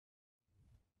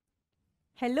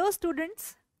Hello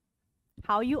students,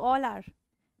 how you all are?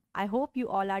 I hope you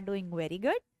all are doing very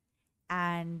good.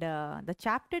 And the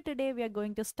chapter today we are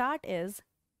going to start is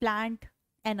plant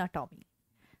anatomy.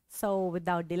 So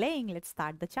without delaying, let's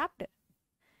start the chapter.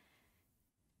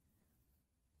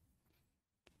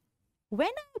 When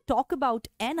I talk about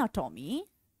anatomy,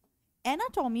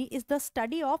 anatomy is the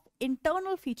study of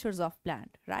internal features of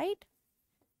plant, right?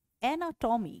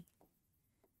 Anatomy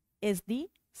is the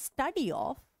study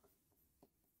of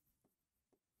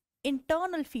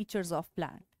internal features of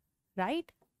plant,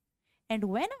 right? And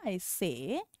when I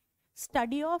say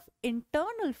study of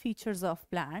internal features of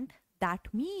plant, that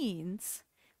means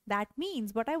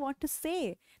what I want to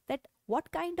say, that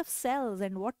what kind of cells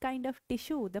and what kind of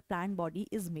tissue the plant body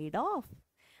is made of.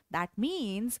 That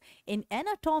means in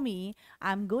anatomy,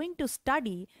 I'm going to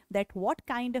study that what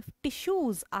kind of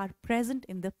tissues are present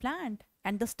in the plant.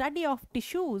 And the study of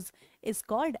tissues is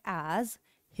called as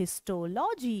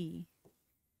histology.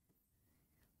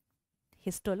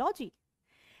 Histology.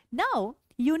 Now,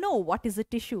 you know what is a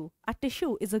tissue. A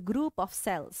tissue is a group of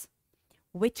cells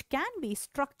which can be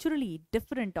structurally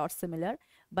different or similar,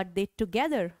 but they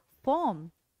together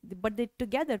perform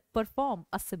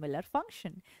a similar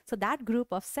function. So that group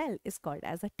of cell is called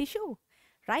as a tissue,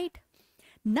 right?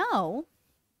 Now,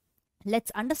 let's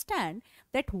understand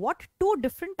that what two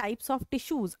different types of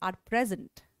tissues are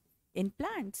present in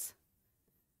plants.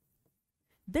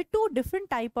 The two different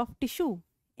type of tissue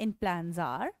in plants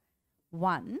are,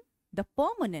 one, the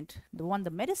permanent, the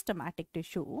meristematic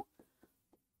tissue,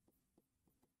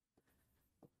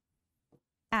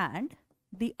 and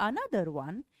the another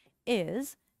one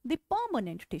is the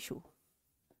permanent tissue.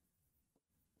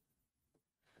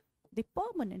 The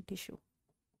permanent tissue.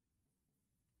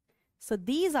 So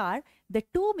these are the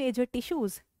two major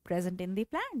tissues present in the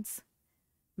plants: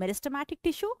 meristematic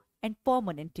tissue and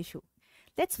permanent tissue.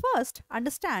 Let's first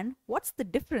understand what's the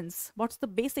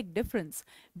basic difference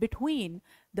between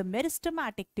the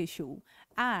meristematic tissue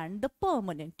and the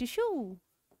permanent tissue.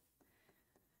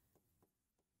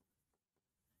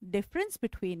 Difference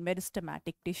between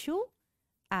meristematic tissue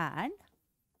and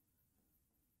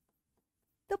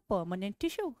the permanent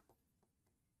tissue.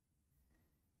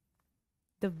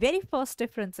 The very first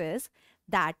difference is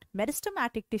that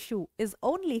meristematic tissue is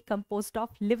only composed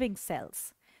of living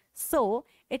cells. So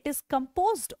it is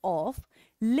composed of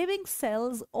living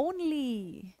cells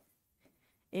only.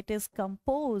 It is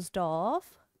composed of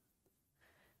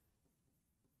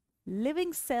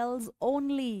living cells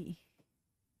only.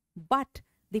 But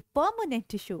the permanent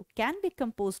tissue can be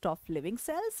composed of living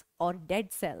cells or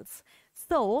dead cells.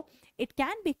 So it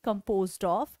can be composed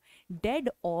of dead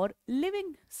or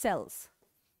living cells.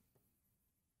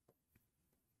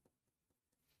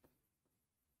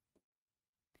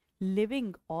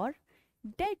 Living or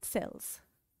dead cells.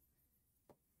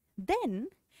 Then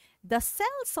the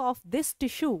cells of this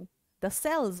tissue, the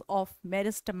cells of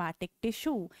meristematic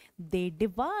tissue, they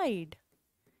divide.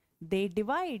 They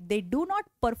do not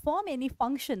perform any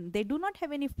function. They do not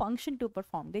have any function to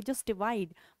perform. They just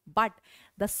divide. But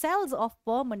the cells of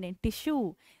permanent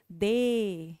tissue,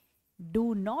 they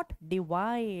do not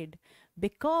divide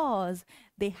because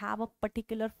they have a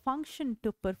particular function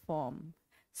to perform.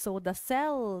 So the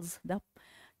cells, the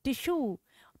tissue,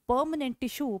 permanent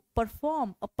tissue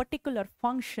perform a particular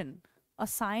function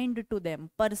assigned to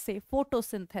them, per se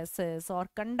photosynthesis or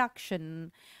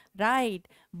conduction, right?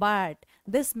 But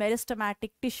this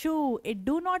meristematic tissue, it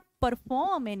do not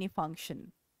perform any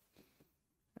function,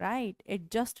 right?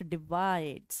 It just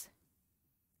divides.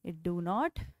 It do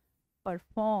not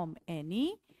perform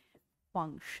any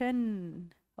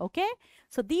function. Okay,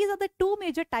 so these are the two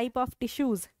major type of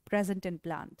tissues present in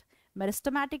plant.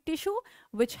 Meristematic tissue,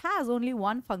 which has only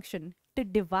one function, to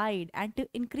divide and to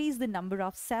increase the number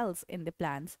of cells in the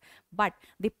plants. But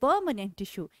the permanent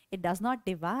tissue, it does not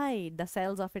divide. The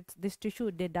cells of this tissue,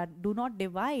 they do not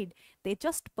divide. They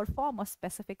just perform a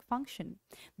specific function.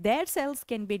 Their cells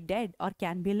can be dead or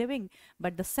can be living,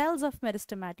 but the cells of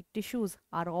meristematic tissues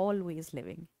are always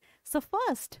living. So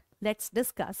first, let's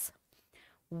discuss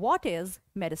what is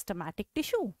meristematic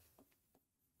tissue.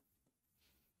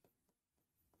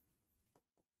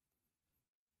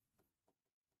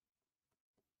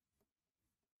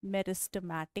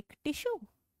 Meristematic tissue.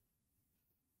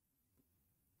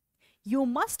 You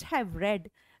must have read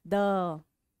the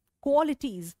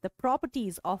qualities, the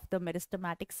properties of the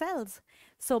meristematic cells.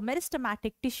 So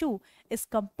meristematic tissue is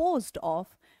composed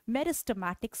of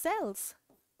meristematic cells.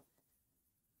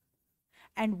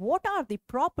 And what are the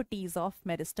properties of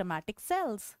meristematic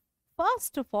cells?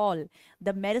 First of all,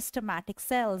 the meristematic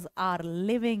cells are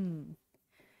living.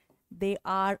 They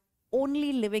are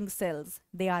only living cells.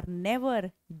 They are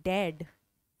never dead.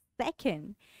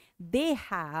 Second, they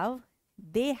have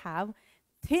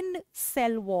thin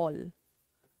cell wall.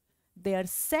 Their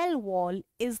cell wall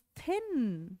is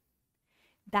thin.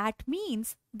 That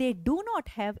means they do not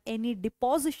have any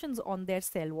depositions on their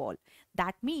cell wall.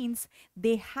 That means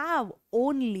they have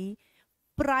only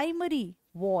primary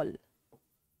wall.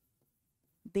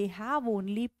 They have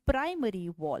only primary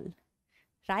wall,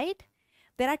 right?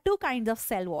 There are two kinds of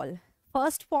cell wall.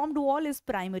 First formed wall is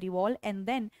primary wall, and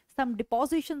then some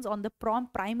depositions on the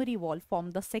primary wall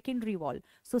form the secondary wall.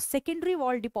 So secondary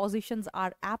wall depositions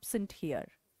are absent here.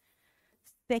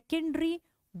 Secondary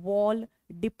wall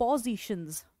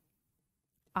depositions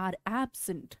are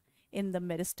absent in the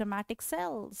meristematic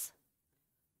cells.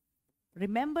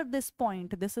 Remember this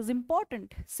point. This is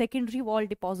important. Secondary wall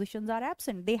depositions are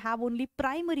absent. They have only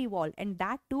primary wall, and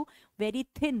that too very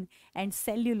thin and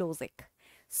cellulosic.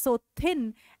 So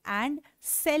thin and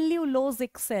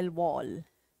cellulosic cell wall.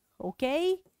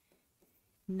 Okay.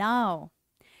 Now,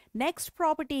 next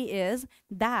property is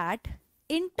that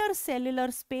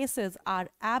intercellular spaces are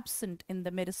absent in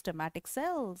the meristematic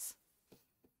cells.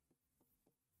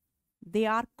 They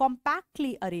are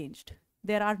compactly arranged.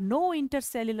 There are no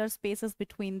intercellular spaces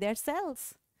between their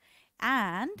cells.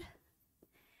 And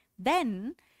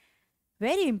then,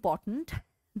 very important,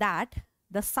 that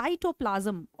the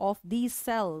cytoplasm of these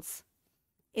cells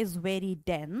is very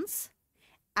dense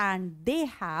and they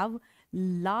have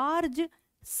large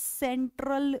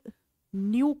central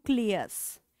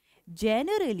nucleus.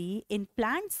 Generally in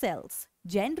plant cells,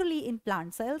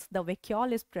 the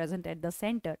vacuole is present at the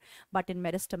center, but in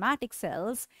meristematic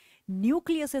cells,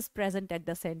 nucleus is present at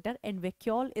the center and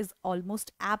vacuole is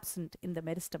almost absent in the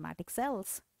meristematic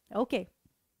cells. Okay.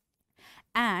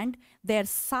 And their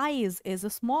size is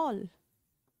small.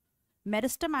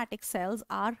 Meristematic cells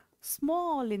are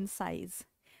small in size.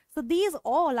 So these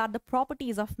all are the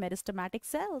properties of meristematic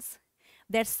cells.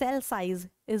 Their cell size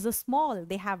is small.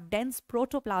 They have dense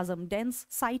protoplasm, dense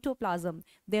cytoplasm.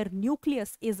 Their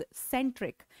nucleus is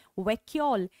centric.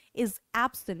 Vacuole is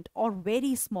absent or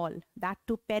very small, that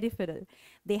too peripheral.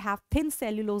 They have thin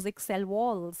cellulosic cell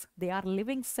walls. They are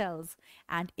living cells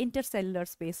and intercellular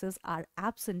spaces are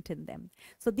absent in them.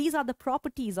 So these are the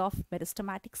properties of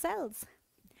meristematic cells.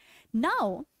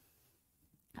 Now,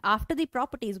 after the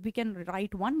properties, we can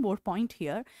write one more point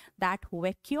here, that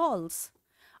vacuoles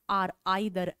are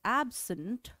either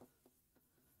absent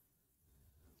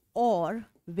or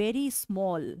very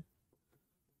small.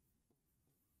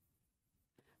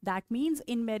 That means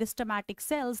in meristematic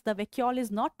cells, the vacuole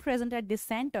is not present at the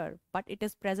center, but it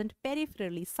is present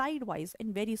peripherally, sidewise,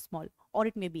 and very small, or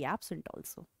it may be absent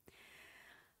also.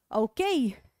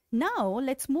 Okay, now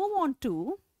let's move on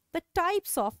to the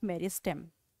types of meristem.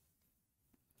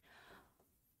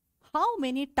 How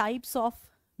many types of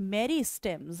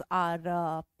meristems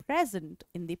are present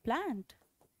in the plant?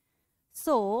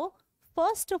 So,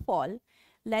 first of all,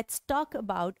 let's talk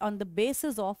about on the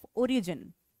basis of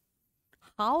origin,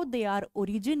 how they are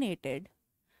originated.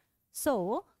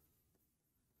 So,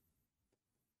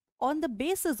 on the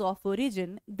basis of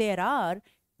origin, there are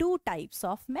two types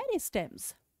of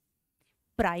meristems: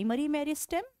 primary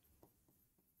meristem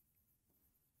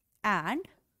and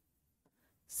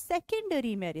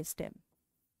secondary meristem.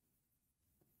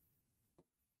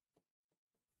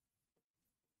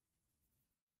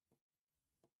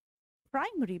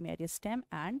 Primary meristem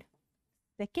and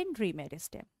secondary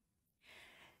meristem.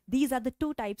 These are the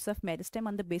two types of meristem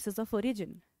on the basis of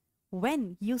origin.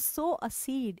 When you sow a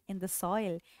seed in the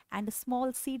soil and a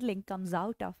small seedling comes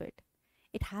out of it,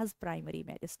 it has primary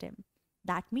meristem.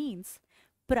 That means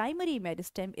primary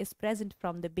meristem is present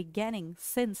from the beginning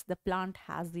since the plant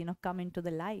has come into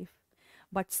the life.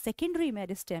 But secondary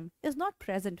meristem is not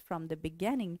present from the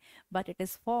beginning, but it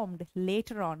is formed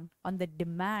later on the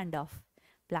demand of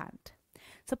plant.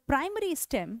 So primary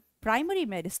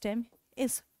meristem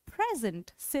is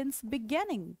present since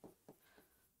beginning.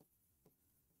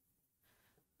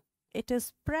 It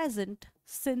is present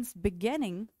since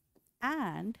beginning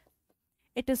and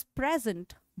it is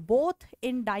present both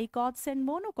in dicots and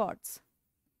monocots.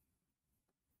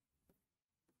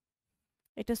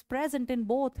 It is present in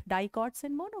both dicots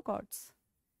and monocots.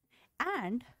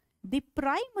 And the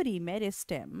primary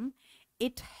meristem,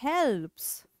 it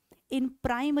helps in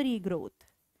primary growth.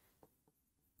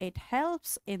 It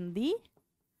helps in the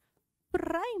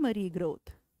primary growth.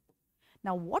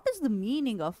 Now, what is the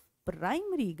meaning of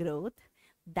primary growth?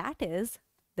 That is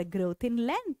the growth in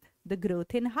length, the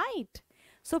growth in height.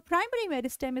 So primary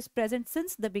meristem is present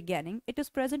since the beginning. It is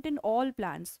present in all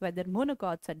plants, whether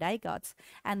monocots or dicots,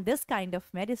 and this kind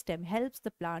of meristem helps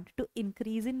the plant to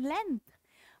increase in length.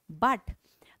 But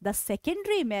the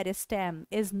secondary meristem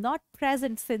is not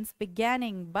present since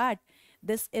beginning, but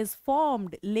this is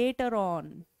formed later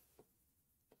on.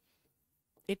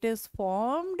 It is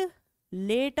formed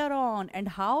later on, and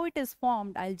how it is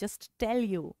formed, I'll just tell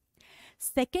you.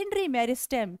 Secondary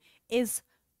meristem is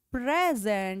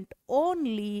present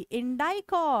only in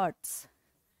dicots,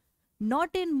 not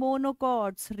in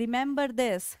monocots. Remember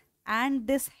this. And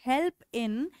this help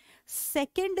in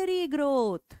secondary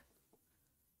growth.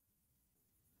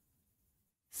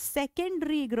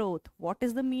 Secondary growth. What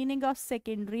is the meaning of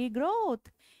secondary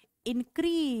growth?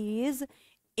 Increase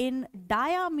in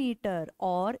diameter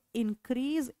or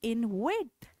increase in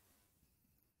width.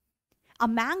 A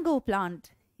mango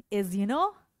plant is,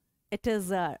 it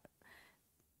is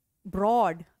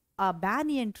broad. A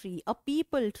banyan tree, a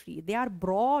peepal tree, they are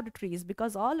broad trees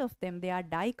because all of them, they are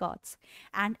dicots.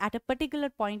 And at a particular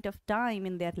point of time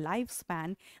in their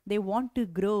lifespan, they want to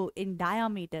grow in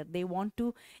diameter. They want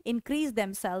to increase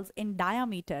themselves in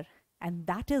diameter. And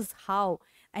that is how,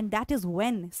 and that is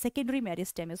when secondary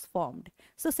meristem is formed.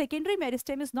 So secondary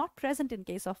meristem is not present in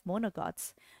case of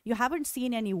monocots. You haven't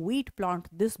seen any wheat plant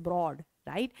this broad,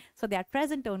 right? So they are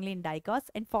present only in dicots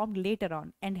and formed later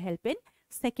on and help in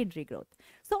secondary growth.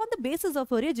 So on the basis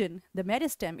of origin, the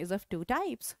meristem is of two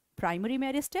types: primary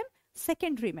meristem,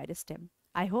 secondary meristem.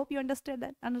 I hope you understand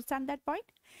that point.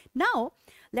 Now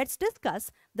let's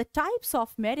discuss the types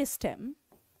of meristem.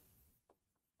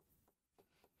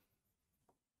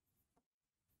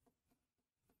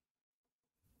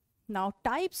 Now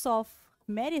types of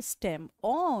meristem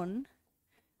on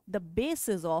the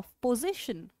basis of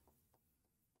position.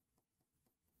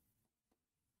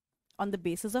 On the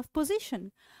basis of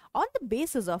position. On the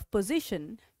basis of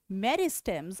position,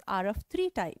 meristems are of three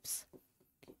types: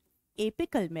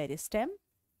 apical meristem,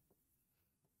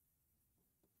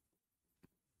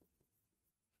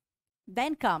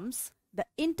 then comes the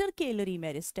intercalary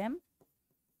meristem,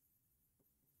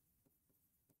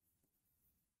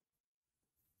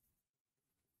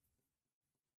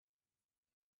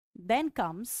 then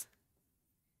comes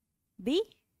the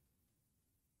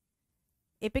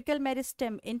apical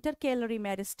meristem, intercalary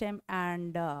meristem,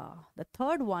 and the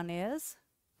third one is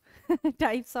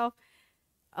types of,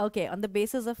 okay, on the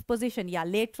basis of position, yeah,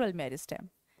 lateral meristem.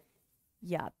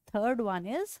 Yeah, third one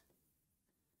is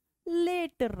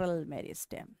lateral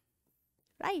meristem,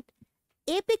 right?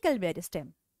 Apical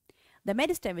meristem, the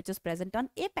meristem which is present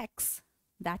on apex.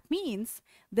 That means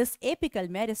this apical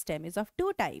meristem is of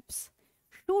two types: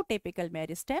 shoot apical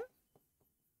meristem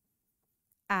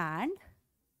and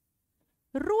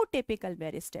root apical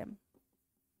meristem.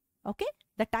 Okay,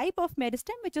 the type of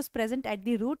meristem which is present at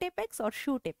the root apex or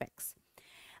shoot apex.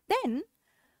 Then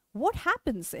what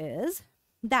happens is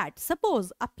that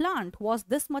suppose a plant was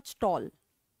this much tall.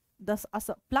 A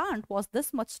plant was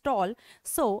this much tall,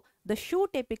 so the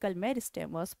shoot apical meristem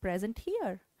was present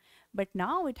here. But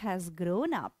now it has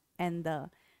grown up and the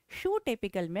shoot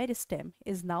apical meristem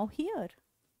is now here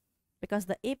because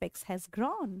the apex has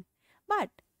grown. But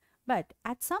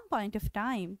at some point of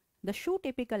time, the shoot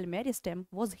apical meristem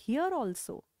was here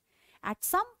also. At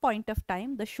some point of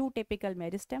time, the shoot apical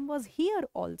meristem was here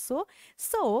also.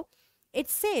 So it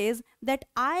says that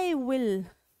I will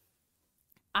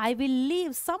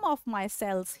leave some of my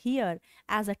cells here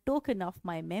as a token of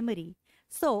my memory.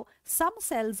 So some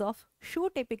cells of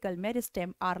shoot apical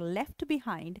meristem are left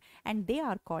behind and they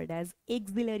are called as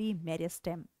axillary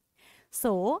meristem.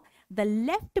 So the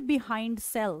left behind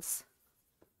cells,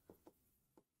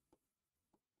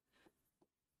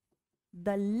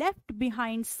 of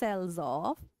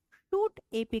shoot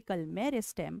apical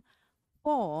meristem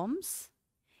forms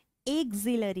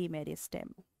axillary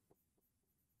meristem.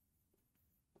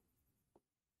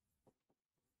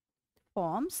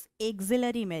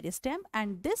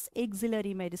 And this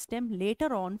axillary meristem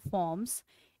later on forms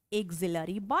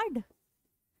axillary bud.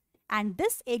 And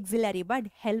this axillary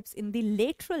bud helps in the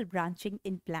lateral branching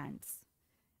in plants.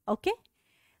 Okay.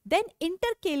 Then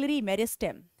intercalary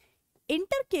meristem.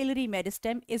 Intercalary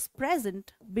meristem is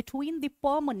present between the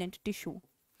permanent tissue.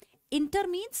 Inter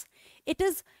means it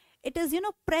is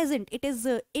present. It is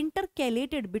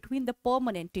intercalated between the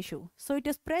permanent tissue. So it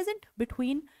is present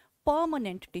between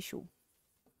permanent tissue.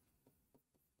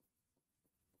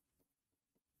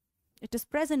 It is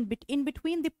present in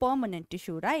between the permanent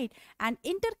tissue, right? And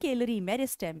intercalary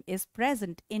meristem is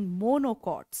present in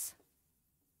monocots.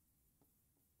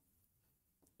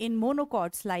 In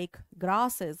monocots like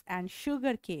grasses and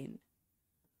sugarcane.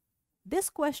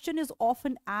 This question is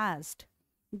often asked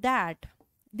that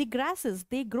the grasses,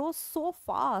 they grow so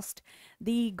fast.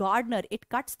 The gardener, it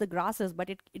cuts the grasses, but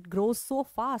it grows so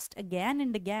fast again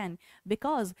and again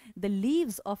because the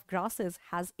leaves of grasses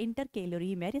has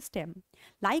intercalary meristem.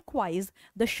 Likewise,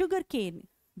 the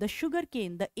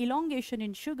elongation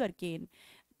in sugarcane,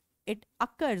 it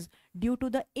occurs due to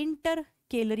the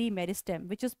intercalary meristem,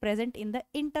 which is present in the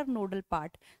internodal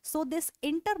part. So this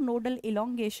internodal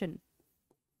elongation,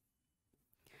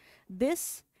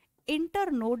 this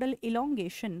internodal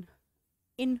elongation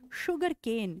in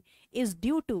sugarcane is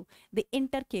due to the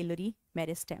intercalary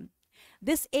meristem.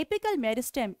 This apical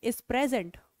meristem is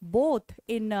present both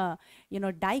in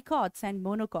dicots and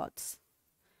monocots.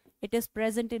 It is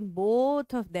present in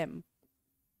both of them.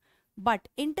 But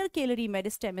intercalary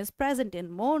meristem is present in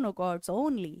monocots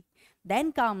only.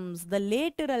 Then comes the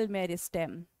lateral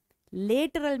meristem.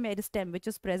 Lateral meristem, which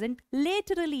is present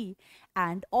laterally,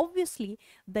 and obviously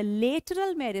the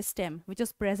lateral meristem, which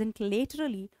is present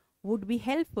laterally, would be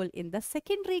helpful in the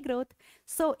secondary growth.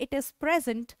 So it is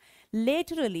present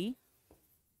laterally,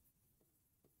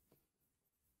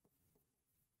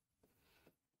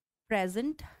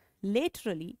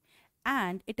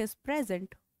 and it is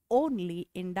present only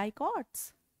in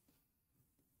dicots.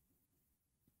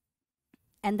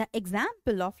 And the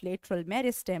example of lateral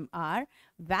meristem are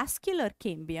vascular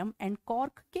cambium and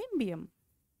cork cambium.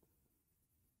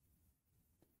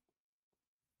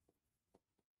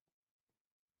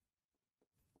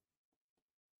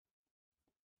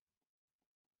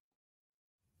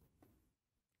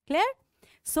 Clear?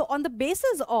 So on the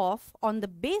basis of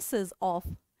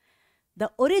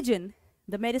the origin,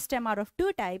 the meristem are of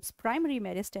two types, primary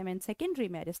meristem and secondary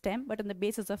meristem, but on the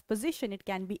basis of position, it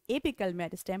can be apical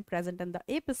meristem present in the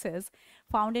apices,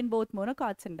 found in both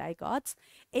monocots and dicots,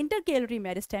 intercalary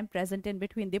meristem present in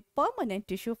between the permanent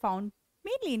tissue, found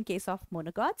mainly in case of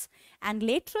monocots, and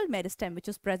lateral meristem, which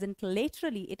is present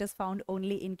laterally, it is found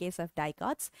only in case of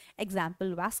dicots.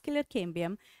 Example, vascular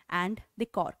cambium and the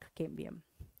cork cambium.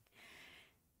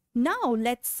 Now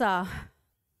let's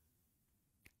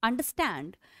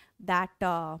understand that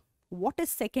what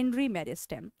is secondary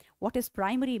meristem, what is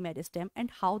primary meristem, and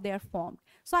how they are formed.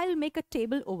 So I will make a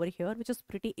table over here, which is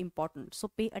pretty important. So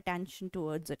pay attention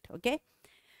towards it, okay?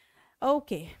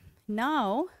 Okay,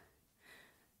 now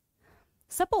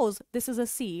suppose this is a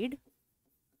seed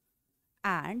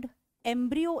and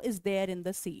embryo is there in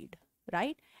the seed,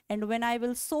 right? And when I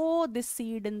will sow this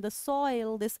seed in the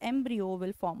soil, this embryo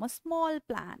will form a small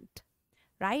plant,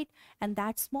 right? And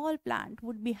that small plant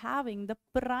would be having the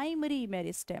primary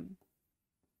meristem,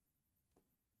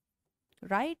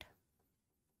 right?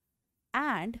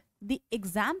 And the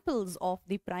examples of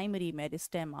the primary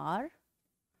meristem are,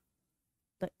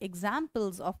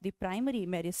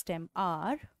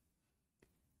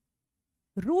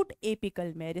 root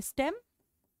apical meristem,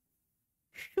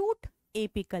 shoot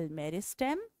apical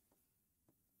meristem,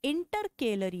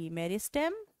 intercalary meristem,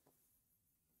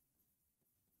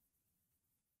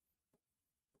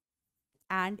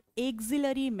 and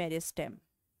axillary meristem.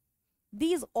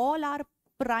 These all are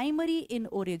primary in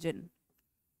origin.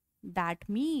 That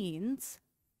means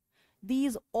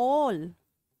these all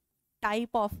type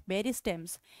of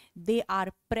meristems, they are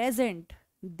present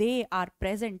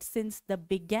since the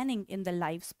beginning in the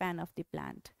lifespan of the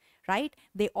plant, right?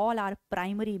 They all are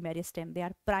primary meristem. They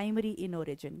are primary in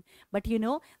origin. But you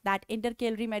know that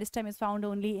intercalary meristem is found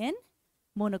only in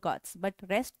monocots, but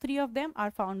rest three of them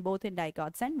are found both in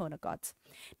dicots and monocots.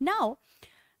 Now,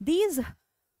 these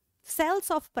cells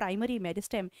of primary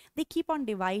meristem, they keep on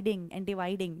dividing and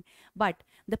dividing, but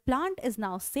the plant is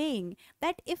now saying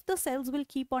that if the cells will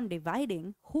keep on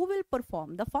dividing, who will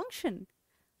perform the function?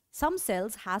 Some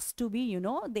cells has to be,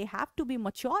 they have to be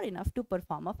mature enough to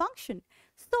perform a function.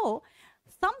 So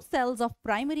some cells of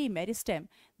primary meristem,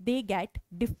 they get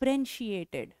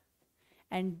differentiated,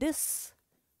 and this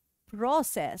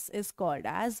process is called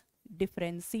as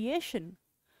differentiation.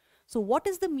 So what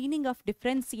is the meaning of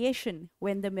differentiation?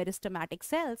 When the meristematic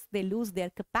cells, they lose their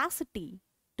capacity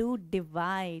to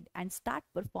divide and start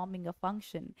performing a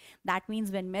function. That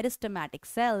means when meristematic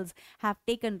cells have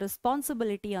taken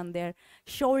responsibility on their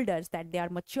shoulders, that they are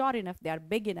mature enough, they are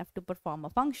big enough to perform a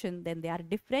function, then they are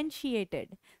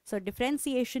differentiated. So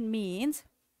differentiation means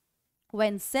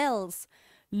when cells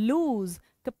lose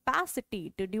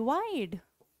capacity to divide.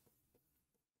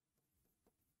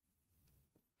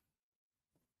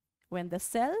 When the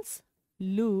cells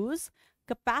lose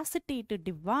capacity to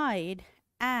divide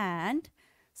and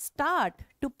start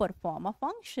to perform a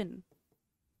function.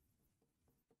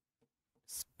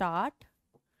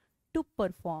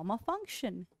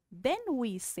 Then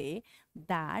we say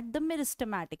that the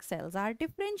meristematic cells are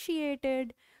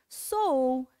differentiated.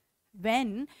 So,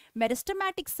 when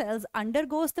meristematic cells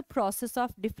undergoes the process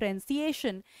of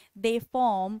differentiation, they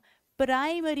form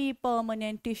primary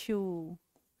permanent tissue.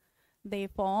 They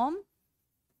form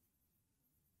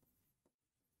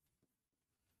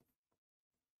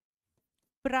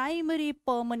primary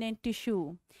permanent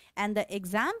tissue. And the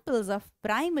examples of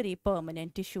primary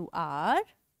permanent tissue are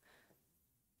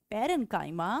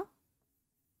parenchyma,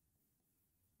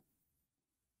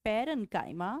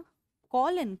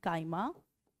 collenchyma,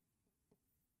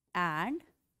 and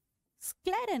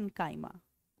sclerenchyma.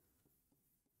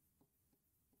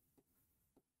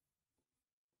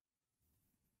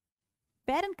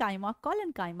 Parenchyma,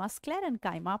 collenchyma,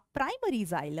 sclerenchyma, primary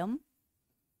xylem,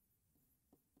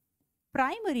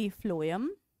 primary phloem,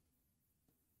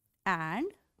 and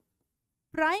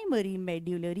primary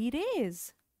medullary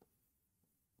rays.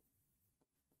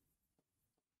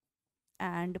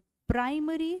 And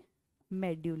primary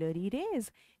medullary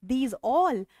rays. These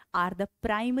all are the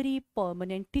primary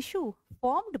permanent tissue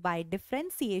formed by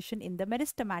differentiation in the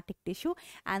meristematic tissue,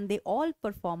 and they all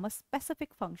perform a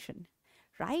specific function,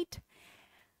 right?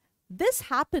 This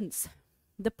happens,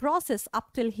 the process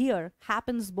up till here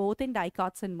happens both in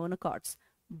dicots and monocots,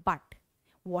 but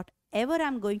whatever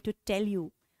I'm going to tell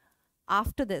you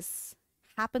after this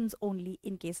happens only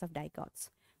in case of dicots.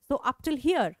 So up till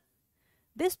here,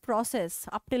 this process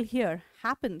up till here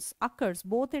occurs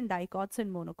both in dicots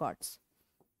and monocots.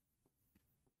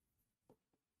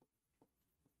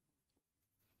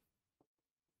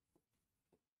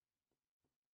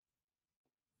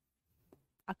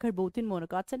 Occur both in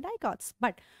monocots and dicots.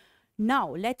 But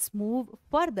now let's move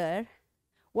further.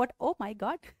 Oh my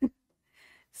God.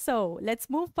 So let's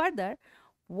move further.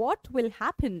 What will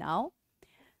happen now?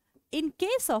 In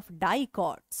case of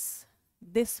dicots,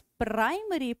 this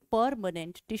primary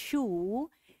permanent tissue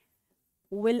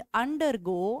will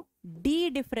undergo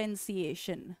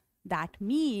de-differentiation. That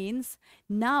means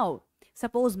now,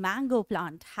 suppose mango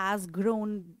plant has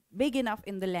grown big enough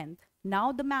in the length.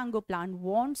 Now the mango plant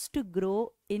wants to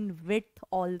grow in width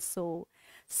also.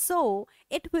 So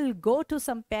it will go to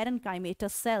some parenchymatous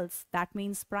cells, that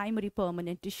means primary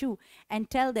permanent tissue, and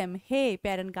tell them, hey,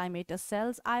 parenchymatous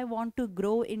cells, I want to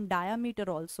grow in diameter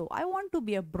also. I want to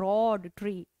be a broad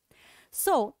tree.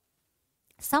 So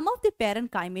some of the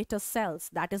parenchymatous cells,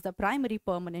 that is the primary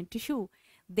permanent tissue,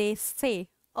 they say,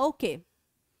 okay,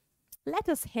 let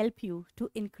us help you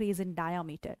to increase in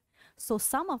diameter. So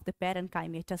some of the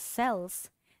parenchymatous cells,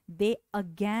 they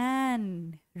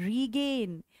again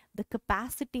regain the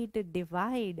capacity to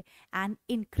divide and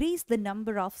increase the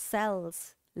number of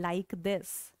cells like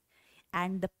this.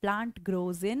 And the plant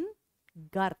grows in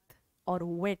girth or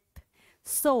width.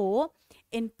 So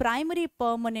in primary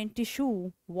permanent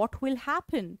tissue, what will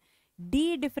happen?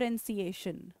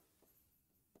 De-differentiation.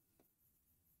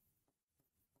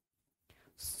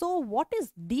 So what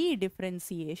is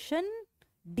de-differentiation?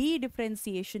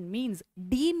 De-differentiation means,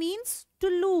 D means to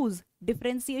lose,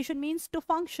 differentiation means to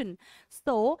function.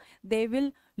 So they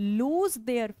will lose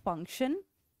their function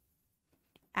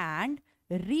and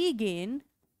regain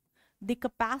the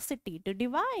capacity to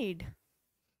divide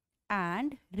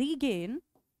and regain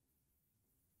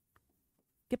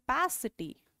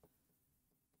capacity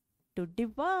to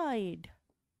divide.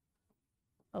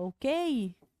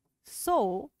 Okay,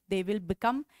 so they will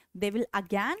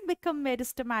again become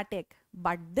meristematic,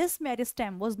 but this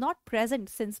meristem was not present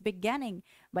since beginning,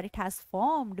 but it has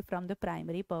formed from the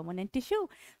primary permanent tissue.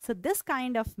 So this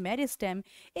kind of meristem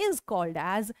is called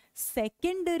as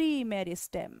secondary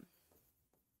meristem.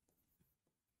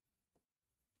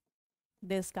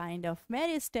 This kind of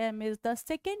meristem is the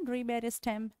secondary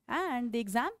meristem, and the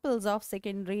examples of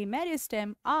secondary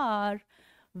meristem are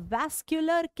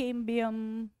vascular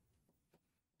cambium,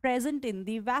 present in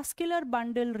the vascular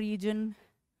bundle region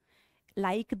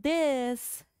like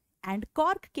this, and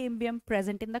cork cambium,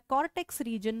 present in the cortex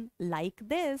region like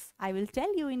this. I will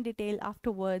tell you in detail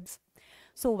afterwards.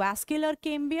 So vascular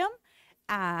cambium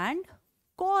and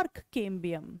cork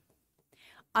cambium.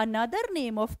 Another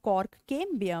name of cork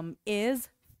cambium is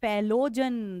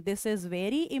phallogen. This is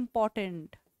very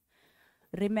important.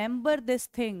 Remember this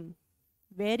thing.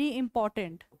 Very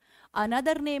important.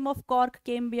 Another name of cork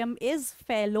cambium is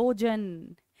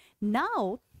phallogen.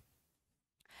 Now,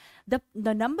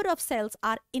 the number of cells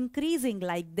are increasing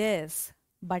like this.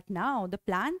 But now the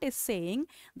plant is saying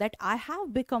that I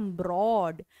have become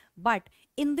broad. But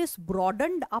in this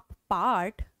broadened up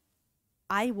part,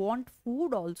 I want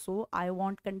food also, I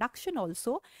want conduction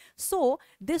also. So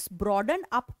this broadened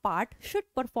up part should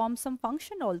perform some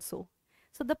function also.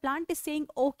 So the plant is saying,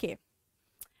 okay,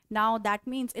 now that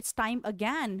means it's time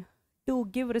again to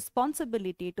give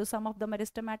responsibility to some of the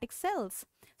meristematic cells.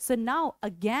 So now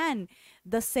again,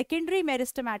 the secondary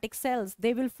meristematic cells,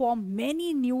 they will form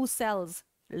many new cells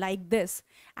like this,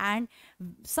 and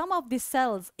some of the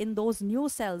cells in those new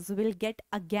cells will get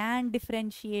again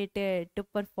differentiated to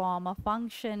perform a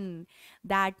function.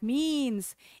 That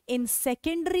means in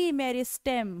secondary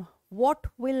meristem, what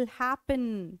will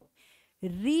happen?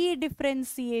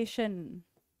 Redifferentiation.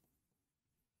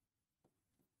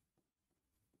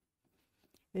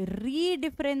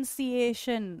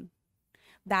 Redifferentiation.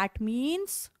 That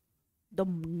means the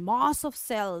mass of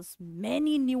cells,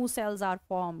 many new cells are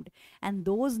formed, and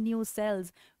those new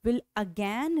cells will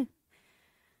again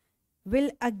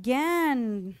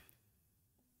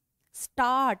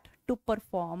start to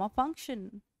perform a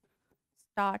function.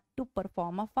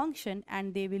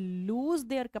 And they will lose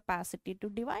their capacity to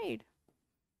divide.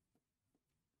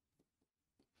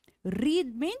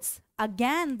 Read means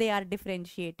again they are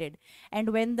differentiated,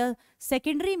 and when the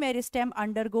secondary meristem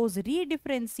undergoes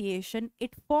redifferentiation,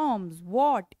 it forms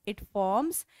what? It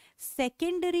forms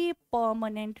secondary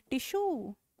permanent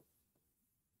tissue.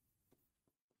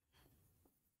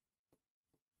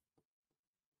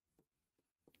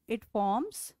 It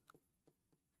forms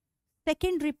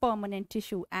secondary permanent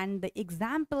tissue, and the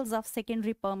examples of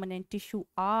secondary permanent tissue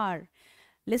are,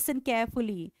 listen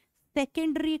carefully,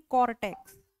 secondary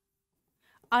cortex.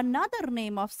 Another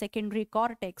name of secondary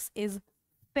cortex is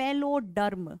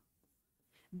phyloderm.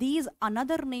 These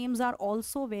another names are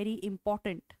also very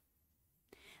important.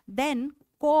 Then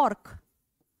cork.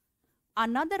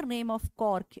 Another name of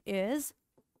cork is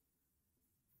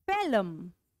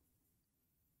phylum.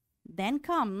 Then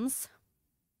comes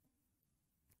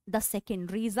the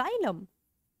secondary xylem,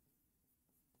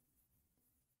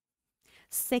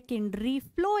 secondary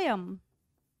phloem,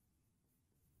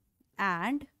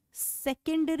 and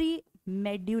secondary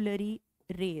medullary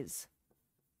rays.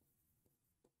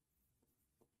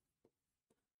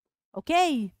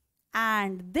 Okay,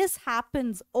 and this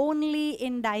happens only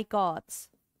in dicots.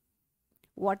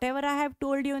 Whatever I have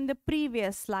told you in the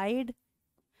previous slide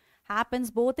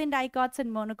happens both in dicots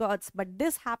and monocots, but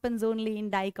this happens only in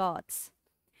dicots.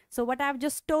 So what I've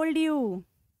just told you,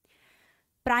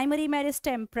 primary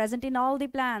meristem present in all the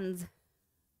plants,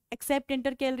 except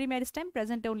intercalary meristem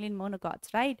present only in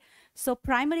monocots, right? So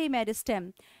primary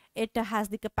meristem, it has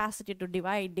the capacity to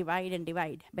divide.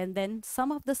 But then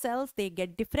some of the cells, they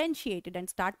get differentiated and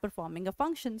start performing a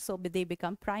function. So they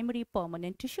become primary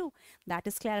permanent tissue. That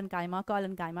is sclerenchyma,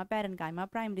 collenchyma, parenchyma,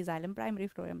 primary xylem, primary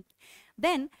phloem.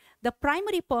 Then the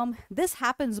primary perm, this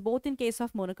happens both in case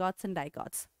of monocots and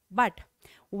dicots. But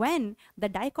when the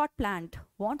dicot plant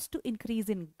wants to increase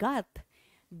in girth,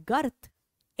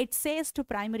 it says to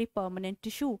primary permanent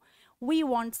tissue, we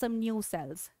want some new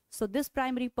cells. So this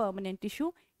primary permanent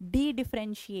tissue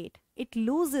de-differentiate. It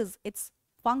loses its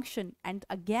function and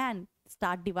again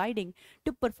start dividing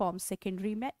to form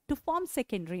secondary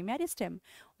meristem,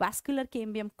 vascular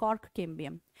cambium, cork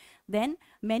cambium. Then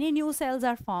many new cells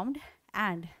are formed,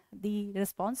 and the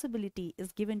responsibility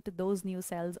is given to those new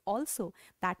cells also.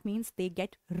 That means they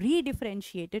get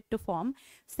redifferentiated to form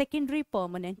secondary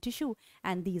permanent tissue,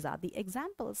 and these are the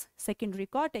examples: secondary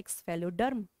cortex,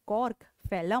 phyloderm, cork,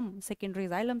 phylum, secondary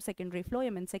xylem, secondary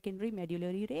phloem, and secondary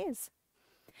medullary rays.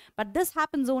 But this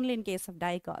happens only in case of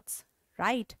dicots,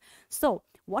 right? So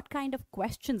what kind of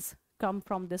questions come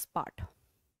from this part?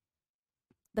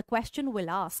 The question will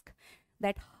ask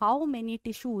that how many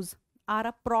tissues are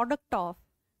a product of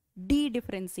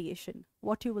de-differentiation.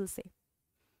 What you will say?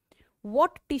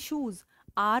 What tissues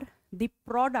are the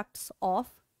products of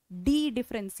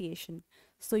de-differentiation?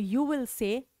 So you will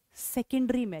say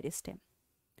secondary meristem,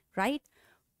 right?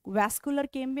 Vascular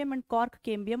cambium and cork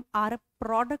cambium are a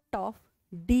product of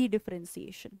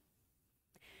de-differentiation.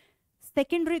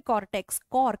 Secondary cortex,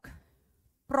 cork,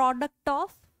 product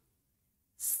of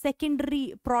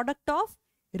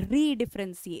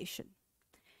redifferentiation.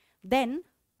 Then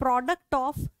product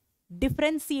of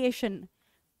differentiation,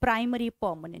 primary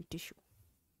permanent tissue.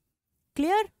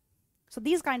 Clear? So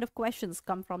these kind of questions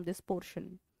come from this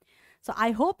portion. So I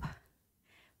hope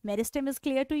meristem is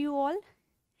clear to you all.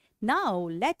 Now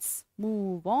let's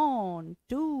move on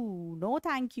to, no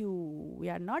thank you, we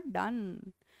are not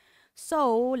done.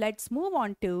 So let's move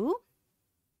on to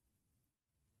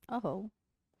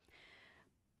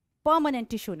permanent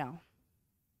tissue now.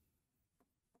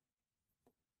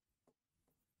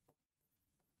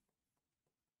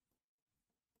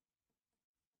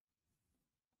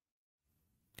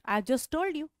 I just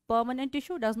told you, permanent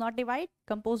tissue does not divide,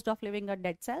 composed of living or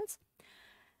dead cells.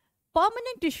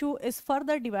 Permanent tissue is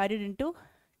further divided into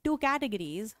two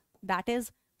categories, that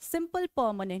is simple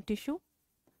permanent tissue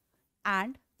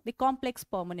and the complex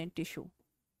permanent tissue.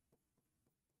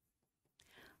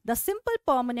 The simple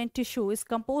permanent tissue is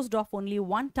composed of only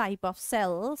one type of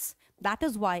cells. That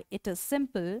is why it is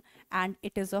simple, and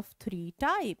it is of three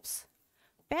types: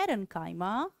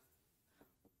 parenchyma,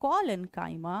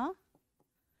 collenchyma,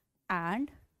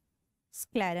 and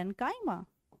sclerenchyma.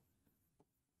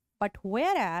 But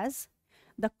whereas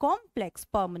the complex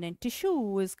permanent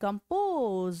tissue is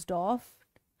composed of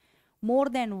more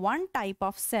than one type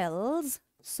of cells,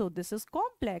 so this is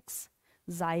complex: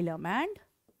 xylem and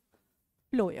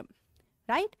phloem,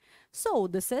 right? So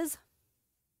this is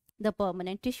the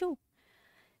permanent tissue.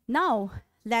 Now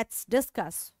let's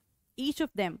discuss each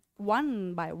of them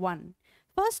one by one.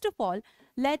 First of all,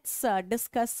 let's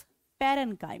discuss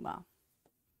parenchyma.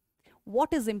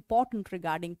 What is important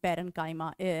regarding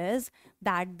parenchyma is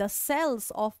that the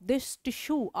cells of this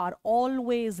tissue are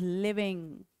always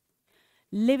living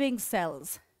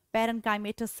cells.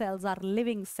 Parenchymatous cells are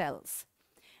living cells.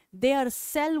 Their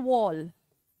cell wall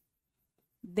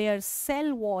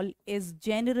is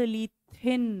generally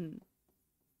thin,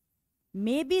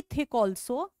 maybe thick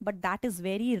also, but that is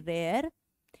very rare.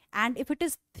 And if it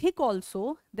is thick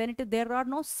also, then there are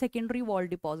no secondary wall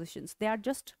depositions. They are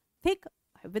just thick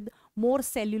with more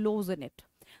cellulose in it.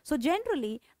 So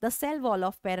generally the cell wall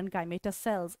of parenchymatous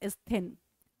cells is thin,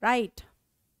 right,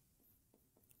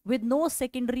 with no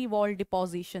secondary wall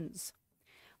depositions.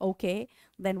 Okay,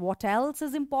 then what else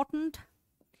is important?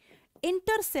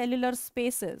 Intercellular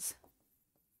spaces.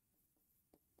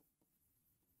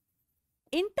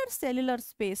 Intercellular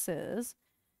spaces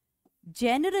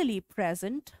generally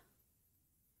present.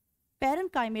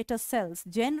 Parenchymatous cells,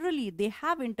 generally they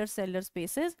have intercellular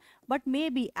spaces, but may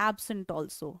be absent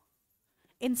also.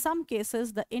 In some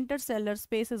cases, the intercellular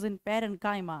spaces in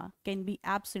parenchyma can be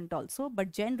absent also,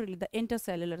 but generally the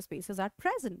intercellular spaces are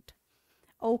present.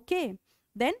 Okay,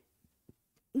 then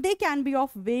they can be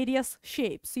of various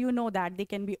shapes. You know that they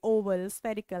can be oval,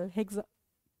 spherical,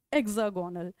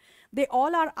 hexagonal. They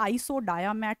all are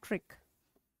isodiametric.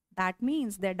 That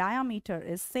means their diameter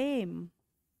is same.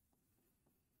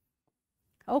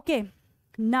 Okay,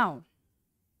 now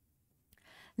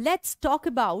let's talk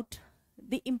about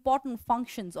the important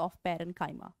functions of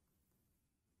parenchyma.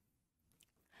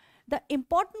 The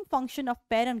important function of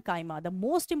parenchyma, the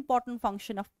most important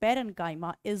function of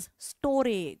parenchyma is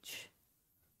storage.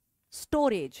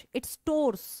 Storage. It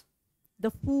stores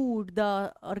the food,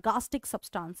 the ergastic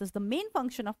substances. The main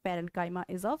function of parenchyma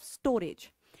is of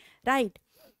storage, right?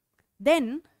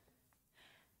 Then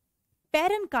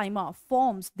parenchyma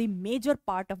forms the major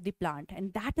part of the plant,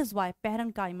 and that is why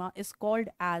parenchyma is called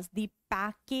as the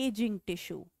packaging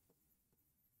tissue.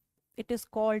 It is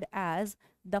called as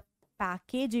the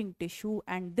packaging tissue,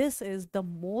 and this is the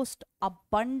most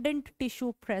abundant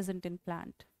tissue present in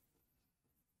plant.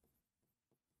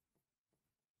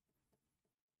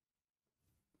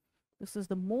 This is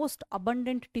the most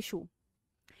abundant tissue.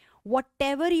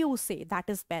 Whatever you say, that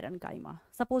is parenchyma.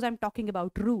 Suppose I'm talking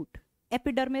about root,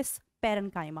 epidermis,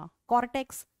 parenchyma,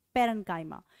 cortex,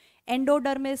 parenchyma,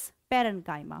 endodermis,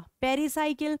 parenchyma,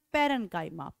 pericycle,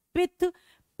 parenchyma, pith,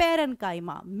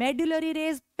 parenchyma, medullary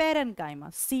rays,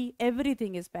 parenchyma. See,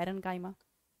 everything is parenchyma.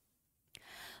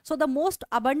 So the most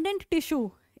abundant tissue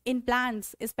in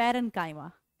plants is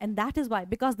parenchyma. And that is why,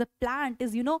 because the plant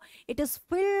is, it is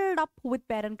filled up with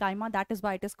parenchyma. That is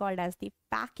why it is called as the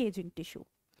packaging tissue.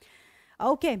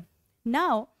 Okay,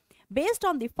 now based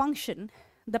on the function,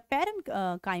 the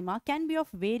parenchyma can be of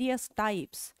various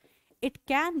types. It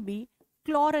can be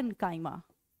chlorenchyma.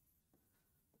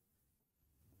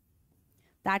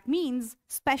 That means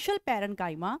special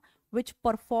parenchyma which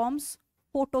performs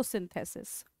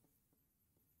photosynthesis.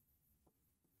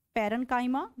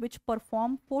 Parenchyma which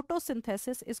perform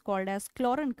photosynthesis is called as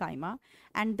chlorenchyma,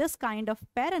 and this kind of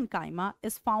parenchyma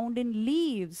is found in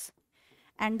leaves.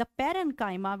 And the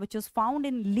parenchyma which is found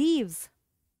in leaves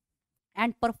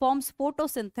and performs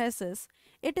photosynthesis,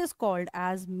 it is called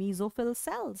as mesophyll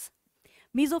cells.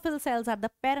 Mesophyll cells are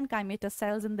the parenchymatous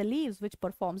cells in the leaves which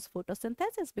performs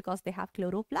photosynthesis because they have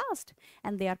chloroplast,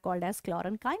 and they are called as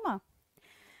chlorenchyma.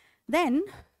 Then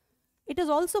it is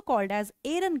also called as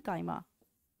aerenchyma.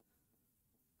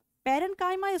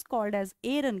 Parenchyma is called as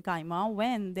aerenchyma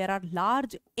when there are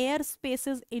large air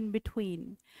spaces in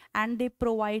between and they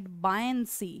provide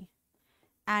buoyancy.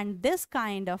 And this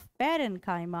kind of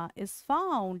parenchyma is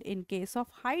found in case of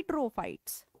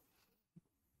hydrophytes.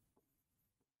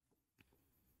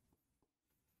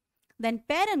 Then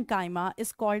parenchyma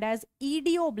is called as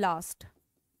idioblast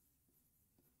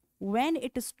when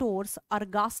it stores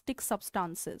ergastic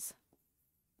substances.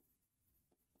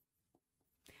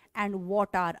 And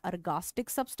what are ergastic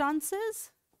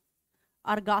substances?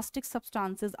 Ergastic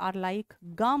substances are like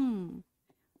gum,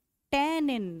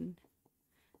 tannin,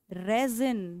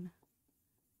 resin,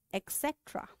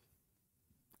 etc.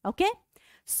 Okay,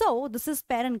 so this is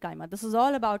parenchyma. This is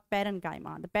all about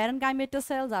parenchyma. The parenchymatous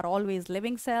cells are always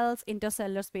living cells.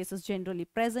 Intercellular space is generally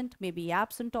present, maybe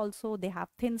absent also. They have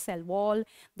thin cell wall.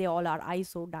 They all are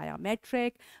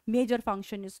isodiametric. Major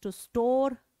function is to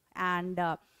store, and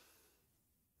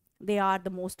they are the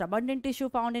most abundant tissue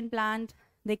found in plant.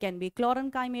 They can be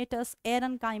chlorenchymatous,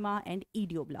 aerenchyma, and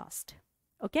idioblast.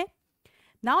 Okay,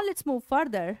 now let's move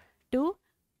further to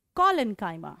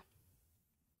collenchyma.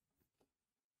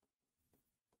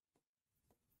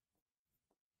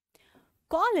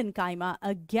 Collenchyma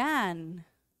again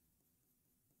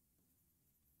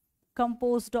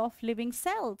composed of living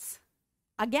cells.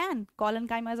 Again,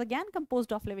 collenchyma is again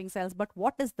composed of living cells, but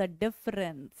what is the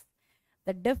difference?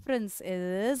 The difference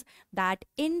is that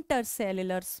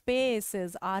intercellular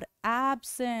spaces are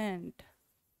absent.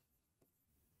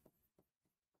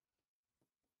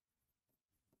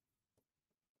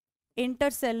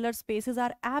 Intercellular spaces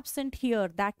are absent here.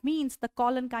 That means the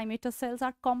collenchymatous cells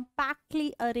are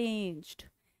compactly arranged.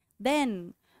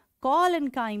 Then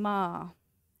collenchyma,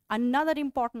 another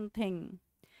important thing,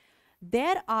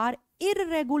 there are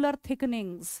irregular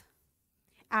thickenings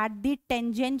at the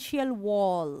tangential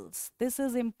walls. This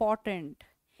is important.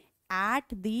 At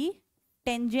the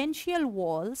tangential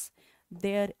walls,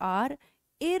 there are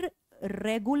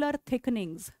irregular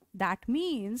thickenings. That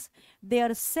means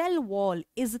their cell wall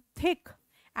is thick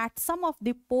at some of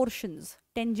the portions,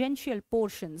 tangential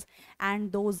portions,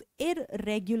 and those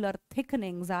irregular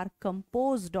thickenings are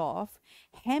composed of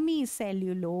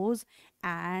hemicellulose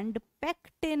and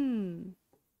pectin.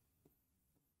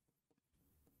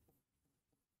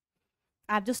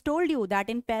 I've just told you that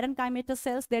in parenchymatous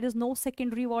cells, there is no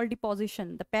secondary wall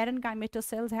deposition. The parenchymatous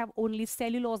cells have only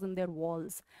cellulose in their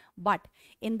walls. But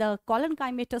in the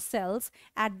collenchymatous cells,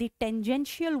 at the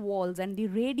tangential walls and the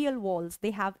radial walls,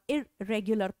 they have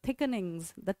irregular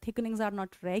thickenings. The thickenings are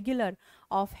not regular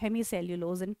of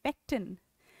hemicellulose and pectin.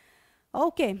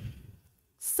 Okay,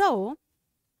 so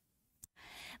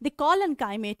the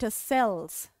collenchymatous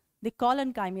cells,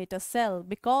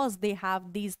 because they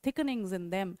have these thickenings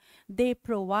in them, they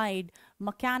provide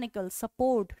mechanical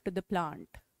support to the plant.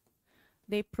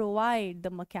 They provide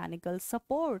the mechanical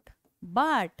support.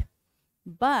 But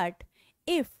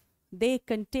if they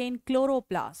contain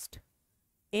chloroplast,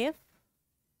 if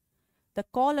the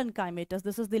collenchymatous,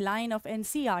 this is the line of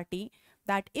NCERT,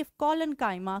 that if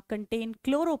collenchyma contain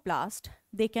chloroplast,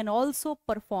 they can also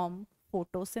perform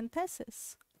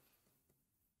photosynthesis.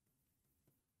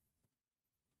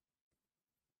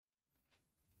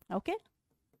 Okay,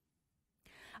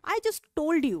 I just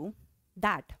told you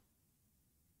that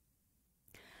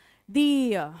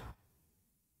the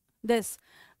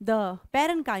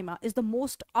parenchyma is the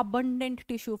most abundant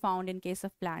tissue found in case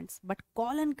of plants, but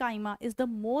collenchyma is the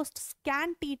most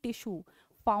scanty tissue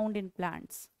found in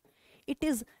plants. It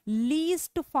is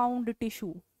least found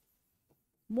tissue,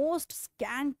 most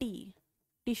scanty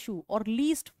tissue, or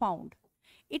least found.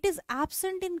 It is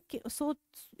absent in, so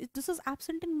this is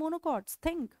absent in monocots.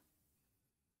 Think.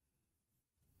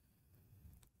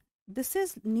 This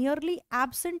is nearly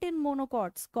absent in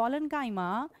monocots.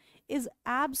 Collenchyma is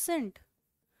absent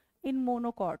in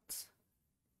monocots.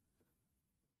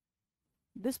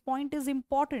 This point is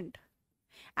important.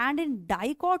 And in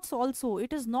dicots also,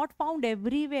 it is not found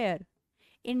everywhere.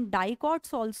 In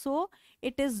dicots also,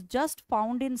 it is just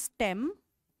found in stem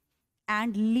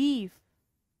and leaf.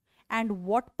 And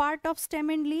what part of stem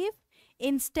and leaf?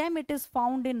 In stem, it is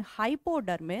found in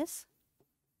hypodermis.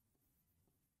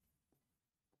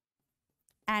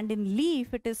 And in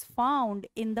leaf, it is found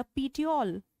in the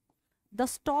petiole, the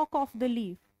stalk of the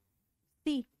leaf.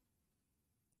 See.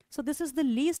 So this is the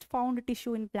least found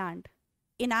tissue in plant.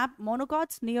 In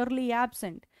monocots, nearly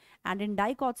absent. And in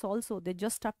dicots also, they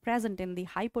just are present in the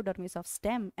hypodermis of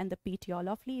stem and the petiole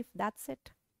of leaf. That's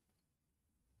it.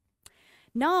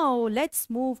 Now let's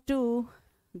move to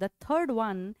the third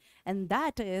one, and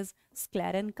that is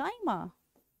sclerenchyma.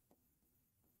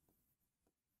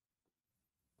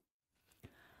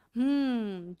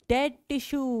 Dead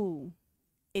tissue.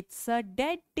 It's a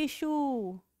dead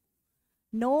tissue.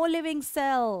 No living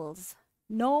cells.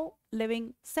 No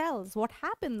living cells. What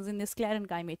happens in the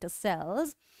sclerenchymatous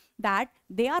cells? That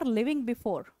they are living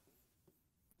before.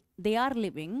 They are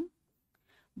living,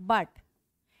 but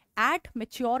at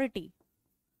maturity,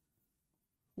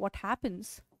 what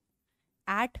happens?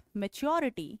 At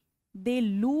maturity, they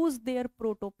lose their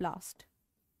protoplast.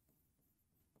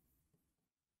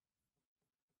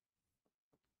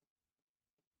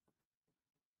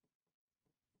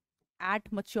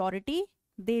 at maturity,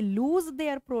 they lose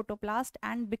their protoplast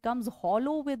and becomes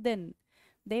hollow within.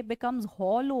 They becomes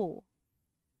hollow.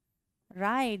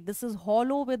 Right, this is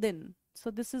hollow within.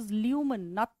 So this is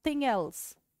lumen, nothing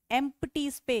else. Empty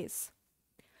space.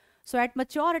 So at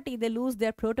maturity, they lose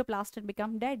their protoplast and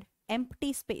become dead.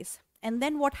 Empty space. And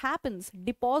then what happens?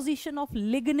 Deposition of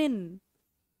lignin.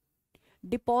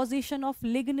 Deposition of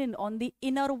lignin on the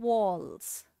inner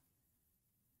walls.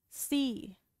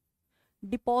 See,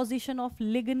 deposition of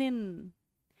lignin.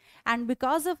 And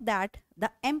because of that,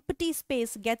 the empty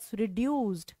space gets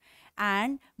reduced.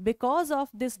 And because of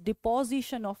this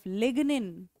deposition of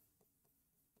lignin,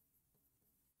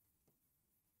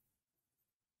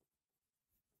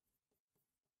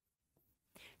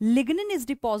 lignin is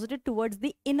deposited towards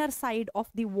the inner side of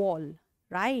the wall,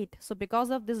 right? So because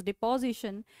of this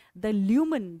deposition, the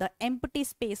lumen, the empty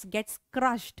space, gets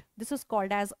crushed. This is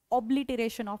called as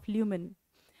obliteration of lumen.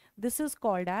 This is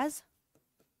called as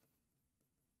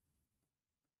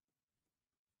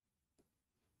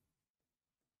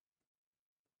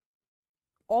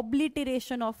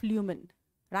obliteration of lumen,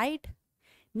 right?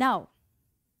 Now,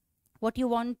 what you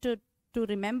want to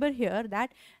remember here,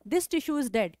 that this tissue is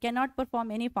dead, cannot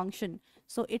perform any function.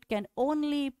 So it can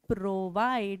only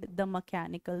provide the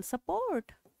mechanical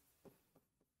support.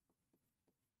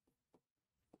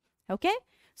 Okay,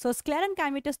 so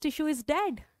sclerenchymatous tissue is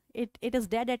dead. It is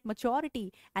dead at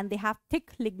maturity, and they have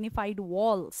thick lignified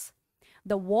walls.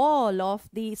 The wall of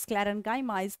the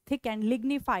sclerenchyma is thick and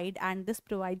lignified, and this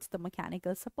provides the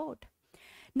mechanical support.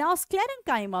 Now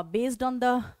sclerenchyma, based on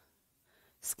the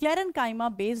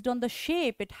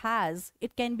shape it has,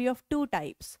 it can be of two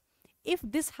types. If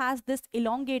this has this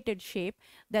elongated shape,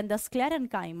 then the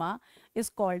sclerenchyma is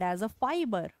called as a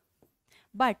fiber.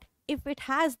 But if it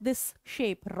has this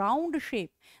shape, round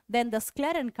shape, then the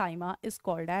sclerenchyma is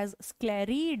called as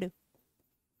sclerid.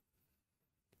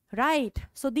 Right,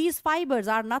 so these fibers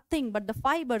are nothing but the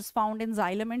fibers found in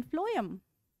xylem and phloem.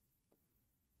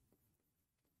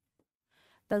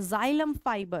 The xylem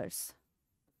fibers,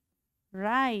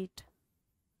 right,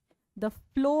 the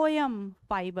phloem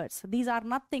fibers, these are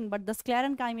nothing but the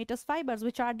sclerenchymatous fibers,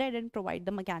 which are dead and provide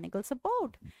the mechanical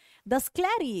support. The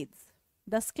sclerids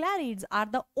are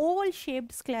the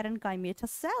oval-shaped sclerenchymatous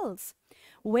cells.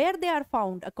 Where they are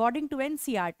found, according to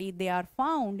NCERT, they are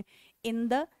found in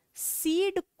the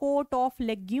seed coat of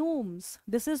legumes.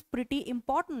 This is pretty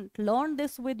important. Learn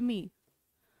this with me.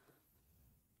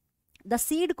 The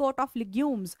seed coat of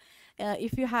legumes.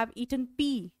 If you have eaten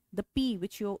pea, the pea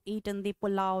which you eat in the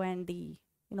pulao and the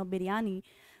biryani,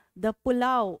 the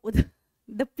pulao,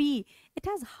 the pea, it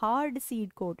has hard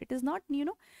seed coat. It is not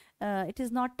it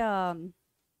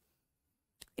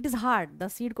is hard. The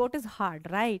seed coat is hard,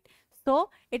 right?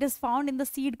 So it is found in the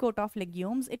seed coat of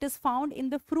legumes. It is found in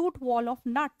the fruit wall of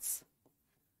nuts.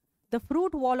 The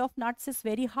fruit wall of nuts is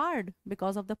very hard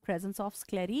because of the presence of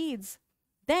sclerids.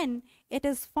 Then it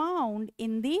is found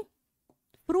in the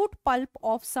fruit pulp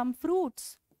of some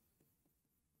fruits.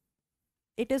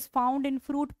 It is found in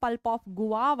fruit pulp of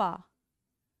guava,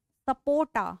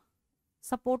 sapota.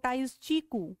 Sapota is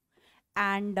chiku,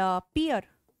 and pear.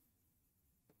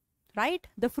 Right?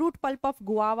 The fruit pulp of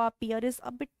guava, pear is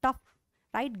a bit tough,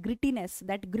 right? Grittiness.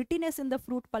 That grittiness in the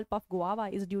fruit pulp of guava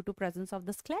is due to presence of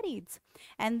the sclerids.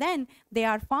 And then they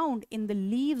are found in the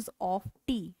leaves of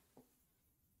tea.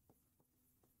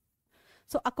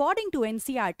 So according to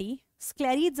NCERT,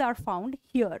 sclerids are found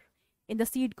here in the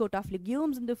seed coat of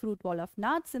legumes, in the fruit wall of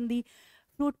nuts, in the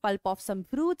fruit pulp of some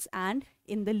fruits, and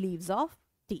in the leaves of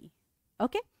tea.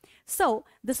 Okay, so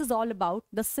this is all about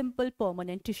the simple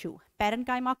permanent tissue.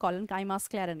 Parenchyma, collenchyma,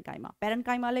 sclerenchyma.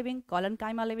 Parenchyma living,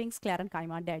 collenchyma living,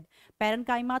 sclerenchyma dead.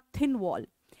 Parenchyma thin wall.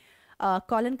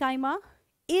 Collenchyma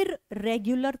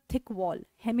irregular thick wall,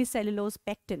 hemicellulose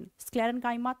pectin.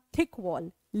 Sclerenchyma thick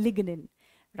wall, lignin.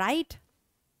 Right?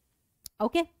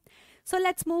 Okay, so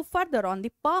let's move further on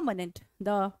the permanent,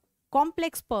 the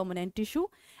complex permanent tissue,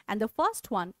 and the first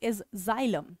one is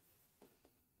xylem.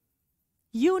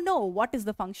 You know what is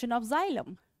the function of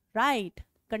xylem, right?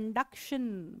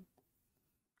 Conduction.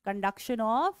 Conduction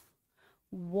of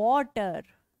water,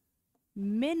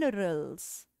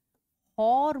 minerals,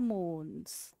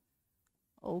 hormones.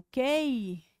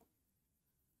 Okay.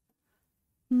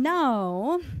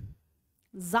 Now,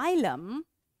 xylem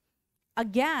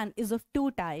again is of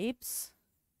two types.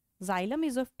 Xylem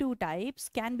is of two types,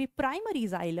 can be primary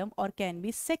xylem or can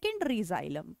be secondary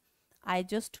xylem. I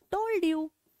just told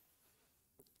you.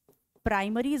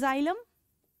 Primary xylem,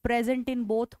 present in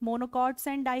both monocots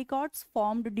and dicots,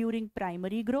 formed during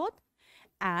primary growth,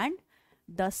 and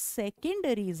the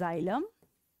secondary xylem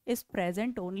is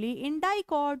present only in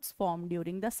dicots formed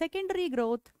during the secondary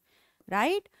growth,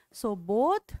 right? So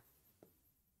both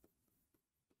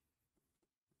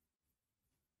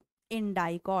in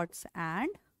dicots and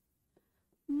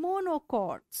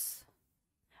monocots,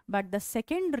 but the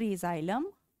secondary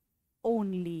xylem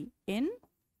only in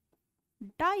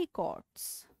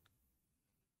dicots.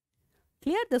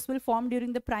 Clear? This will form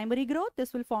during the primary growth,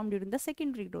 this will form during the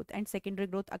secondary growth, and secondary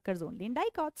growth occurs only in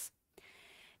dicots.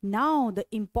 Now the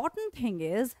important thing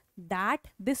is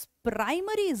that this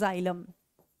primary xylem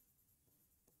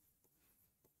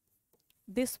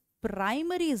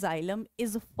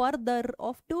is further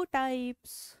of two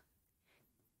types,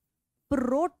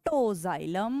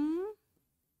 protoxylem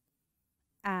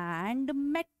and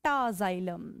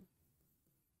metaxylem.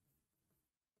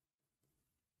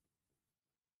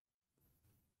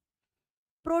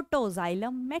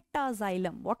 Protoxylem,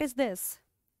 metaxylem. What is this?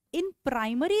 In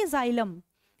primary xylem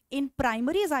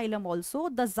also,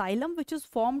 the xylem which is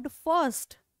formed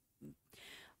first,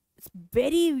 it's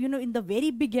very, in the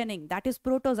very beginning, that is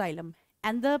protoxylem,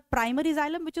 and the primary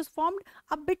xylem which is formed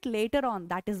a bit later on,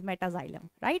 that is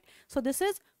metaxylem, right? So this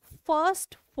is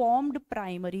first formed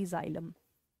primary xylem.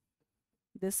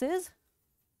 This is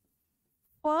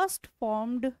first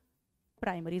formed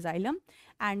primary xylem,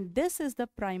 and this is the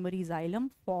primary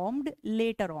xylem formed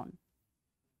later on.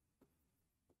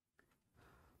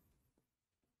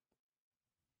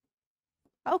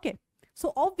 Okay,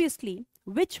 so obviously,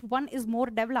 which one is more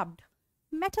developed?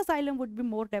 Metaxylem would be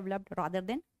more developed rather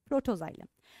than protoxylem.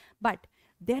 But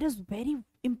there is very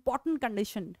important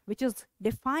condition which is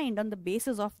defined on the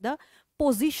basis of the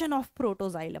position of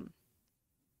protoxylem.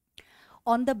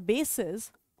 On the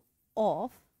basis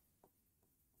of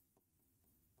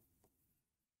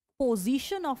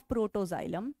position of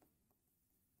protoxylem,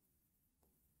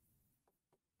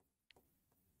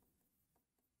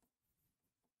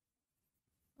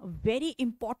 a very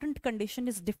important condition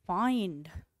is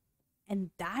defined, and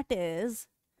that is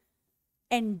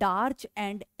enlarge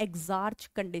and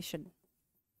exarch condition.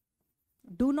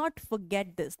 Do not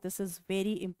forget this. This is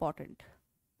very important.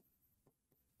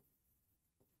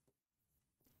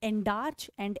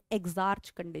 Enlarge and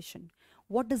exarch condition.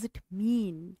 What does it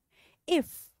mean?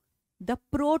 If the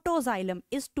protoxylem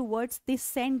is towards the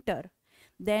center,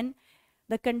 then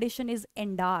the condition is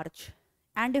enlarge.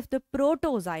 And if the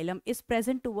protoxylem is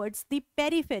present towards the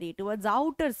periphery, towards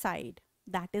outer side,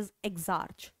 that is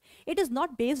exarch. It is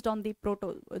not based on the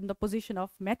position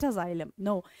of metaxylem.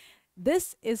 No,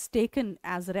 this is taken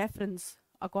as reference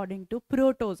according to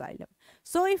protoxylem.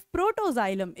 So if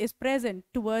protoxylem is present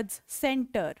towards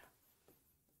center,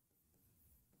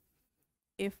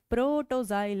 if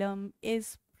protoxylem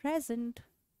is present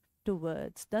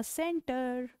towards the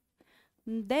center,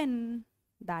 then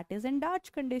that is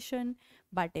enlarged condition.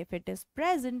 But if it is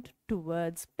present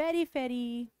towards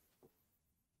periphery,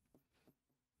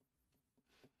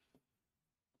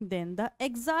 then the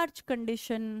exarch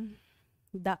condition.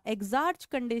 The exarch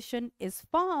condition is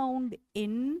found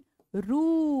in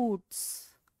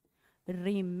roots.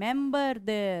 Remember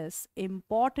this,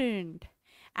 important.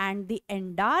 And the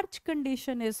enlarged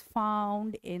condition is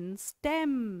found in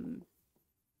stem.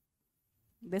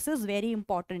 This is very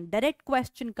important. Direct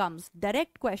question comes.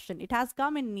 Direct question. It has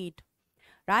come in NEET.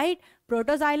 Right?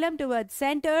 Protoxylem towards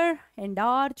center,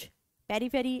 enlarge,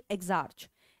 periphery, exarch.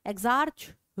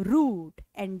 Exarch, root.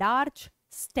 Enlarge,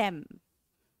 stem.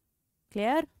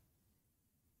 Clear?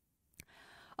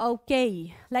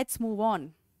 Okay, let's move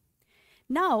on.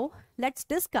 Now, let's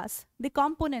discuss the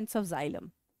components of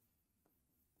xylem.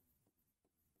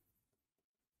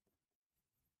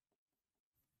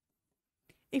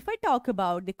 If I talk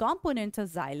about the components of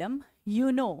xylem,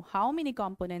 you know how many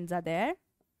components are there?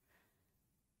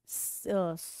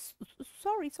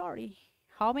 Sorry.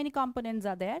 How many components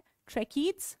are there?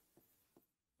 Tracheids,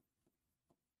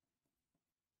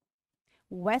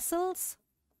 vessels,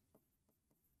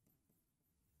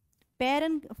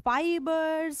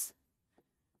 fibers,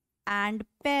 and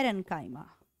parenchyma.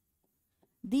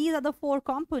 These are the four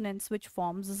components which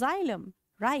forms xylem,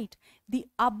 right? The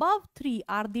above three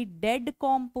are the dead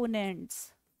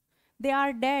components. They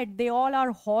are dead. They all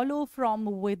are hollow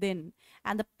from within.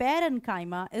 And the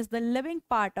parenchyma is the living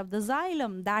part of the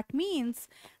xylem. That means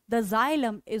the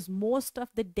xylem is most of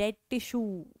the dead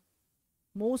tissue.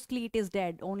 Mostly it is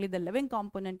dead. Only the living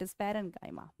component is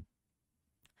parenchyma.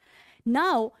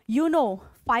 Now, you know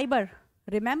fiber.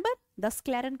 Remember the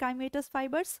sclerenchymatous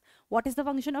fibers? What is the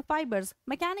function of fibers?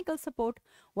 Mechanical support.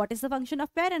 What is the function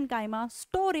of parenchyma?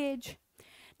 Storage.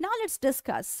 Now let's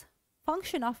discuss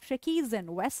function of tracheids and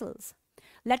vessels.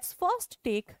 Let's first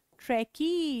take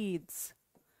tracheids.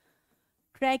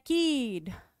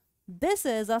 Tracheid. This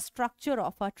is a structure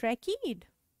of a tracheid.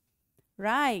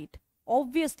 Right.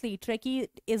 Obviously, tracheid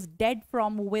is dead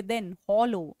from within,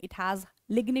 hollow. It has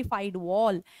lignified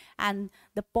wall, and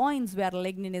the points where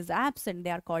lignin is absent,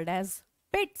 they are called as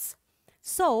pits.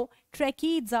 So,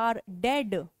 tracheids are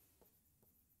dead.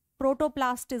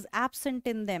 Protoplast is absent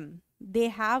in them. They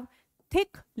have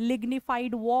thick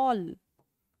lignified wall.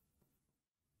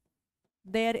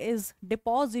 There is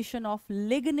deposition of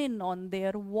lignin on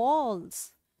their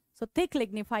walls. So, thick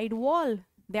lignified wall.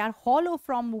 They are hollow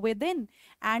from within,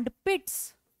 and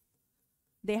pits.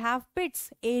 They have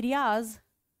pits, areas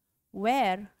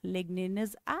where lignin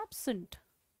is absent.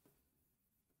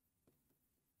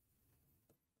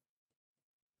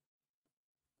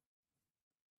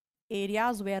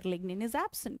 Areas where lignin is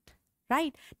absent,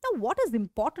 right? Now, what is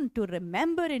important to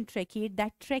remember in tracheid?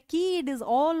 That tracheid is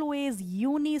always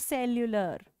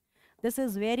unicellular. This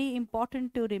is very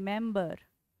important to remember.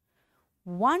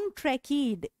 One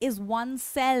tracheid is one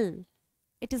cell.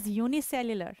 It is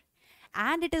unicellular,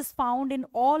 and it is found in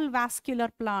all vascular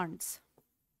plants.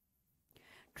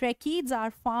 Tracheids are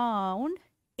found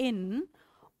in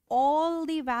all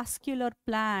the vascular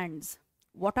plants.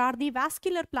 What are the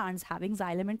vascular plants having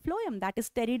xylem and phloem? That is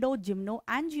pterido, gymno,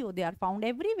 angio. They are found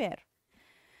everywhere.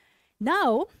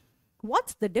 Now,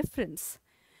 what's the difference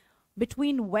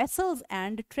between vessels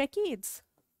and tracheids?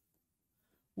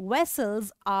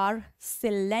 Vessels are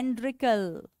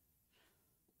cylindrical,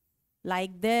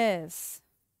 like this,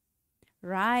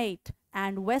 right?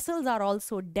 And vessels are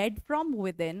also dead from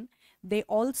within. They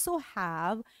also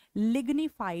have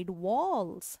lignified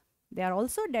walls. They are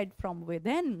also dead from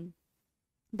within.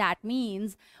 That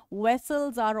means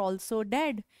vessels are also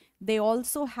dead. They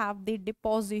also have the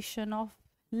deposition of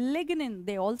lignin.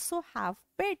 They also have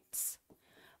pits.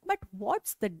 But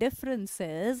what's the difference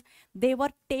is they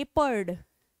were tapered,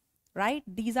 right?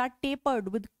 These are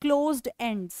tapered with closed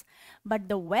ends. But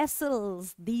the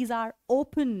vessels, these are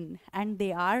open and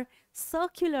they are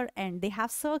circular end. They have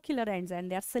circular ends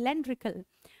and they are cylindrical,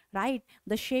 right?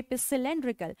 The shape is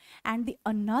cylindrical. And the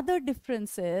another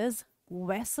difference is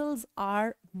vessels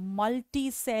are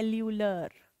multicellular.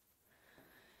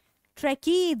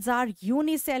 Tracheids are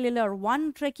unicellular.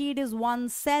 One tracheid is one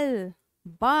cell,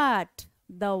 but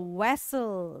the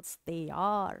vessels, they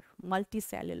are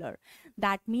multicellular.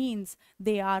 That means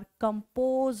they are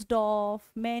composed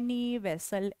of many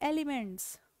vessel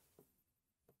elements.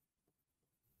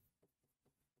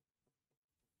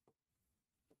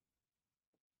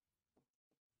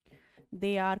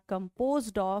 They are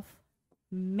composed of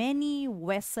many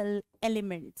vessel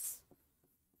elements.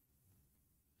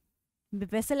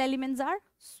 Vessel elements are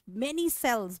many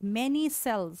cells, many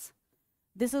cells.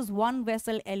 This is one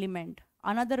vessel element,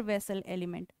 another vessel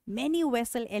element, many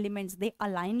vessel elements. They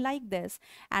align like this,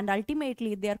 and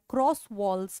ultimately their cross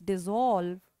walls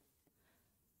dissolve.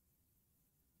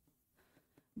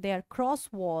 Their cross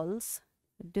walls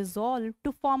dissolve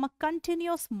to form a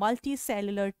continuous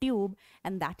multicellular tube,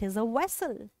 and that is a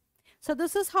vessel. So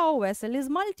this is how a vessel is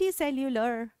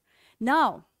multicellular.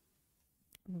 Now,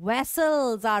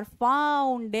 vessels are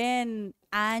found in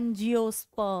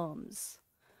angiosperms.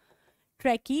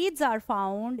 Tracheids are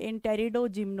found in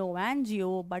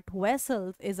pteridogymnoangio, but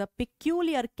vessels is a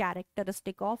peculiar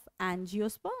characteristic of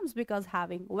angiosperms because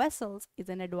having vessels is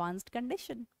an advanced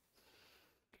condition.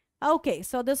 Okay,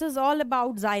 so this is all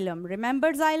about xylem.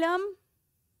 Remember xylem?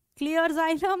 Clear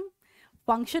xylem?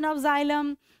 Function of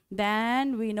xylem.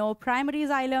 Then we know primary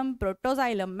xylem,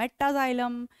 protoxylem,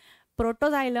 metaxylem,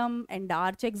 protoxylem,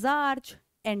 endarch, exarch,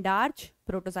 endarch,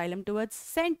 protoxylem towards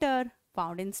center,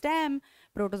 found in stem,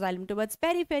 protoxylem towards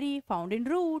periphery, found in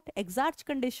root, exarch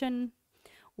condition.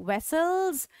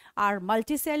 Vessels are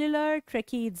multicellular,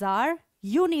 tracheids are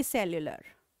unicellular.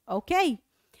 Okay,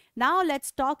 now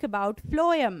let's talk about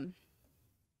phloem.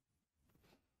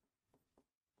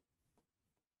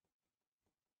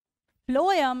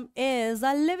 Phloem is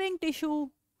a living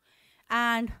tissue,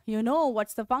 and you know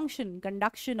what's the function?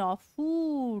 Conduction of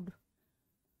food,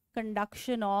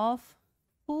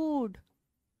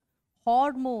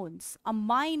 hormones,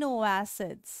 amino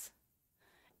acids,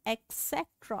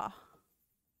 etc.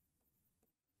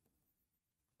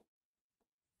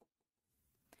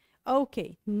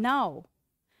 Okay, now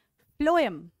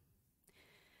phloem.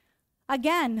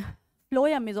 Again,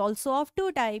 phloem is also of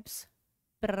two types,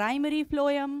 primary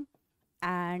phloem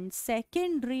and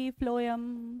secondary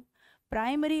phloem.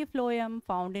 Primary phloem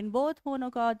found in both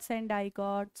monocots and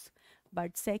dicots,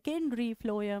 but secondary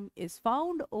phloem is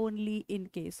found only in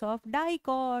case of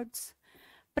dicots.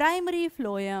 Primary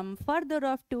phloem further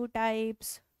of two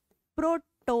types,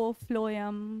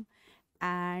 protophloem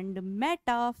and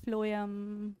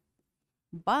metaphloem.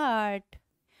 But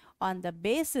on the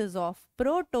basis of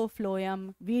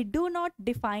protofloem, we do not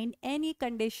define any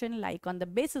condition. Like on the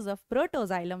basis of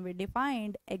protoxylem, we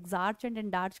defined exarch and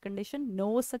endarch condition.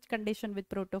 No such condition with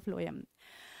protofloem.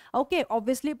 Okay,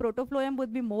 obviously protofloem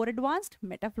would be more advanced.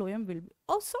 Metafloem will be,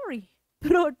 oh sorry,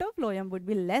 protofloem would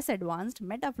be less advanced.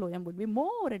 Metafloem would be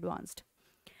more advanced.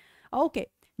 Okay,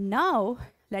 now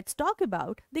let's talk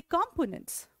about the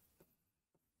components.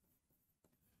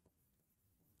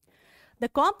 The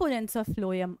components of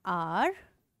phloem are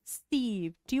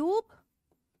sieve tube,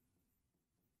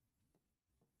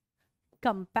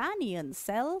 companion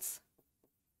cells,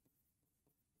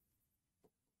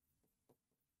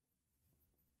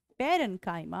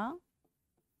 parenchyma,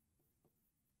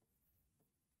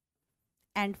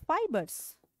 and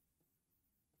fibers.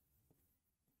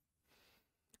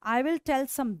 I will tell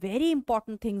some very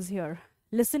important things here.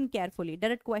 Listen carefully.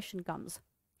 Direct question comes.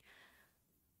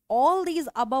 All these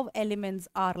above elements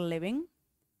are living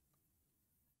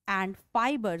and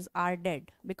fibers are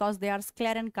dead because they are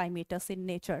sclerenchymatous in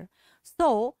nature.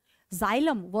 So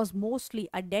xylem was mostly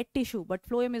a dead tissue, but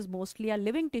phloem is mostly a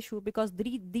living tissue because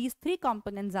these three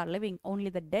components are living. Only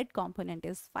the dead component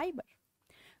is fiber.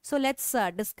 So let's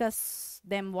discuss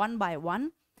them one by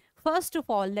one. First of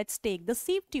all, let's take the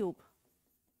sieve tube.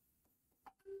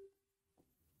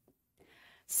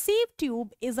 Sieve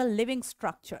tube is a living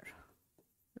structure,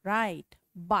 right?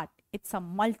 But it's a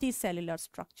multicellular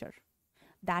structure.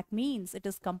 That means it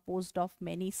is composed of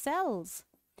many cells.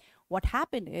 What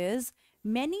happened is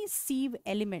many sieve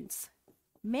elements,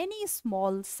 many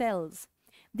small cells,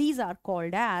 these are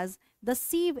called as the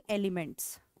sieve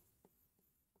elements,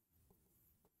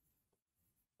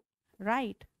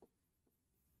 right?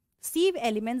 Sieve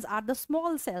elements are the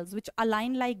small cells which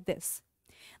align like this.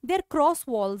 Their cross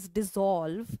walls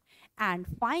dissolve and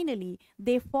finally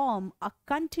they form a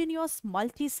continuous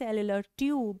multicellular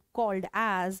tube called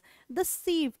as the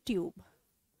sieve tube.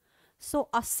 So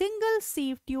a single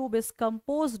sieve tube is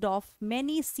composed of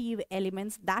many sieve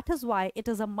elements. That is why it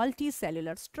is a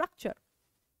multicellular structure.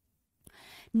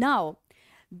 Now,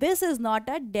 this is not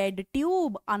a dead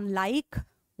tube unlike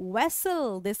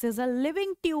vessel. This is a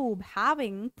living tube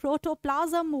having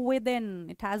protoplasm within.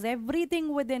 It has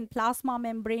everything within: plasma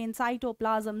membrane,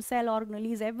 cytoplasm, cell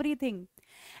organelles, everything.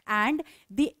 And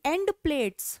the end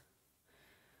plates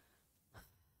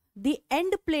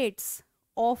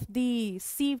of the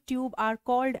sieve tube are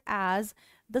called as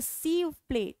the sieve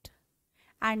plate,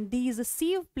 and these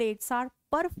sieve plates are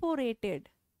perforated.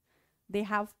 They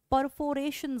have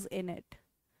perforations in it,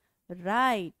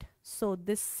 right? So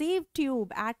this sieve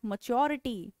tube at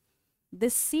maturity,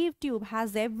 this sieve tube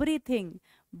has everything,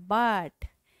 but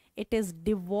it is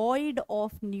devoid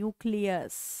of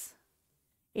nucleus.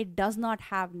 It does not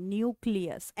have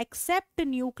nucleus, except the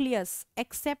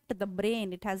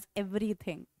brain. It has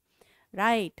everything,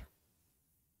 right?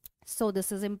 So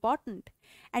this is important.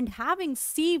 And having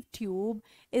sieve tube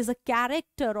is a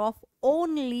character of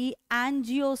only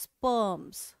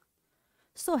angiosperms.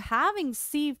 So having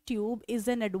sieve tube is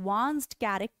an advanced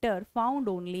character found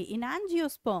only in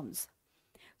angiosperms.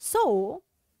 So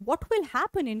what will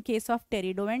happen in case of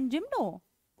pterido and gymno?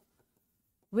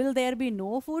 Will there be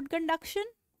no food conduction?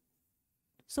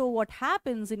 So what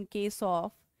happens in case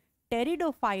of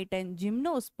pteridophyte and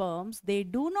gymnosperms? They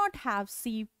do not have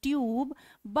sieve tube,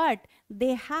 but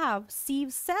they have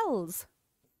sieve cells.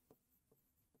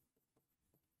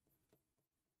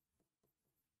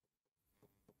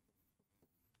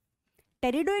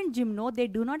 Pterido and gymno, they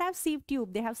do not have sieve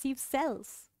tube, they have sieve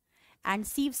cells. And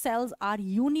sieve cells are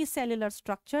unicellular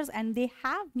structures and they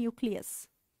have nucleus,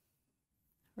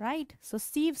 right? So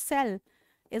sieve cell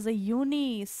is a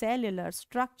unicellular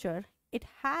structure. It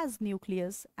has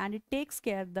nucleus and it takes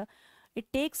care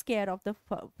of the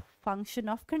function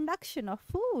of conduction of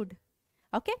food.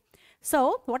 Okay,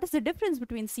 so what is the difference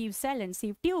between sieve cell and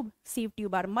sieve tube? Sieve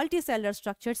tube are multicellular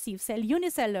structure, sieve cell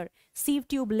unicellular. Sieve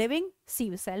tube living,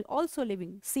 sieve cell also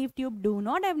living. Sieve tube do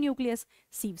not have nucleus,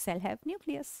 sieve cell have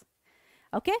nucleus.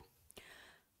 Okay,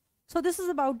 so this is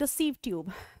about the sieve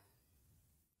tube.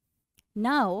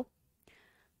 Now,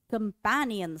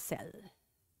 companion cell.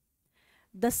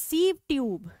 The sieve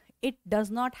tube, it does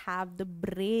not have the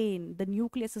brain. The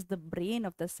nucleus is the brain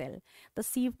of the cell. The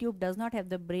sieve tube does not have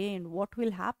the brain. What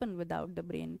will happen without the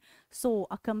brain? So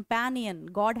a companion,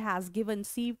 God has given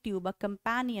sieve tube a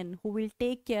companion who will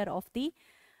take care of the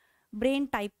brain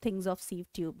type things of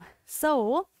sieve tube.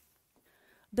 So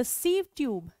the sieve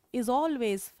tube is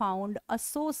always found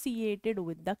associated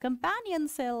with the companion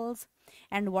cells.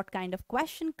 And what kind of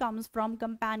question comes from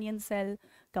companion cell?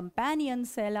 Companion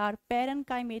cell are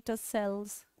parenchymatous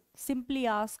cells. Simply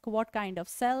ask what kind of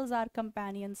cells are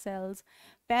companion cells,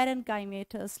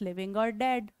 parenchymatous, living or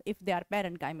dead. If they are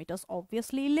parenchymatous,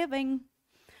 obviously living.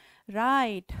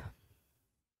 Right.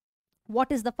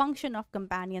 What is the function of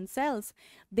companion cells?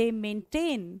 They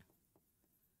maintain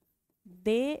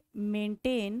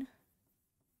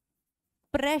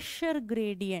pressure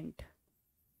gradient.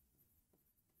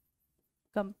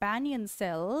 Companion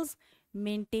cells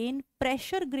maintain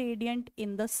pressure gradient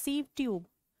in the sieve tube.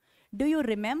 Do you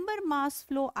remember mass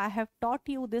flow? I have taught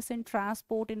you this in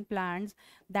transport in plants,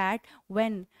 that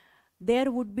when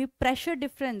there would be pressure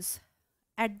difference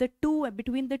at the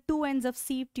between the two ends of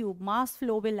sieve tube, mass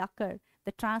flow will occur,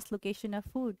 the translocation of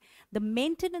food. The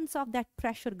maintenance of that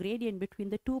pressure gradient between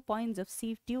the 2 points of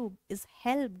sieve tube is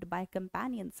helped by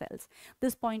companion cells.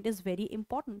 This point is very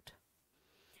important.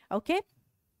 Okay?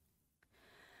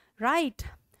 Right.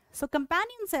 So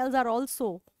companion cells are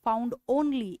also found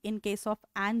only in case of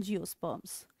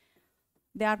angiosperms.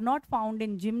 They are not found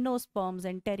in gymnosperms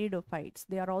and pteridophytes.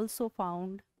 They are also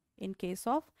found in case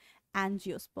of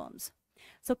angiosperms.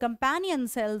 So companion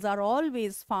cells are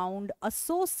always found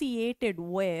associated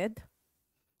with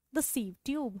the sieve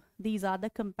tube. These are the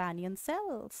companion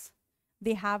cells.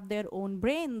 They have their own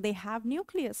brain. They have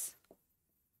nucleus.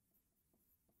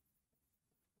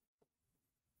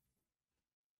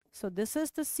 So this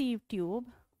is the sieve tube.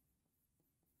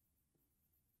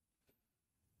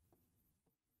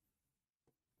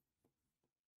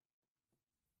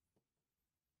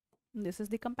 This is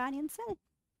the companion cell.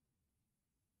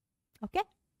 Okay.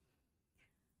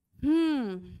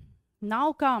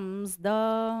 Now comes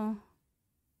the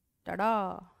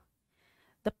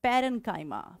the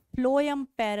parenchyma, phloem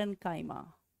parenchyma.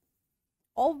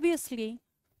 Obviously,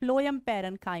 phloem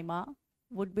parenchyma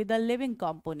would be the living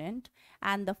component,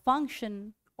 and the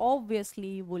function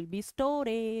obviously will be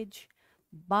storage.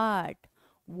 But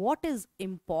what is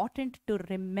important to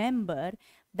remember,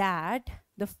 that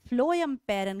the phloem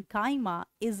parenchyma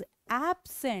is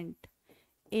absent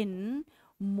in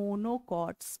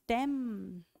monocot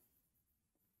stem.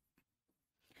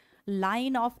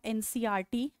 Line of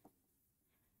NCRT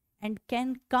and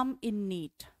can come in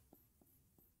NEET.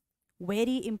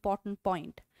 Very important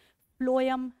point.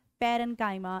 Phloem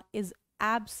parenchyma is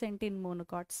absent in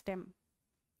monocot stem.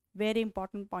 Very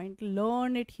important point.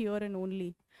 Learn it here and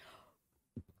only.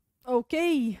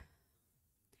 Okay.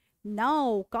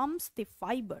 Now comes the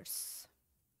fibers.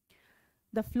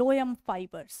 The phloem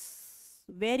fibers.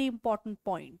 Very important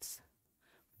points.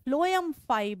 Phloem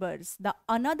fibers, the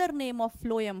another name of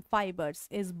phloem fibers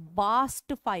is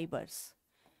bast fibers.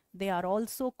 They are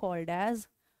also called as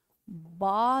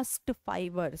bast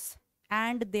fibers,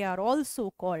 and they are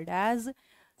also called as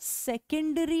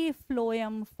secondary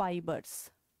phloem fibers.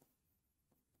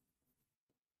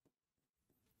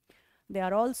 They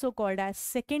are also called as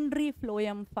secondary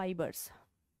phloem fibers.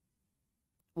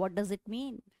 What does it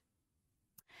mean?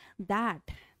 That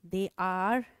they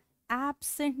are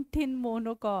absent in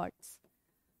monocots.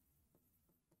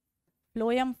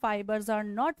 Phloem fibers are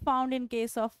not found in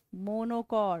case of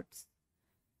monocots.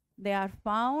 They are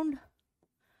found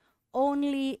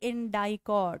only in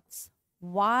dicots.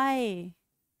 Why?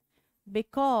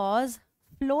 Because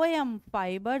phloem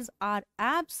fibers are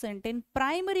absent in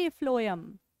primary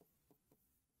phloem.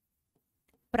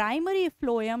 Primary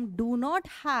phloem do not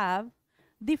have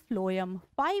the phloem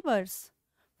fibers.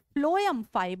 Phloem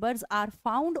fibers are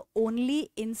found only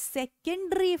in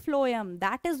secondary phloem.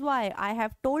 That is why I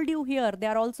have told you here they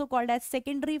are also called as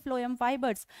secondary phloem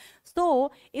fibers.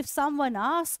 So if someone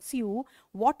asks you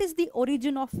what is the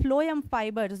origin of phloem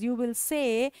fibers, you will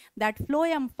say that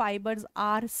phloem fibers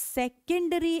are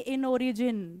secondary in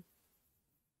origin.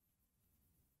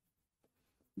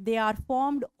 They are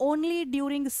formed only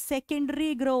during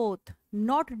secondary growth,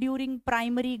 not during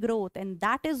primary growth, and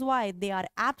that is why they are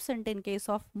absent in case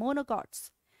of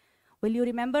monocots. Will you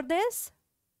remember this?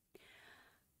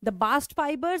 The bast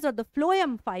fibers or the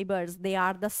phloem fibers, they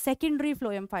are the secondary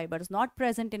phloem fibers, not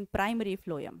present in primary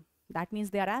phloem. That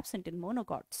means they are absent in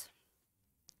monocots.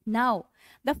 Now,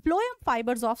 the phloem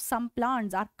fibers of some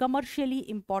plants are commercially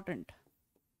important.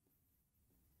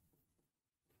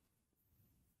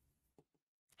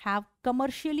 Have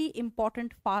commercially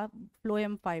important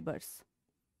phloem fibers.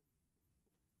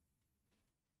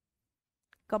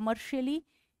 Commercially,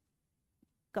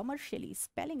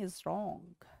 spelling is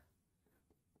wrong.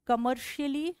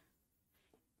 Commercially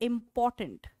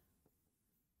important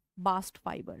bast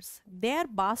fibers. They are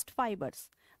bast fibers.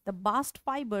 The bast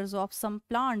fibers of some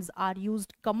plants are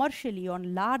used commercially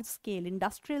on large scale,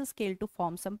 industrial scale, to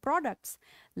form some products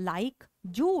like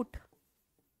jute,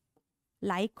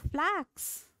 like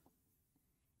flax,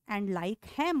 and like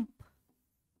hemp.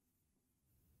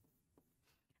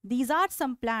 These are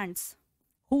some plants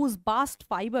whose bast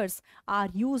fibers are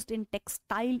used in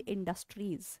textile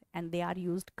industries and they are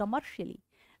used commercially.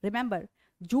 Remember,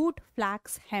 jute,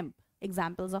 flax, hemp,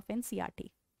 examples of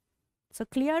NCRT. So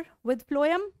clear with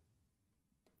phloem?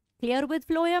 Clear with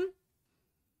phloem?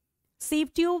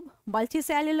 Sieve tube,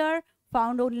 multicellular,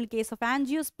 found only in case of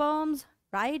angiosperms,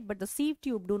 right? But the sieve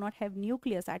tube do not have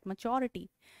nucleus at maturity.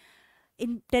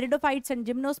 In pteridophytes and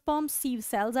gymnosperms, sieve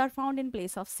cells are found in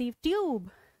place of sieve tube.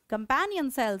 Companion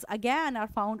cells again are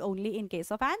found only in case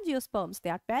of angiosperms. They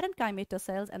are parenchymatous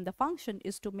cells and the function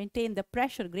is to maintain the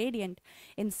pressure gradient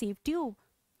in sieve tube.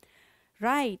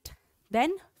 Right.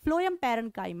 Then phloem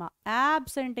parenchyma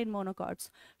absent in monocots.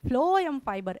 Phloem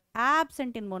fiber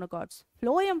absent in monocots.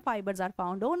 Phloem fibers are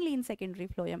found only in secondary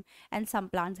phloem and some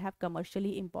plants have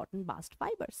commercially important bast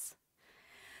fibers.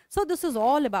 So this is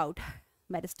all about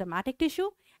meristematic tissue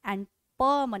and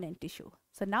permanent tissue.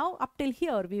 So now up till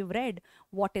here we've read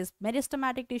what is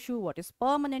meristematic tissue, what is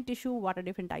permanent tissue, what are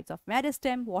different types of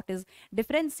meristem, what is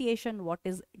differentiation, what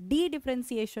is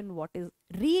dedifferentiation, what is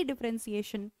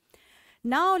redifferentiation.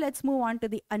 Now let's move on to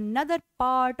the another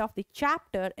part of the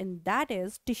chapter and that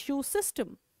is tissue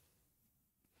system.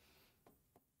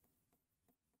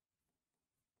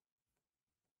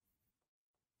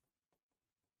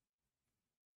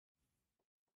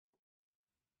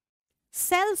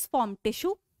 Cells form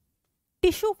tissue,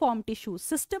 tissue form tissue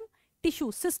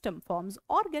system forms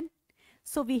organ.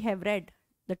 So we have read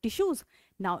the tissues.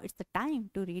 Now it's the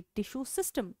time to read tissue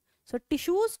system. So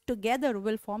tissues together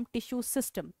will form tissue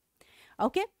system.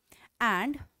 Okay,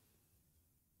 and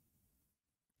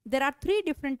there are three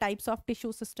different types of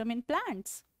tissue system in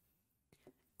plants.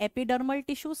 Epidermal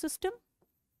tissue system,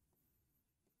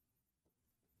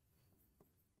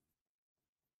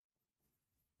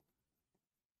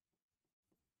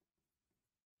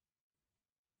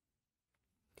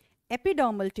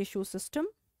 epidermal tissue system,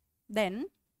 then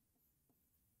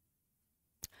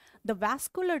the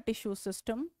vascular tissue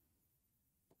system,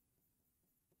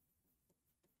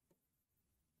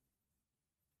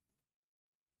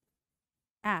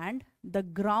 and the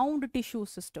ground tissue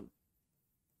system.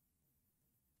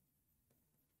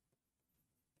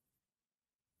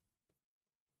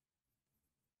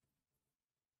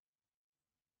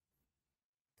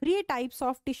 Three types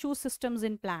of tissue systems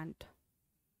in plant: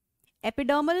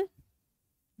 epidermal,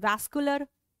 vascular,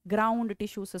 ground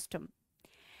tissue system.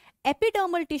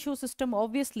 Epidermal tissue system,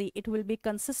 obviously it will be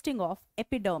consisting of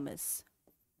epidermis,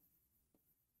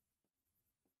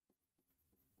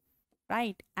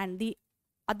 right, and the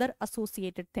other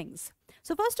associated things.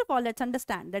 So first of all, let's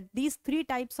understand that these three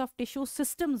types of tissue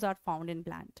systems are found in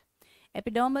plant: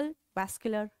 epidermal,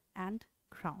 vascular, and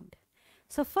ground.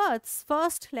 So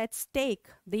first let's take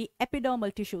the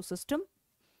epidermal tissue system.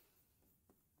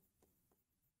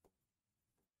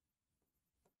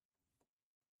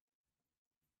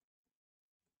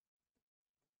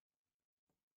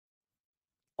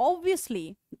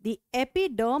 Obviously, the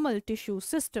epidermal tissue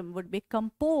system would be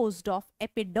composed of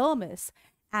epidermis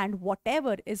and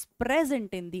whatever is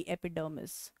present in the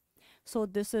epidermis. So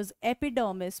this is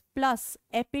epidermis plus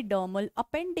epidermal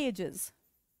appendages.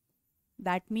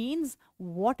 That means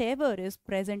whatever is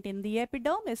present in the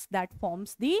epidermis, that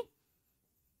forms the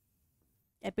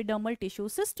epidermal tissue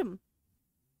system.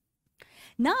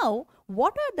 Now,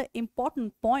 what are the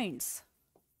important points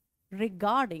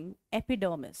regarding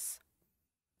epidermis?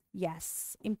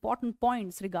 Yes, important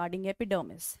points regarding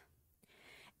epidermis.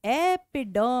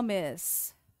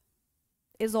 Epidermis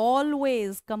is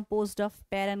always composed of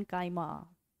parenchyma.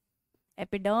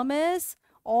 Epidermis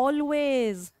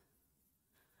always.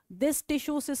 This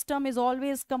tissue system is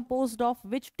always composed of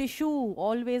which tissue?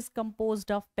 Always composed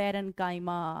of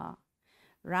parenchyma.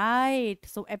 Right.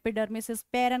 So epidermis is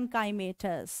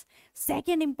parenchymatous.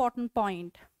 Second important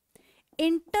point.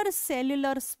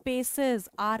 Intercellular spaces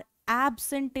are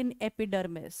absent in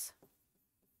epidermis.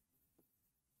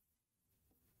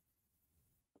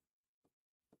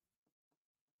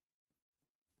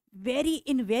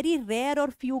 In very rare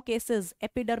or few cases,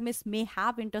 epidermis may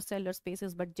have intercellular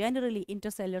spaces, but generally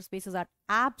intercellular spaces are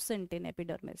absent in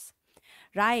epidermis.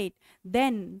 Right.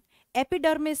 Then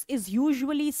epidermis is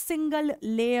usually single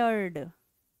layered.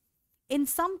 In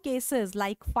some cases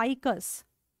like ficus,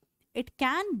 it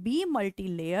can be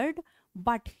multi-layered,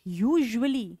 but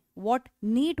usually, what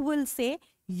NEET will say,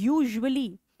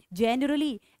 usually,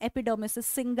 generally, epidermis is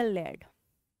single layered.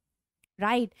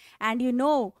 Right. And you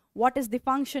know what is the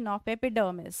function of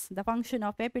epidermis? The function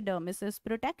of epidermis is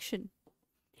protection.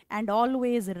 And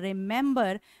always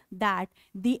remember that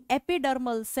the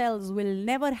epidermal cells will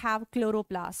never have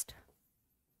chloroplast.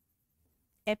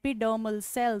 epidermal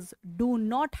cells do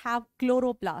not have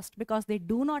chloroplast because they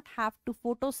do not have to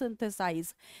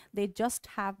photosynthesize. They just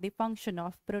have the function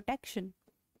of protection.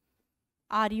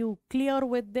 Are you clear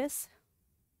with this?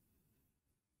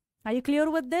 Are you clear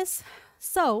with this?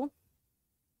 So,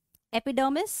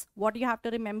 epidermis, what you have to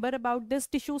remember about this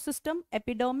tissue system?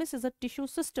 Epidermis is a tissue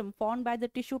system formed by the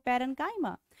tissue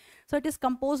parenchyma. So, it is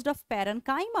composed of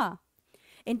parenchyma.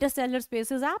 Intercellular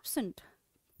space is absent.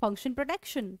 Function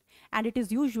protection. And it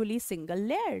is usually single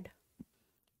layered.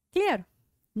 Clear?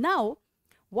 Now,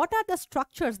 what are the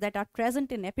structures that are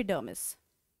present in epidermis?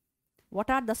 What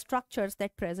are the structures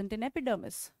that are present in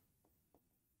epidermis?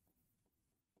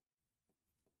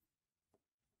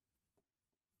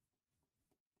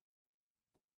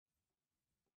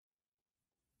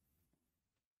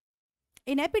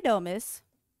 In epidermis,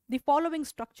 the following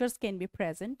structures can be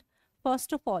present.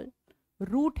 First of all,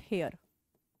 root hair.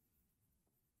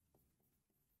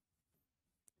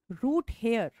 Root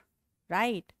hair,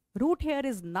 right? Root hair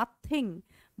is nothing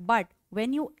but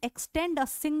when you extend a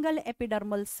single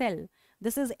epidermal cell,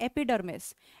 this is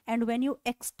epidermis, and when you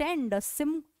extend a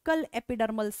single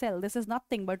epidermal cell, this is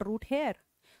nothing but root hair.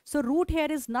 So root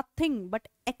hair is nothing but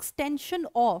extension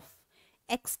of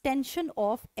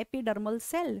epidermal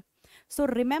cell. So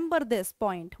remember this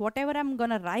point. Whatever I'm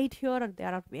gonna write here,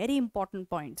 there are very important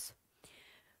points.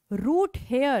 Root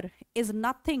hair is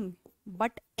nothing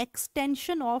but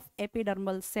extension of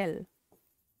epidermal cell.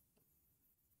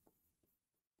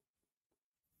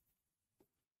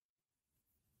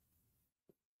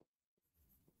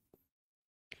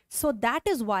 So that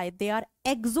is why they are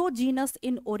exogenous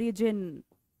in origin.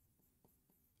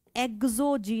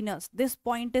 Exogenous. This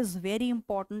point is very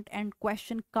important and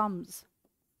question comes.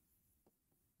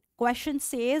 Question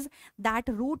says that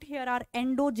root hair are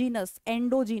endogenous,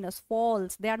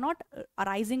 false. They are not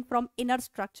arising from inner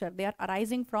structure. They are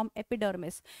arising from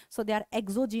epidermis. So they are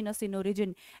exogenous in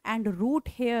origin. And root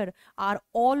hair are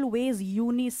always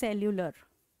unicellular.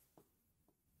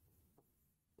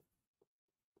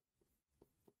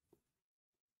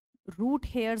 Root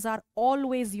hairs are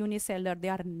always unicellular. They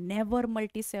are never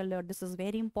multicellular. This is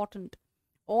very important.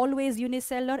 Always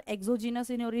unicellular, exogenous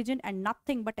in origin, and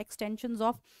nothing but extensions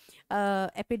of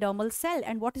epidermal cell.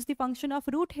 And what is the function of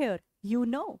root hair? You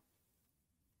know,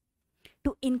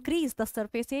 to increase the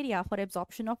surface area for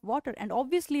absorption of water. And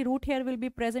obviously root hair will be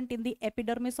present in the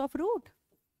epidermis of root,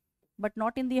 but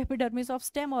not in the epidermis of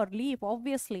stem or leaf,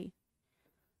 obviously.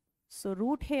 So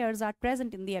root hairs are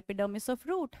present in the epidermis of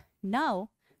root.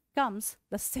 Now comes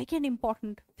the second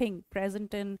important thing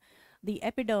present in the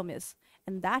epidermis,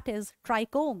 and that is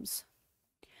trichomes.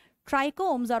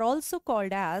 Trichomes are also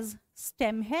called as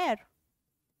stem hair.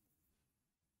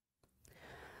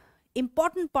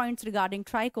 Important points regarding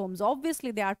trichomes.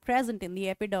 Obviously, they are present in the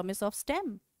epidermis of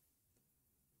stem.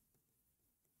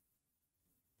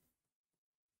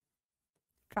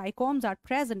 Trichomes are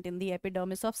present in the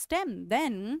epidermis of stem.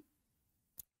 Then,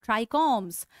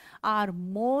 trichomes are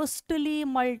mostly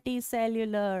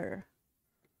multicellular.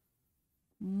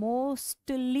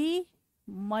 Mostly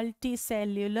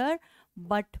multicellular,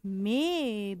 but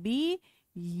may be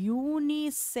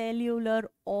unicellular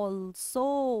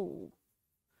also.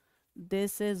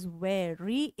 This is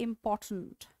very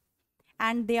important.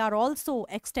 And they are also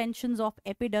extensions of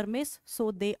epidermis, so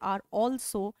they are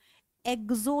also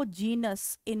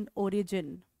exogenous in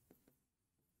origin.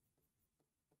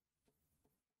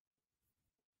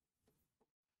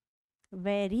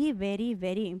 Very, very,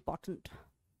 very important.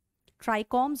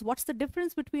 Trichomes, what's the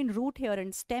difference between root hair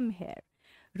and stem hair?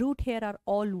 Root hair are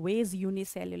always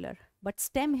unicellular, but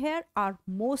stem hair are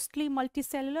mostly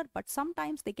multicellular, but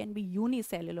sometimes they can be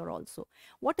unicellular also.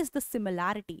 What is the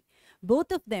similarity?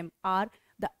 Both of them are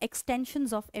the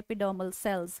extensions of epidermal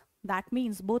cells. That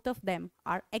means both of them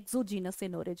are exogenous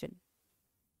in origin.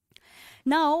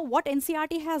 Now, what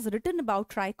NCERT has written about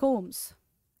trichomes?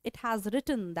 It has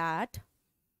written that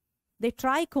the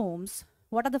trichomes,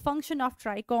 what are the function of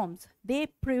trichomes? They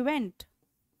prevent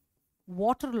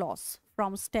water loss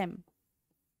from stem.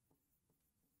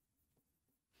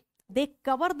 They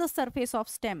cover the surface of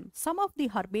stem. Some of the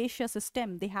herbaceous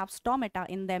stem, they have stomata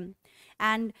in them,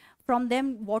 and from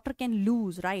them water can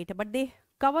lose, right? But they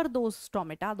cover those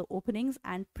stomata, the openings,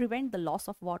 and prevent the loss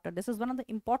of water. This is one of the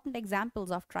important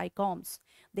examples of trichomes.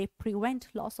 They prevent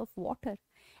loss of water.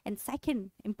 And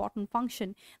second important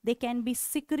function, they can be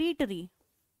secretory.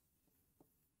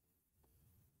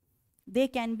 They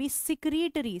can be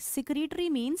secretory. Secretory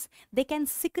means they can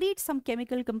secrete some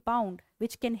chemical compound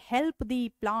which can help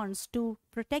the plants to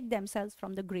protect themselves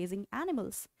from the grazing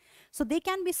animals. So they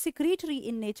can be secretory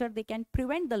in nature. They can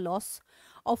prevent the loss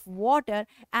of water,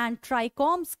 and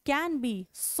trichomes can be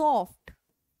soft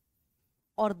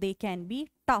or they can be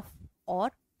tough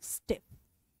or stiff.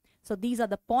 So these are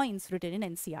the points written in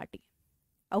NCERT.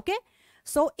 Okay.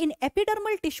 So in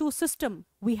epidermal tissue system,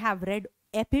 we have read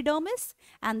epidermis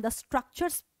and the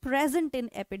structures present in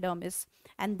epidermis,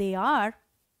 and they are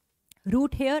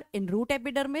root hair in root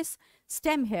epidermis,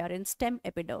 stem hair in stem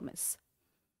epidermis.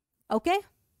 Okay.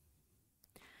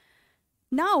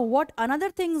 Now what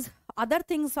other things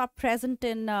are present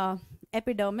in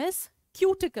epidermis?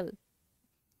 Cuticle.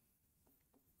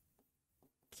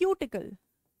 Cuticle.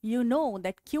 You know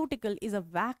that cuticle is a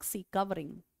waxy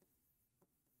covering.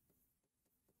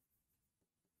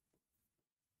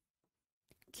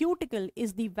 Cuticle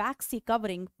is the waxy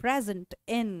covering present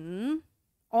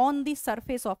on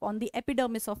the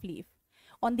epidermis of leaf.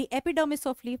 On the epidermis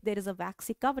of leaf, there is a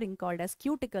waxy covering called as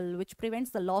cuticle, which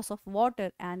prevents the loss of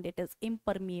water and it is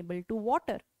impermeable to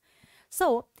water.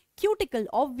 So cuticle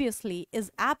obviously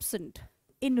is absent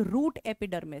in root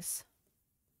epidermis.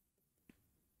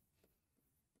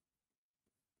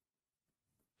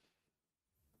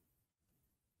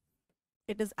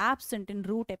 It is absent in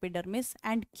root epidermis,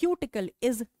 and cuticle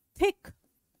is thick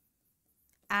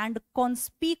and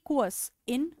conspicuous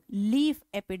in leaf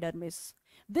epidermis.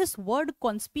 This word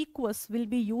conspicuous will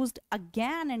be used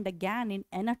again and again in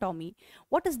anatomy.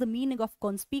 What is the meaning of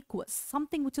conspicuous?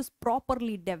 Something which is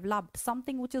properly developed,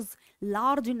 something which is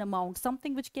large in amount,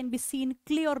 something which can be seen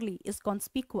clearly is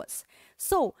conspicuous.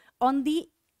 So on the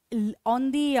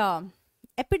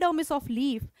epidermis of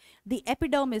leaf, the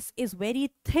epidermis is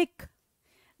very thick.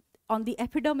 On the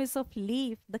epidermis of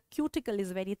leaf, the cuticle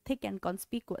is very thick and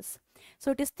conspicuous.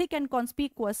 So it is thick and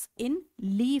conspicuous in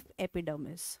leaf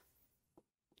epidermis,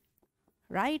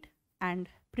 right? And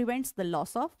prevents the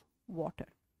loss of water.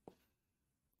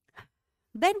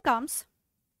 Then comes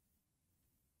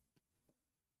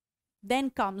the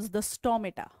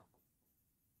stomata,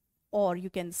 or you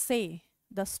can say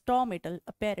the stomatal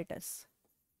apparatus.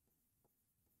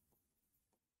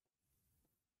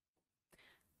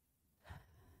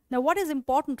 Now, what is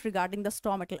important regarding the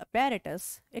stomatal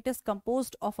apparatus? It is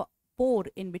composed of a pore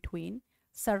in between,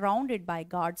 surrounded by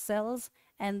guard cells,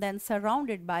 and then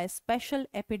surrounded by special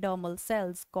epidermal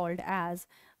cells called as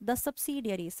the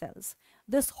subsidiary cells.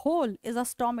 This whole is a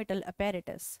stomatal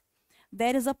apparatus.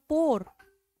 There is a pore.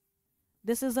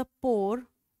 This is a pore,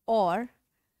 or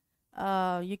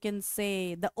you can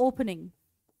say the opening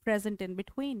present in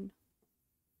between,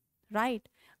 right?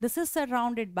 This is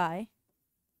surrounded by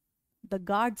the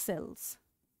guard cells,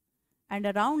 and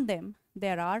around them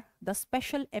there are the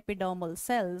special epidermal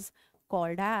cells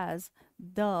called as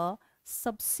the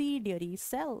subsidiary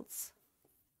cells.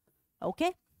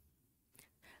 Okay.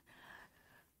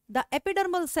 The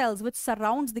epidermal cells which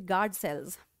surrounds the guard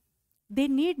cells, they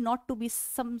need not to be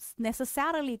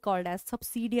necessarily called as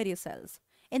subsidiary cells.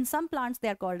 In some plants they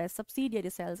are called as subsidiary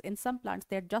cells, in some plants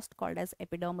they are just called as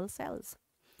epidermal cells.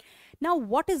 Now,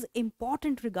 what is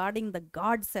important regarding the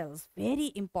guard cells,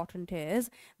 very important,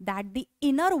 is that the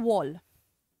inner wall,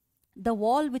 the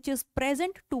wall which is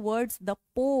present towards the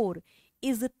pore,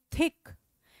 is thick.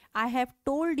 I have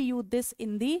told you this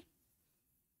in the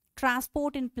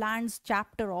transport in plants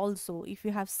chapter also, if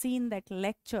you have seen that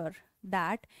lecture,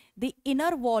 that the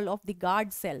inner wall of the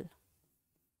guard cell,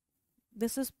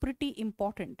 this is pretty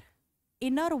important.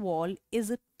 Inner wall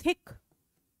is thick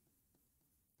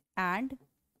and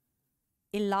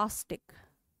elastic,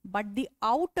 but the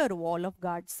outer wall of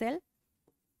guard cell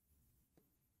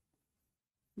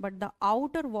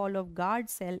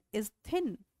is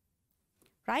thin,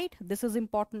 right? This is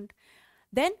important.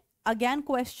 Then again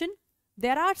question,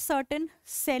 there are certain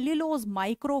cellulose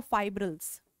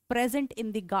microfibrils present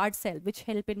in the guard cell which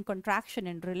help in contraction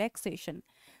and relaxation.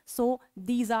 So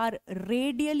these are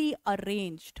radially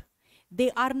arranged. They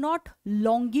are not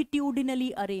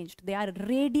longitudinally arranged, they are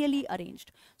radially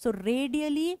arranged. So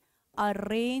radially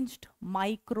arranged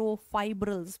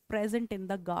microfibrils present in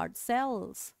the guard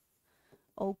cells.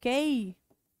 Okay.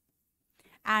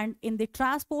 And in the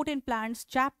transport in plants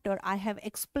chapter, I have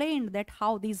explained that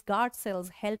how these guard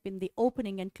cells help in the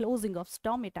opening and closing of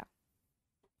stomata.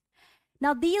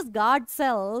 Now these guard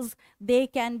cells, they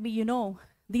can be,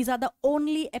 these are the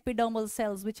only epidermal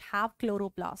cells which have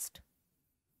chloroplast.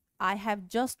 I have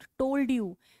just told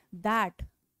you that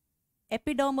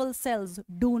epidermal cells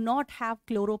do not have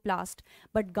chloroplast,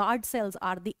 but guard cells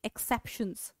are the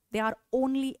exceptions. They are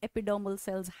only epidermal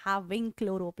cells having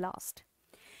chloroplast.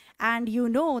 And you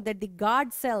know that the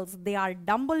guard cells, they are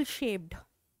dumbbell shaped.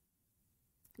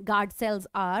 Guard cells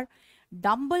are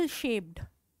dumbbell shaped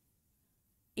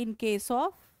in case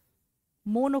of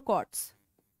monocots.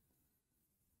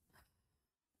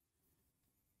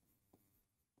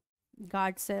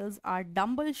 Guard cells are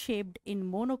dumbbell shaped in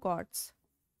monocots,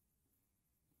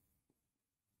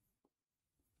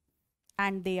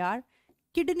 and they are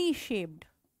kidney shaped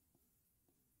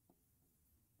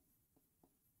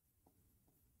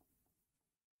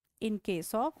in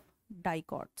case of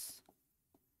dicots.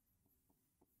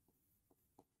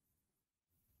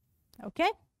 Okay,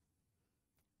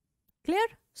 clear?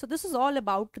 So this is all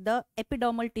about the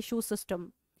epidermal tissue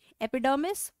system.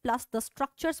 Epidermis plus the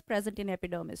structures present in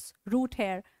epidermis: root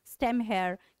hair, stem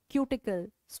hair,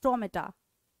 cuticle, stomata.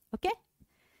 Okay,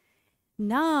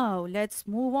 now let's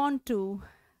move on to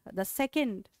the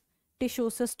second tissue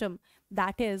system,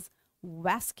 that is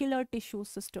vascular tissue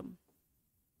system.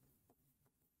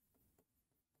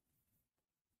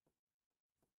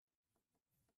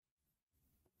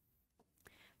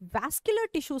 Vascular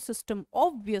tissue system,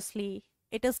 obviously,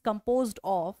 it is composed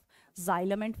of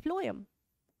xylem and phloem.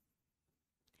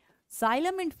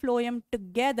 Xylem and phloem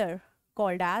together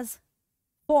called as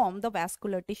form the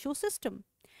vascular tissue system.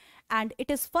 And it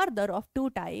is further of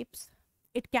two types.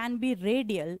 It can be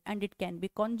radial and it can be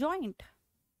conjoint.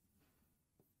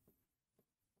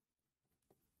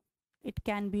 It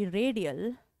can be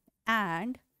radial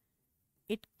and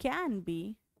it can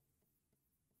be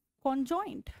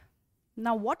conjoint.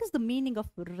 Now, what is the meaning of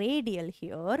radial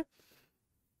here?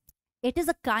 It is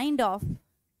a kind of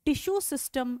tissue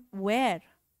system where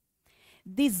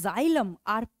the xylem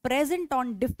are present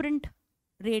on different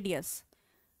radius.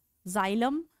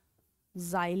 Xylem,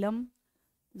 xylem,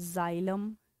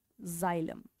 xylem,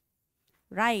 xylem.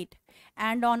 Right.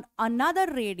 And on another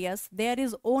radius, there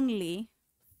is only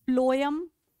phloem,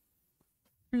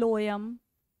 phloem,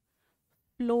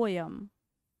 phloem,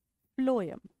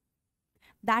 phloem.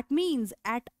 That means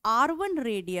at R1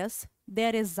 radius,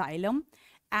 there is xylem,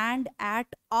 and at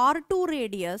R2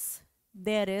 radius,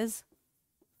 there is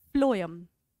phloem.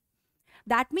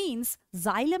 That means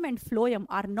xylem and phloem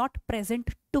are not present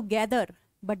together,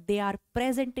 but they are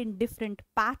present in different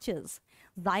patches.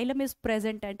 Xylem is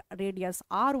present at radius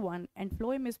R1 and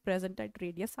phloem is present at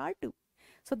radius R2.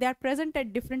 So they are present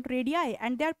at different radii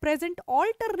and they are present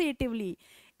alternatively.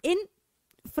 In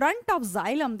front of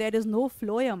xylem there is no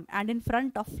phloem, and in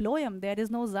front of phloem there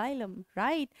is no xylem,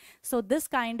 right? So this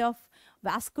kind of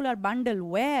vascular bundle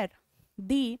where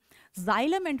the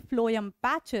xylem and phloem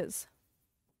patches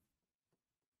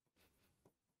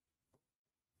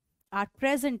are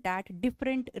present at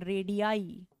different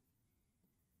radii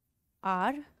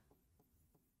are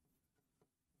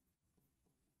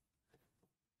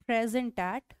present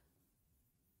at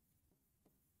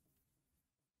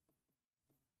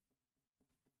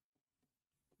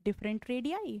different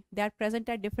radii. They are present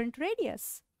at different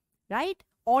radius, right?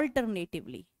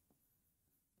 Alternatively.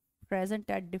 Present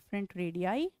at different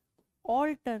radii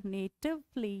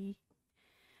alternatively.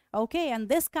 Okay, and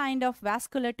this kind of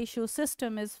vascular tissue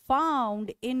system is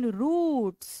found in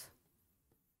roots.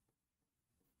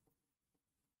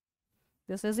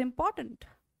 This is important.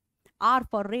 R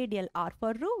for radial, R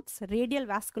for roots. Radial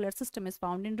vascular system is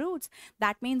found in roots.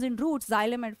 That means in roots,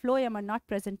 xylem and phloem are not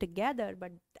present together,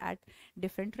 but at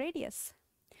different radius.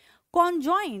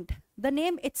 Conjoint, the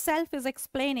name itself is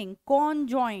explaining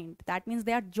conjoint. That means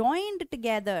they are joined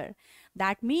together.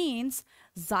 That means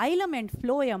xylem and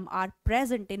phloem are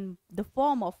present in the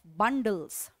form of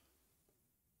bundles.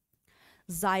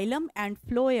 Xylem and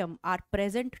phloem are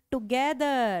present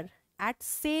together at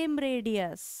same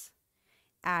radius.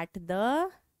 At the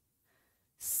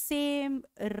same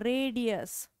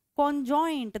radius.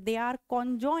 Conjoint, they are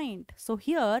conjoint. So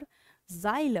here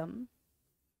xylem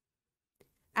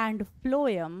and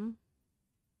phloem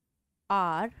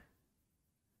are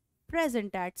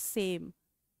present at same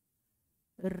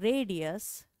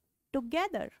radius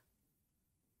together.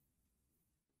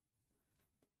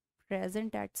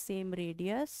 Present at same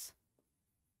radius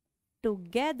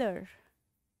together.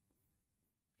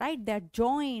 Right, they are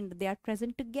joined, they are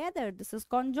present together. This is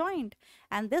conjoint.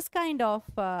 And this kind of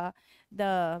the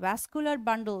vascular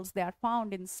bundles, they are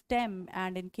found in stem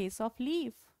and in case of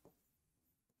leaf.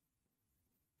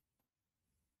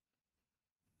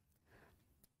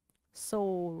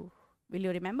 So, will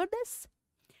you remember this?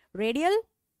 Radial,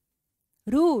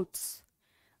 roots.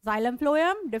 Xylem,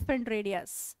 phloem, different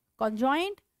radius.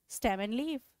 Conjoint, stem and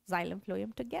leaf. Xylem,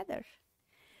 phloem together.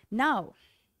 Now,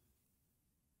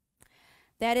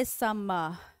 there is some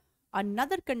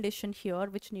another condition here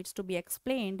which needs to be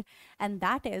explained, and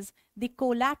that is the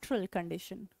collateral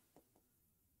condition.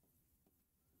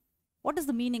 What is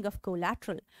the meaning of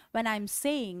collateral? When I'm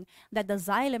saying that the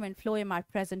xylem and phloem are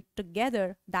present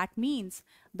together, that means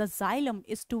the xylem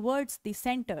is towards the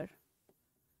center.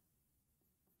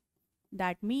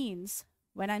 That means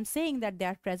when I'm saying that they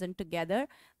are present together,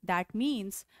 that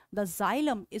means the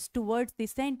xylem is towards the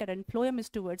center and phloem is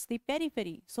towards the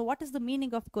periphery. So what is the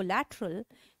meaning of collateral?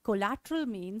 Collateral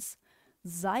means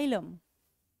xylem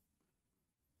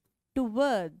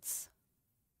towards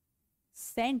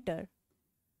center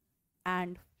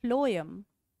and phloem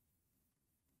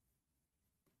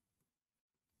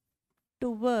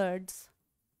towards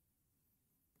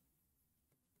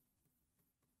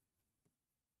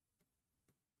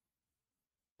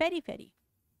periphery.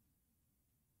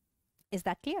 Is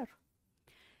that clear?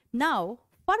 Now,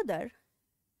 further,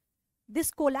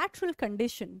 this collateral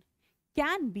condition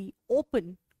can be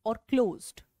open or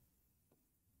closed.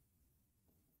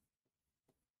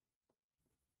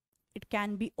 It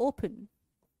can be open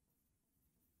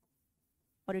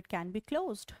or it can be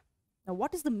closed. Now,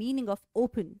 what is the meaning of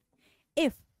open?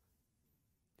 If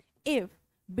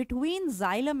between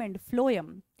xylem and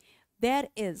phloem there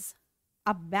is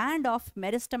a band of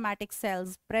meristematic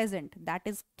cells present, that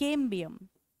is cambium.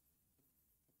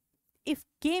 If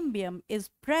cambium is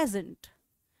present,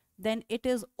 then it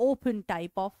is open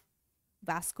type of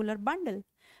vascular bundle.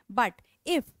 But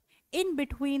if in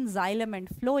between xylem and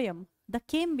phloem the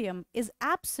cambium is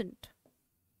absent,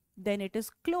 then it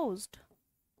is closed.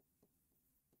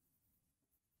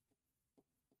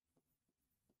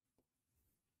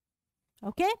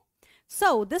 Okay,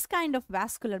 so this kind of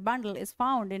vascular bundle is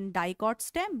found in dicot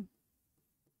stem.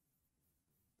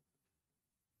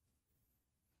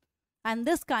 And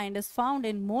this kind is found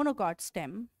in monocot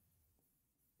stem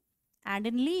and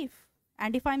in leaf.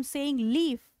 And if I'm saying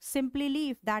leaf, simply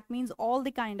leaf, that means all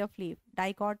the kind of leaf,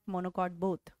 dicot, monocot,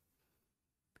 both.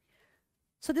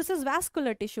 So this is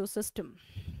vascular tissue system.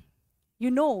 You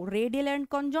know radial and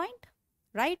conjoint,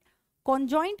 right?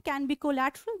 Conjoint can be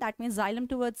collateral, that means xylem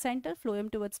towards center,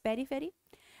 phloem towards periphery.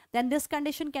 Then this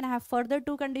condition can have further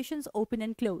two conditions, open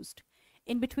and closed.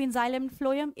 In between xylem and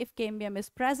phloem, if cambium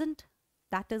is present,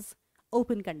 that is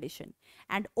open condition.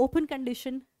 And open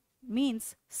condition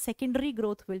means secondary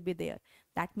growth will be there.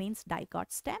 That means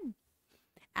dicot stem.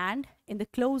 And in the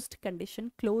closed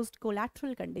condition, closed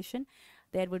collateral condition,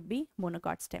 there would be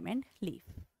monocot stem and leaf,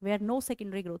 where no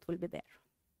secondary growth will be there.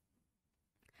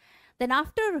 Then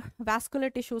after vascular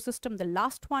tissue system, the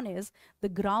last one is the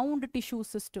ground tissue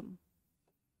system.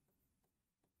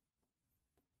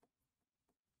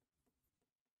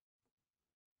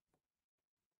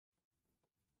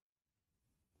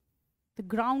 The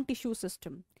ground tissue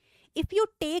system. If you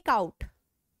take out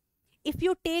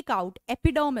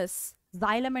epidermis,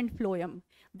 xylem and phloem,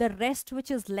 the rest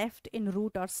which is left in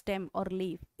root or stem or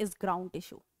leaf is ground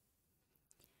tissue.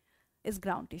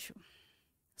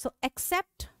 So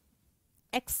except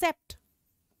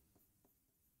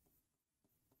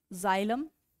xylem,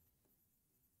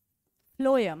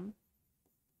 phloem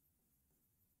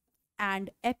and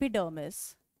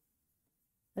epidermis,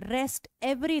 rest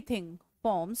everything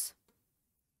forms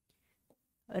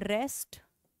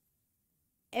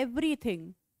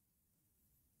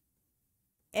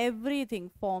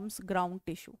ground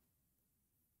tissue.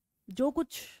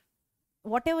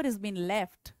 Whatever has been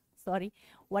left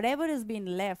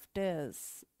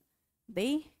is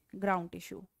the ground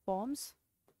tissue, forms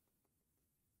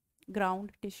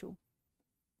ground tissue.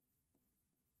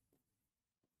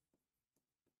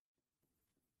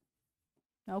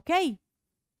 Okay.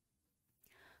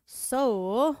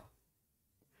 So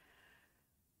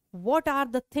what are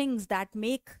the things that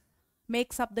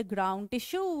makes up the ground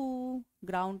tissue?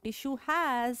 Ground tissue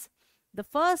has, the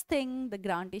first thing the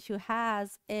ground tissue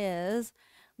has is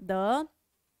the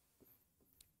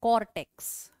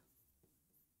cortex,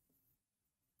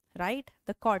 right?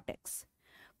 The cortex.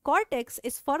 Cortex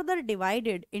is further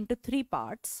divided into three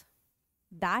parts,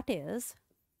 that is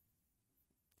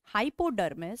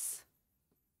hypodermis,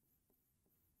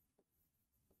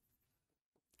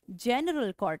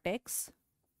 general cortex,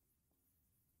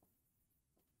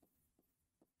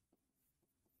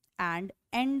 and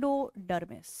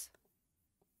endodermis.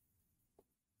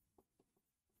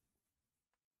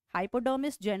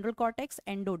 Hypodermis, general cortex,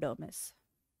 endodermis.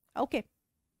 Okay.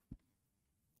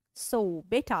 So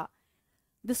beta,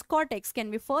 this cortex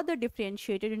can be further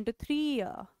differentiated into three,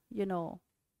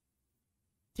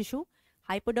 tissue: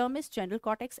 hypodermis, general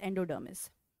cortex, endodermis.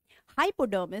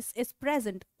 Hypodermis is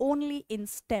present only in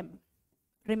stem.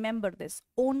 Remember this,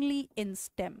 only in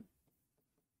stem.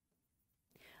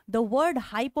 The word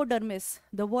hypodermis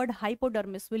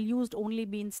will used only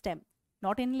be in stem,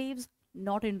 not in leaves,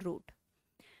 not in root.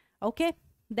 Okay,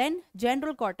 Then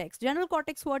general cortex. General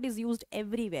cortex word is used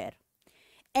everywhere.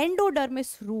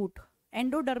 Endodermis root.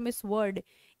 Endodermis word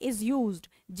is used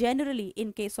generally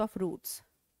in case of roots.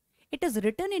 It is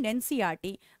written in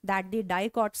NCERT that the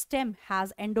dicot stem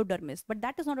has endodermis, but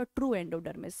that is not a true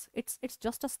endodermis. It's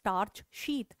just a starch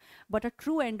sheath, but a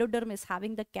true endodermis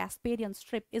having the Casparian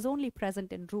strip is only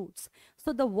present in roots.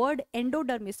 So the word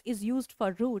endodermis is used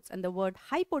for roots and the word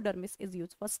hypodermis is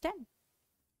used for stem.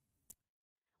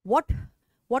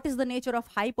 What is the nature of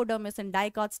hypodermis and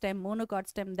dicot stem, monocot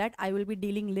stem, that I will be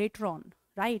dealing later on,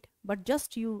 right? But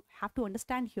just you have to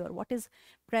understand here what is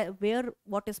where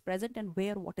what is present and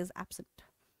where what is absent.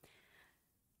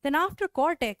 Then after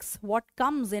cortex, what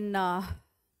comes in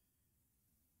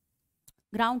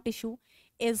ground tissue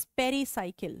is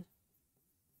pericycle.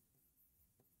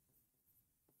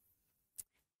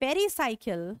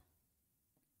 Pericycle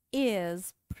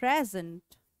is present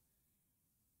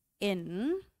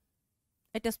in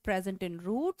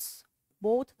roots,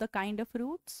 both the kind of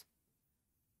roots.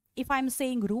 If I'm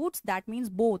saying roots, that means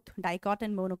both dicot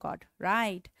and monocot,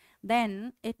 right?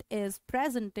 Then it is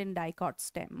present in dicot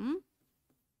stem.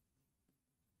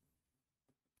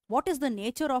 What is the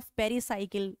nature of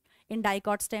pericycle in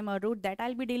dicot stem or root, that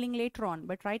I'll be dealing later on.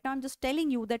 But right now I'm just telling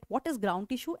you that what is ground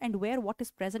tissue and where what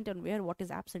is present and where what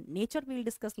is absent. Nature we'll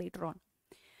discuss later on.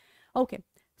 Okay,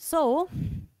 so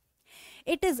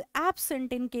it is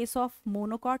absent in case of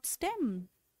monocot stem.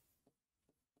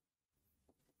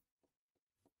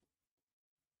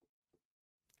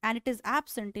 And it is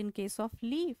absent in case of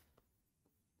leaf.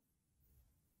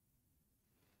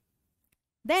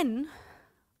 Then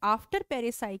after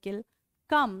pericycle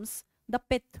comes the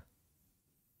pith.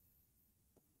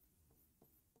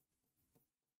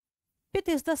 Pith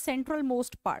is the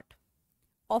centralmost part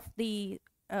of the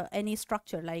any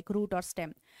structure like root or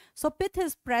stem. So pith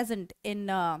is present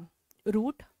in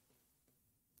root.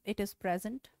 It is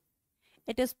present.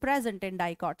 It is present in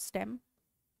dicot stem.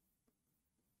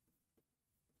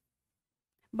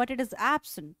 But it is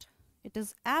absent. It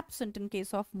is absent in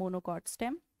case of monocot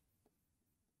stem.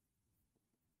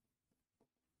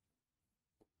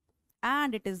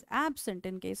 And it is absent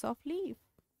in case of leaf.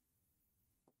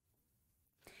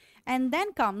 And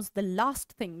then comes the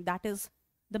last thing, that is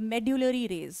the medullary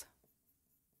rays.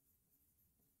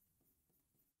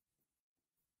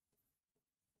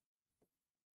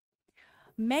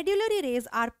 Medullary rays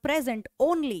are present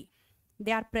only,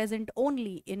 they are present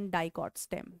only in dicot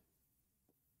stem.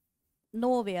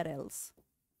 Nowhere else.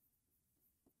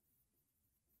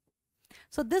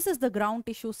 So this is the ground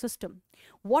tissue system.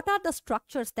 What are the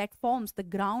structures that forms the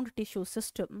ground tissue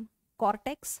system?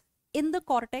 Cortex, in the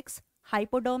cortex,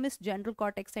 hypodermis, general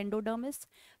cortex, endodermis,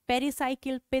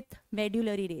 pericycle, pith,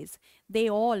 medullary rays. They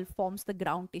all forms the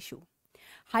ground tissue.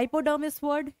 Hypodermis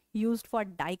word used for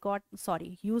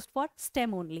used for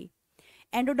stem only.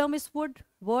 Endodermis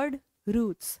word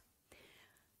roots.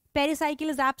 Pericycle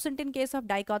is absent in case of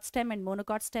dicot stem and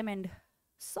monocot stem, and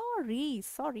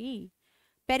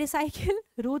pericycle,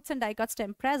 roots and dicot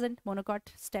stem present, monocot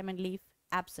stem and leaf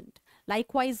absent.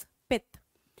 Likewise pith.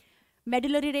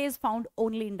 Medullary rays found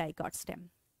only in dicot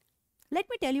stem. Let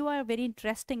me tell you a very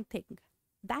interesting thing,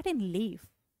 that in leaf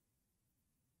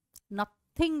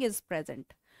nothing is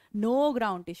present, no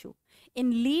ground tissue.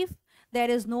 In leaf there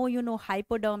is no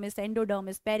hypodermis,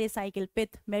 endodermis, pericycle,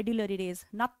 pith, medullary rays.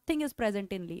 Nothing is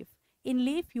present in leaf. In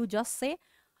leaf you just say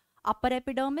upper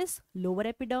epidermis, lower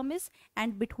epidermis,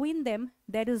 and between them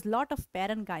there is lot of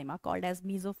parenchyma called as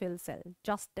mesophyll cell,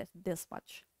 just this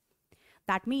much.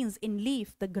 That means in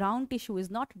leaf the ground tissue is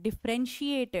not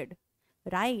differentiated,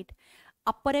 right?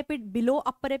 Below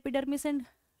upper epidermis and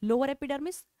lower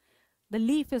epidermis, the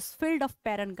leaf is filled of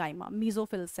parenchyma,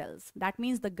 mesophyll cells. That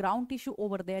means the ground tissue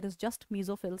over there is just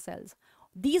mesophyll cells.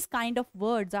 These kind of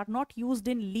words are not used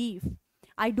in leaf.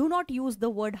 I do not use the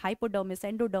word hypodermis,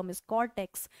 endodermis,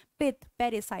 cortex, pith,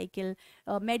 pericycle,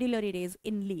 medullary rays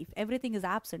in leaf. Everything is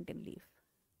absent in leaf.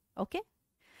 Okay?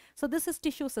 So this is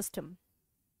tissue system.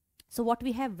 So what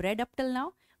we have read up till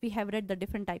now, we have read the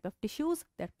different type of tissues,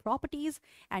 their properties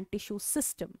and tissue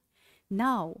system.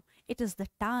 Now it is the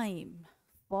time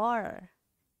for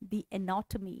the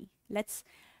anatomy. Let's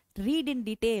read in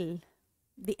detail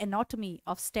the anatomy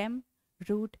of stem,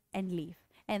 root and leaf,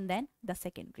 and then the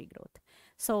secondary growth.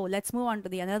 So let's move on to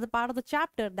the another part of the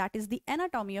chapter, that is the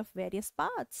anatomy of various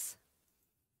parts.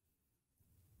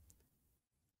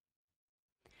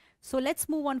 So let's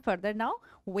move on further now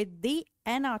with the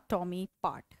anatomy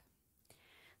part.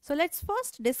 So let's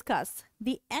first discuss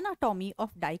the anatomy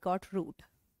of dicot root.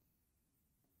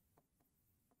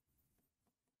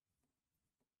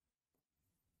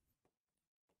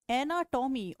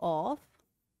 Anatomy of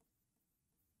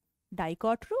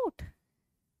Dicot root,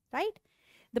 right?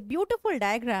 The beautiful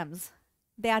diagrams,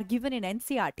 they are given in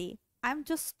NCRT. I'm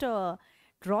just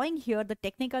drawing here the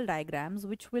technical diagrams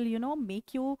which will,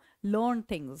 make you learn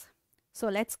things. So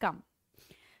let's come.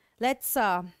 Let's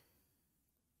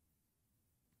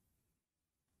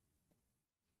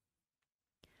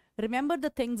remember the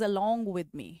things along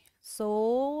with me.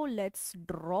 So let's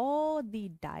draw the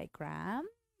diagram.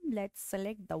 Let's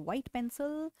select the white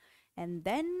pencil and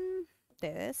then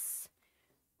this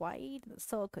white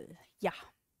circle. Yeah.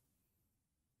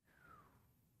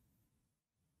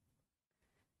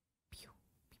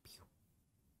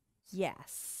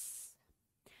 Yes.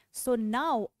 So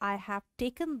now I have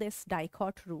taken this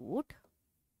Dicot root,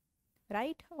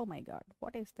 right? Oh my God,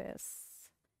 what is this?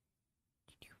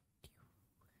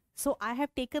 So I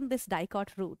have taken this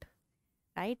Dicot root,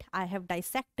 right? I have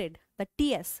dissected the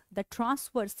TS, the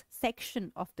transverse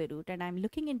section of the root, and I'm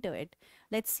looking into it.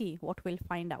 Let's see what we'll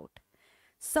find out.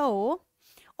 So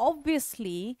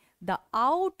obviously the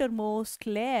outermost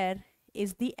layer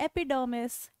is the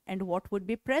epidermis, and what would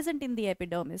be present in the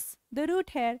epidermis? The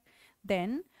root hair.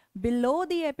 Then below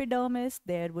the epidermis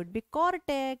there would be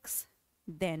cortex.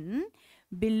 Then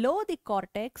below the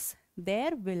cortex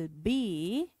there will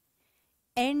be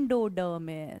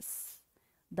endodermis,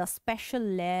 the special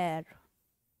layer.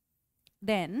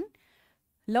 Then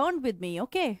learn with me,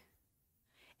 okay?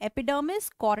 Epidermis,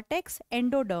 cortex,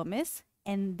 endodermis,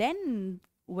 and then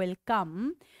will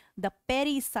come the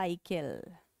pericycle.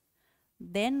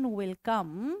 Then will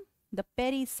come the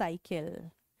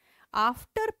pericycle.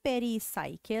 After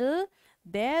pericycle,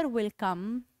 there will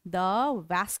come the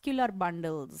vascular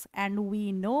bundles, and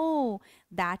we know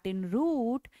that in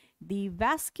root the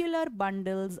vascular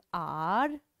bundles are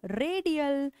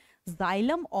radial,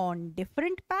 xylem on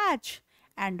different patch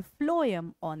and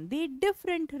phloem on the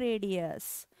different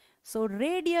radius. So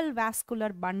radial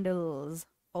vascular bundles.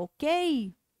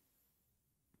 Okay.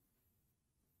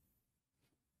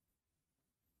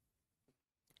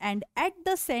 And at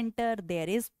the center there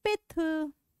is pith.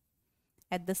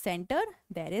 At the center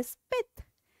there is pith.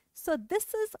 So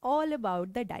this is all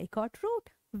about the Dicot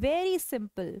root. Very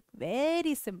simple,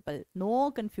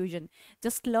 no confusion.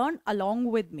 Just learn along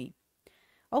with me.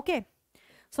 Okay,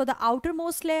 so the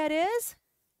outermost layer is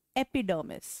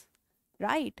epidermis,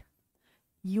 right?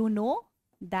 You know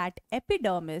that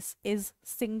epidermis is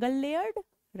single layered,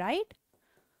 right?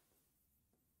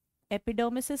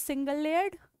 Epidermis is single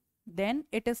layered. Then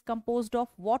it is composed of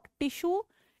what tissue?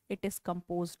 It is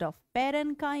composed of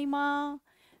parenchyma,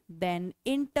 then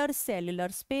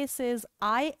intercellular spaces,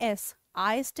 IS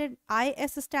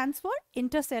stands for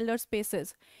intercellular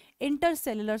spaces.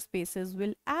 Intercellular spaces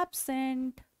will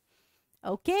absent.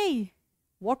 Okay.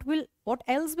 What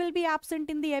else will be absent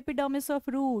in the epidermis of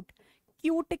root?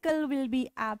 Cuticle will be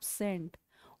absent.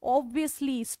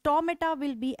 Obviously, stomata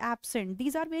will be absent.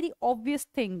 These are very obvious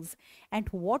things. And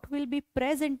what will be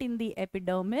present in the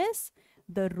epidermis?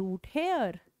 The root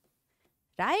hair,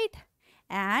 right?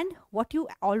 And what you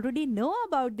already know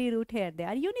about the root hair, they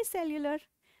are unicellular,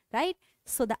 right?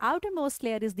 So the outermost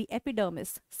layer is the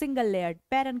epidermis, single layered,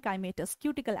 parenchymatous,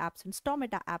 cuticle absent,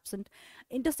 stomata absent,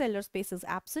 intercellular spaces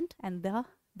absent, and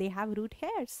they have root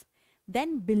hairs.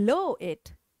 Then below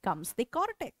it comes the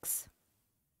cortex.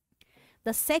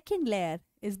 The second layer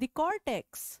is the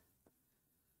cortex.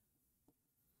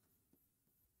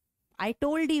 I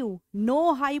told you,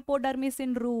 no hypodermis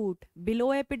in root.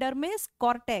 Below epidermis,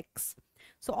 cortex.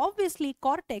 So obviously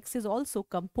cortex is also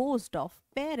composed of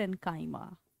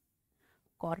parenchyma.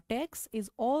 Cortex is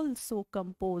also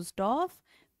composed of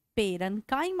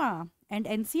parenchyma. And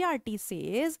NCRT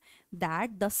says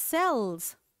that the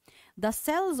cells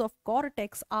of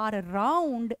cortex are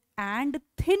round and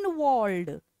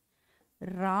thin-walled.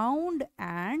 Round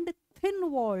and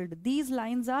thin-walled. These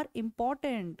lines are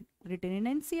important, written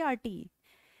in NCRT.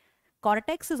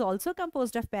 Cortex is also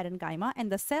composed of parenchyma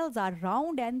and the cells are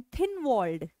round and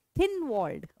thin-walled.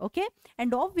 Thin-walled, okay?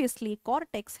 And obviously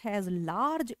cortex has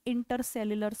large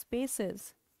intercellular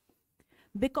spaces.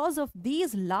 Because of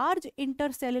these large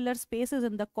intercellular spaces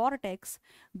in the cortex,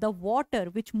 the water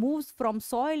which moves from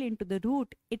soil into the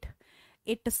root, it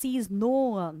sees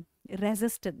no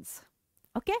resistance,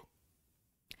 okay?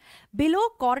 Below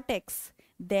cortex,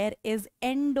 there is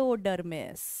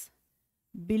endodermis.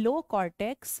 Below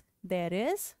cortex, there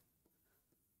is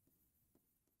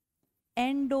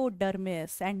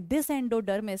endodermis, and this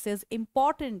endodermis is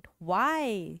important.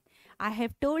 Why? I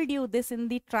have told you this in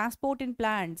the transport in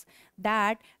plants,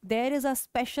 that there is a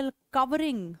special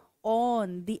covering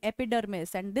on the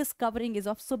epidermis, and this covering is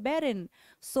of suberin.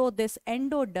 So this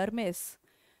endodermis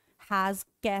has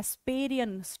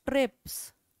Casparian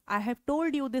strips I have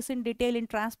told you this in detail in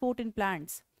transport in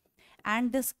plants.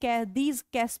 And these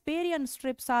Casparian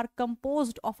strips are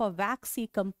composed of a waxy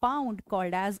compound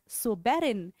called as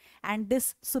suberin, and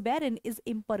this suberin is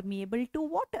impermeable to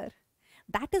water.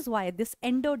 That is why this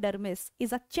endodermis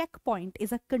is a checkpoint,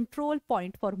 is a control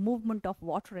point for movement of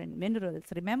water and minerals.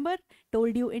 Remember,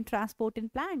 told you in transport in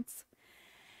plants.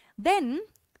 Then,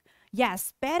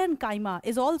 yes, parenchyma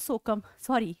is also,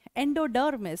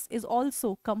 endodermis is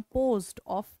also composed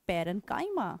of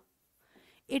parenchyma.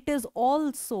 It is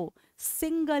also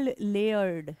single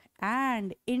layered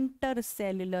and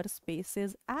intercellular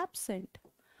spaces absent.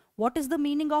 What is the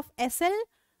meaning of SL?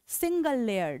 Single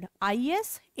layered.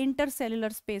 IS,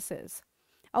 intercellular spaces.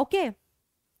 Okay.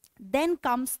 Then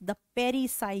comes the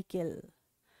pericycle.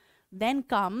 Then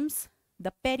comes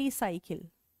the pericycle.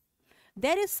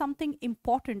 There is something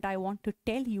important I want to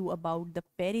tell you about the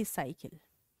pericycle.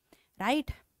 Right?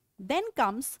 Then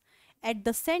comes at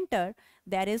the center,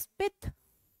 there is pith.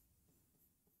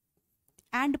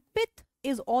 And pith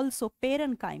is also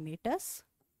parenchymatous,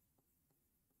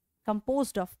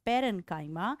 composed of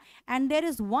parenchyma. And there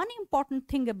is one important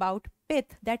thing about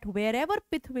pith, that wherever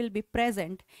pith will be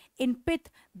present, in pith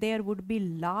there would be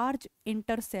large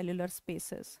intercellular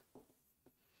spaces.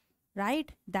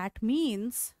 Right? That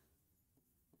means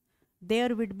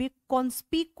there would be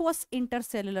conspicuous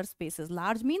intercellular spaces.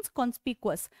 Large means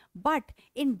conspicuous. But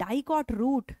in dicot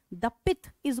root, the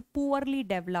pith is poorly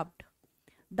developed.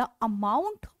 The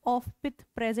amount of pith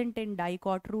present in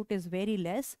dicot root is very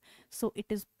less, so it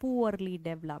is poorly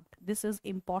developed. This is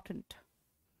important.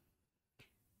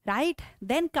 Right?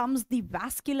 Then comes the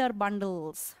vascular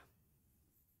bundles.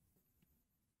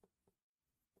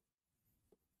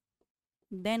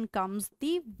 Then comes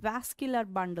the vascular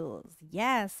bundles.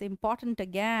 Yes, important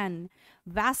again.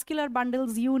 Vascular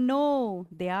bundles, you know,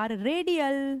 they are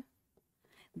radial.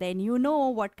 Then you know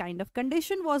what kind of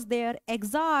condition was there?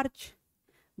 Exarch.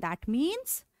 That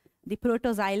means the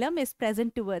protoxylem is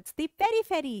present towards the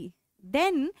periphery.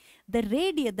 Then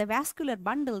the vascular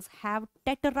bundles have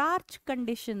tetrarch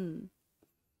condition.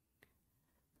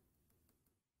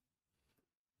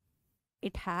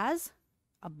 It has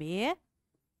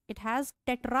it has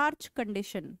tetrarch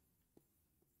condition.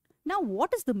 Now,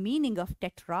 what is the meaning of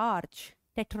tetrarch?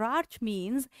 Tetrarch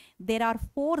means there are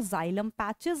 4 xylem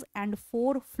patches and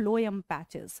 4 phloem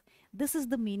patches. This is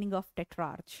the meaning of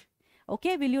tetrarch.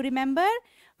 Okay, will you remember?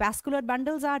 Vascular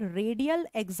bundles are radial,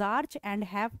 exarch, and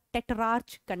have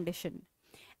tetrarch condition.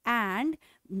 And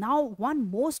now one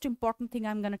most important thing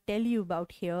I'm going to tell you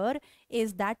about here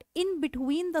is that in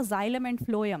between the xylem and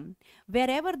phloem,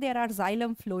 wherever there are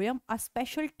xylem phloem, a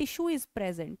special tissue is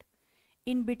present.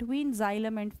 In between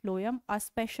xylem and phloem, a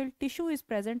special tissue is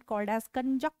present called as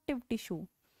conjunctive tissue.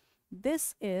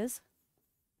 This is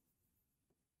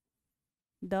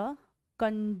the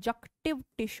conjunctive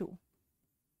tissue.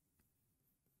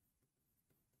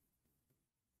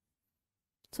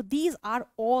 So these are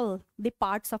all the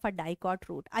parts of a dicot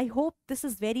root. I hope this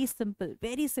is very simple,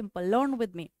 very simple. Learn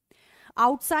with me.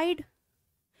 Outside,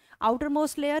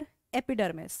 outermost layer,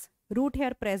 epidermis. Root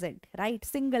hair present, right?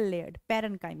 Single layered,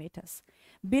 parenchymatous.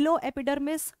 Below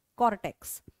epidermis,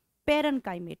 cortex.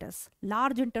 Parenchymatous,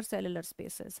 large intercellular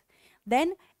spaces.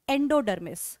 Then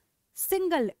endodermis.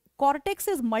 Single, cortex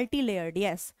is multi-layered,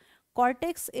 yes.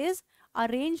 Cortex is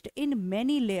arranged in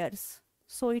many layers.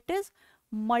 So it is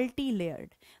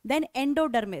multi-layered. Then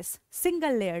endodermis,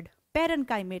 single layered,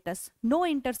 parenchymatous, no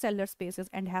intercellular spaces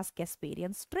and has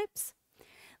Casparian strips.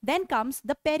 Then comes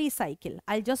the pericycle.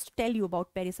 I'll just tell you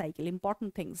about pericycle,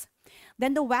 important things.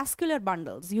 Then the vascular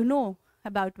bundles, you know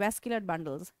about vascular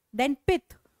bundles. Then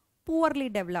pith, poorly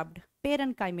developed,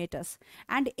 parenchymatous.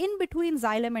 And in between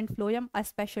xylem and phloem, a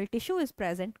special tissue is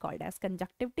present called as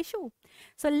conjunctive tissue.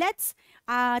 So let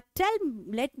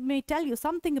me tell you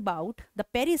something about the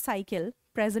pericycle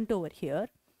present over here.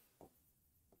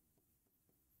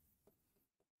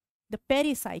 The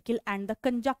pericycle and the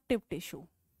conjunctive tissue.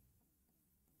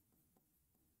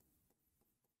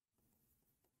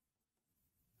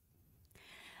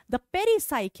 The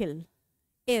pericycle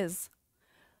is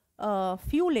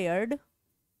few layered.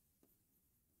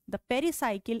 The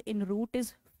pericycle in root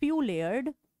is few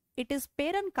layered. It is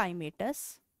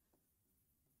parenchymatous.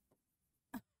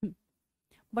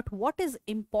 But what is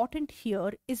important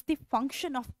here is the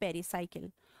function of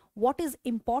pericycle. What is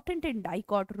important in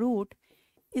dicot root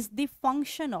is the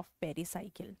function of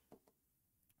pericycle.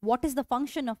 What is the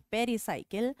function of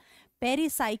pericycle?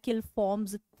 Pericycle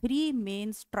forms 3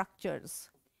 main structures.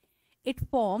 It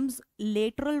forms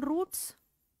lateral roots.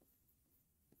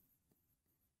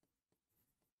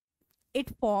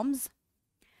 It forms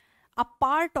a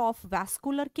part of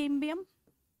vascular cambium.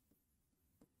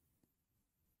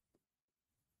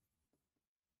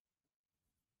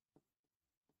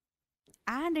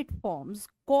 and it forms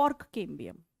cork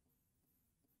cambium.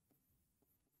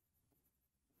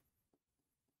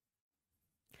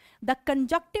 The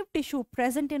conjunctive tissue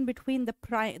present in between the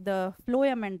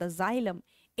phloem and the xylem,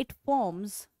 it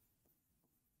forms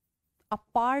a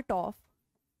part of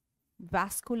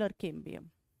vascular cambium.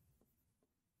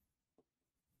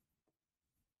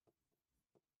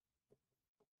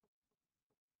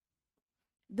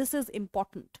 This is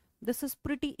important. This is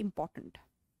pretty important.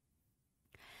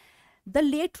 The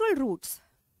lateral roots,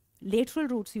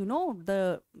 you know,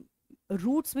 the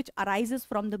roots which arises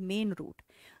from the main root.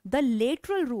 The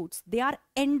lateral roots, they are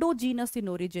endogenous in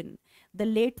origin. The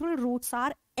lateral roots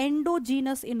are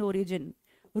endogenous in origin.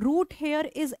 Root here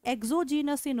is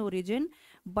exogenous in origin,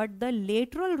 but the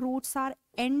lateral roots are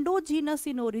endogenous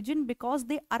in origin because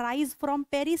they arise from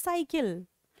pericycle.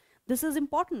 This is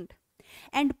important.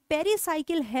 And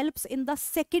pericycle helps in the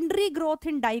secondary growth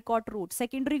in dicot root.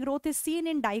 Secondary growth is seen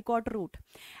in dicot root.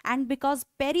 And because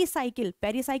pericycle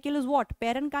is what?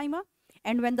 Parenchyma.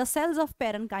 And when the cells of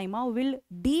parenchyma will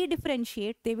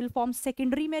de-differentiate, they will form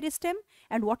secondary meristem.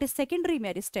 And what is secondary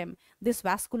meristem? This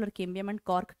vascular cambium and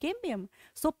cork cambium.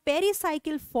 So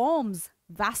pericycle forms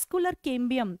vascular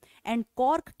cambium and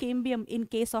cork cambium in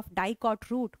case of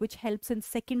dicot root, which helps in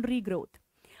secondary growth.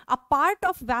 A part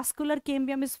of vascular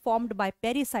cambium is formed by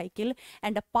pericycle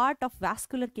and a part of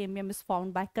vascular cambium is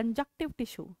formed by conjunctive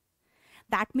tissue.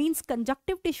 That means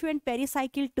conjunctive tissue and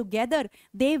pericycle together,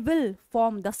 they will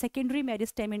form the secondary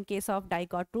meristem in case of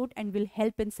dicot root and will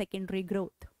help in secondary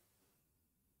growth.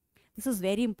 This is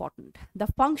very important. The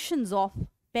functions of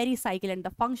pericycle and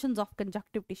the functions of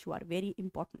conjunctive tissue are very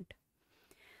important.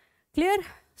 Clear?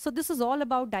 So this is all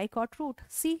about dicot root.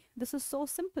 See, this is so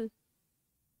simple.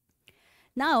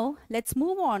 Now, let's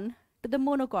move on to the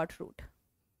monocot root.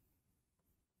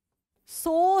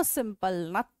 So simple,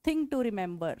 nothing to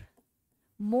remember.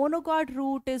 Monocot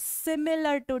root is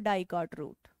similar to dicot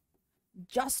root.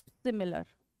 Just similar.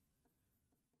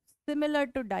 Similar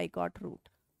to dicot root.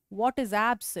 What is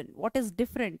absent? What is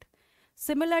different?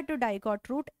 Similar to dicot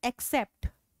root, except.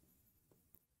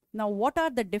 Now, what are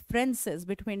the differences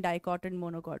between dicot and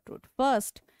monocot root?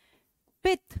 First,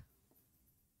 pith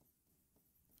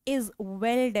is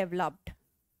well developed.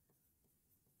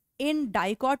 In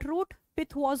dicot root,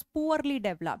 pith was poorly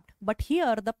developed, but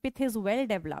here the pith is well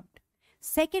developed.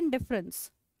 Second difference,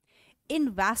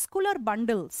 in vascular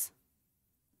bundles,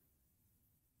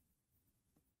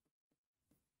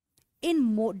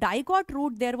 in dicot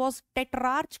root there was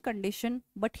tetrarch condition,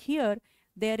 but here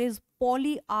there is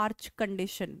polyarch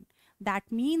condition. That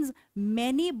means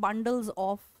many bundles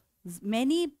of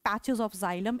many patches of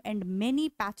xylem and many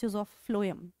patches of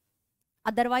phloem.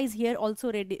 Otherwise, here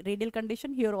also radial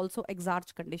condition, here also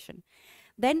exarch condition.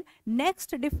 Then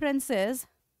next difference is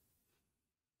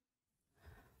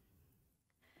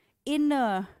in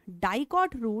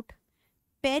dicot root,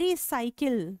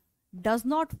 pericycle does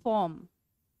not form.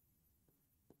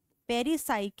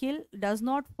 Pericycle does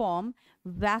not form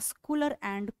vascular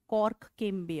and cork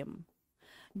cambium.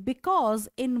 Because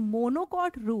in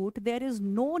monocot root, there is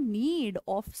no need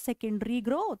of secondary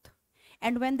growth.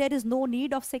 And when there is no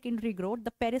need of secondary growth,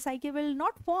 the pericycle will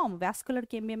not form vascular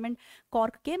cambium and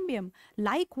cork cambium.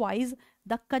 Likewise,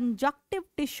 the conjunctive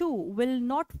tissue will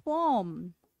not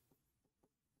form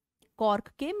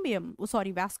cork cambium,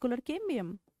 vascular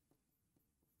cambium.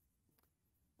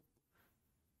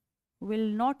 Will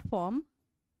not form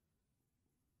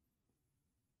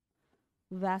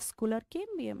vascular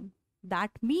cambium.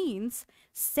 That means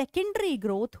secondary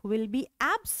growth will be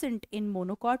absent in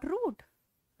monocot root.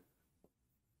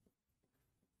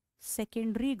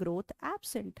 Secondary growth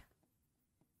absent.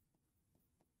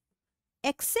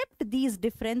 Except these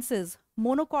differences,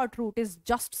 monocot root is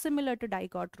just similar to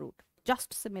dicot root.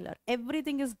 Just similar.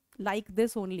 Everything is like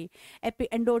this only.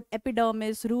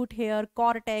 Epidermis, root hair,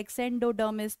 cortex,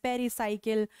 endodermis,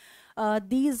 pericycle.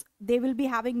 They will be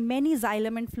having many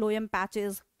xylem and phloem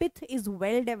patches. Pith is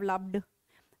well developed,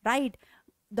 right?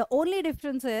 The only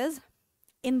difference is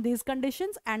in these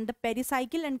conditions, and the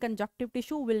pericycle and conjunctive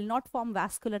tissue will not form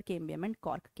vascular cambium and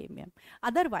cork cambium.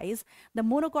 Otherwise, the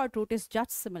monocot root is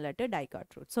just similar to dicot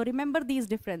root. So remember these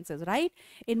differences, right?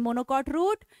 In monocot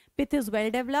root, pith is well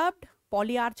developed,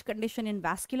 polyarch condition in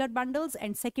vascular bundles,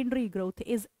 and secondary growth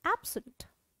is absent.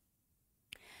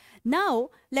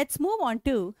 Now, let's move on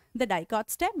to the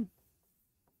dicot stem.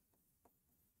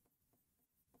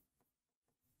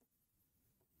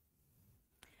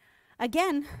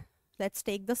 Again, let's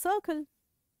take the circle.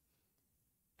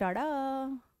 Ta-da!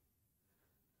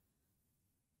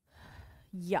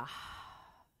 Yeah.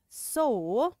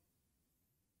 So,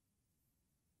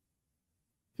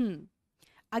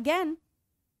 again,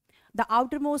 The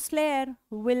outermost layer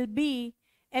will be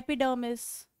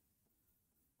epidermis.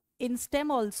 In stem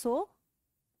also,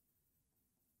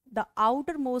 the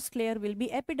outermost layer will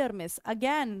be epidermis.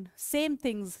 Again, same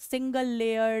things, single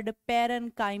layered,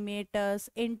 parenchymatous,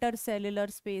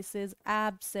 intercellular spaces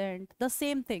absent, the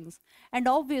same things. And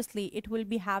obviously it will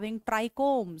be having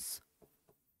trichomes,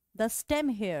 the stem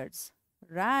hairs,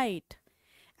 right?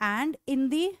 And in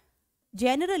the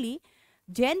generally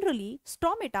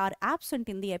stomata are absent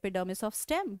in the epidermis of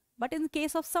stem, but in the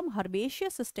case of some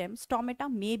herbaceous stem,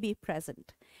 stomata may be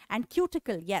present. And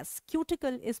cuticle, yes,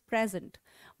 cuticle is present,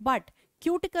 but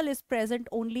cuticle is present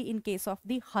only in case of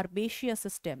the herbaceous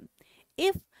stem.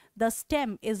 If the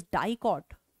stem is dicot,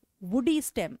 woody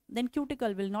stem, then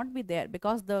cuticle will not be there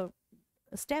because the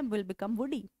stem will become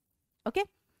woody. Okay.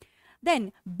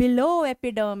 Then below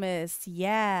epidermis,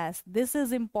 yes, this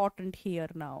is important here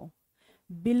now.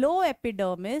 Below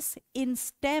epidermis in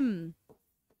stem,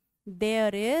 there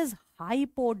is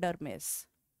hypodermis.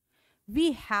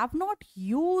 We have not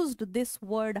used this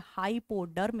word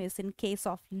hypodermis in case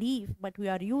of leaf, but we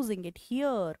are using it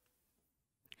here.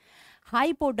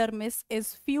 Hypodermis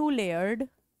is few layered.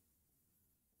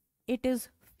 It is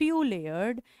few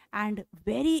layered, and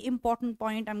very important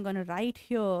point I'm going to write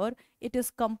here, it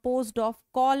is composed of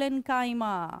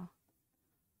collenchyma.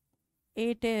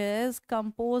 It is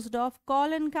composed of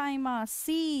collenchyma.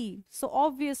 C. So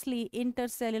obviously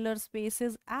intercellular space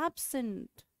is absent.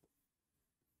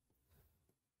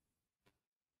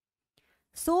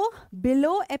 So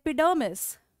below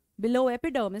epidermis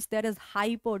there is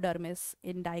hypodermis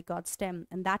in dicot stem,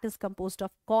 and that is composed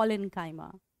of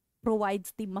collenchyma,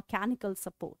 provides the mechanical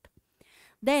support.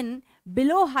 Then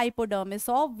below hypodermis,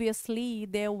 obviously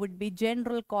there would be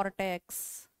general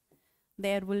cortex.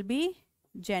 There will be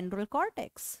general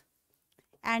cortex.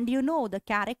 And you know the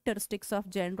characteristics of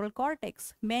general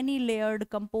cortex. Many layered,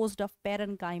 composed of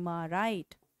parenchyma,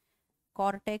 right?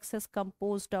 Cortex is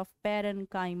composed of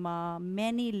parenchyma,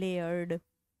 many layered.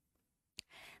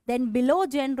 Then below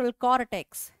general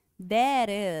cortex, there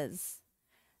is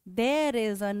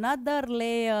another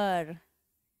layer.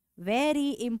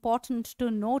 Very important to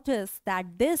notice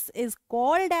that this is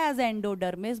called as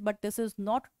endodermis, but this is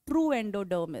not true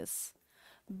endodermis,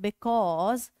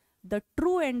 because the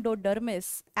true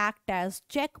endodermis act as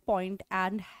checkpoint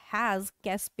and has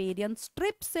Casparian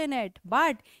strips in it.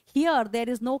 But here there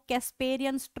is no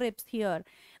Casparian strips here.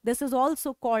 This is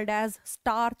also called as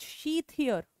starch sheath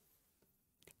here.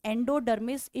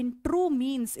 Endodermis in true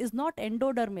means is not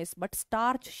endodermis but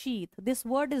starch sheath. This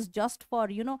word is just for,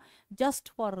 you know,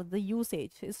 just for the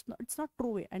usage. It's not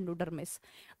true endodermis.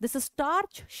 This is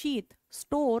starch sheath,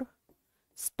 store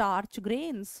starch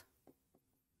grains.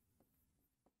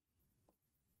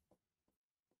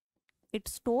 It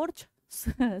stores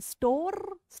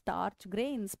store starch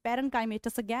grains.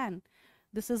 Parenchymatous again.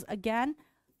 This is again,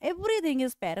 everything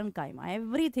is parenchyma.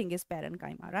 Everything is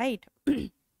parenchyma, right?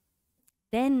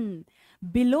 Then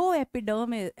below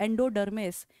epidermis,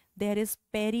 endodermis, there is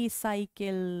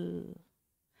pericycle.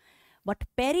 But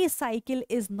pericycle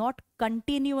is not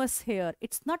continuous here.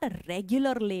 It's not a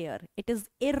regular layer. It is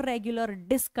irregular,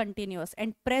 discontinuous,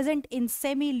 and present in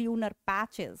semilunar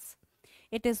patches.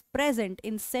 It is present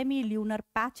in semilunar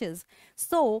patches.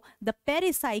 So the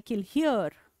pericycle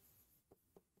here,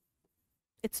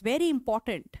 it's very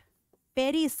important.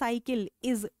 Pericycle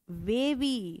is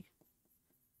wavy,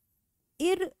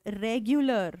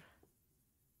 irregular.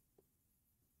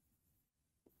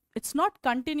 It's not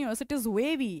continuous, it is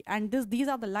wavy, and these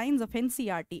are the lines of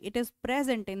NCERT. It is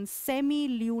present in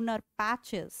semilunar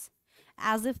patches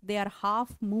as if they are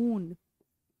half moon.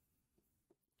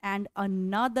 And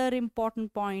another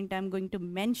important point I'm going to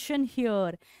mention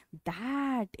here,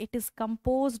 that it is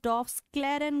composed of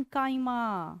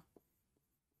sclerenchyma.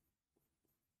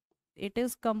 It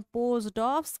is composed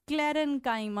of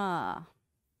sclerenchyma.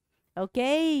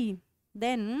 Okay,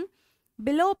 then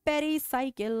below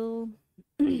pericycle,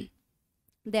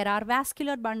 there are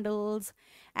vascular bundles,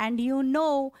 and you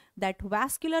know that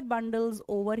vascular bundles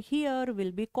over here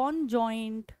will be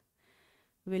conjoint.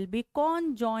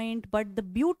 But the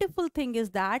beautiful thing is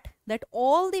that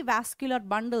all the vascular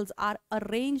bundles are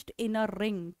arranged in a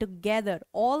ring together.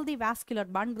 All the vascular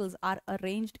bundles are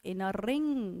arranged in a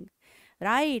ring,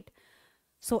 right?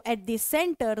 So at the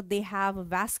center they have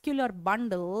vascular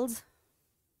bundles,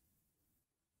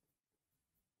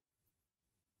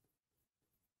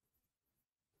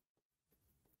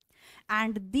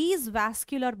 and these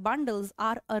vascular bundles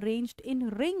are arranged in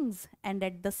rings, and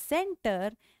at the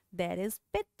center there is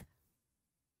pith.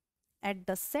 At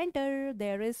the center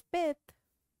there is pith.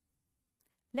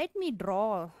 Let me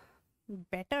draw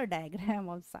better diagram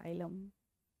of xylem.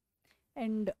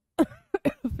 and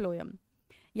phloem.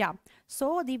 Yeah,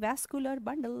 so the vascular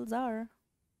bundles are,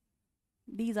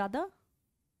 these are the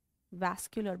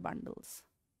vascular bundles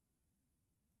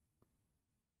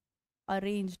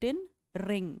arranged in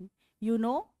ring. You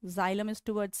know, xylem is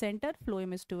towards center,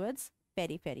 phloem is towards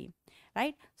periphery,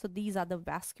 right? So these are the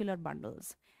vascular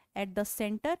bundles. At the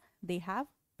center, they have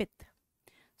pith.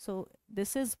 So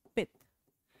this is pith.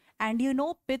 And you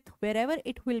know, pith, wherever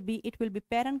it will be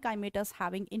parenchymatous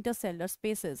having intercellular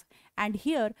spaces. And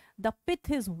here, the pith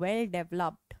is well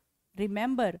developed.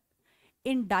 Remember,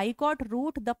 in dicot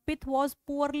root, the pith was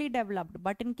poorly developed,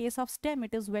 but in case of stem,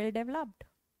 it is well developed.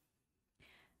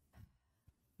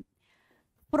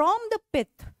 From the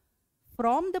pith,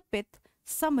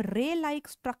 some ray-like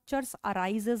structures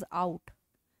arises out.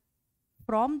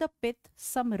 From the pith,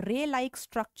 some ray-like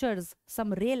structures,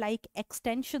 some ray-like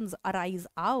extensions arise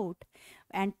out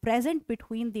and present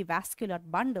between the vascular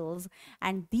bundles,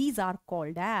 and these are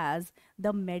called as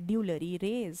the medullary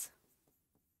rays.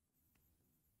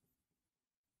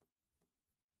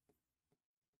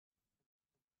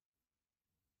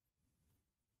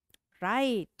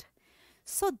 Right.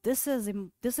 So this is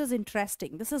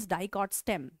interesting. This is dicot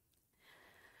stem.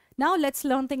 Now let's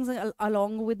learn things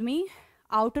along with me.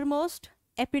 Outermost,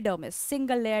 epidermis,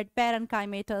 single-layered,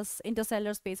 parenchymatous,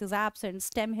 intercellular space is absent,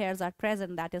 stem hairs are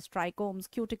present, that is trichomes,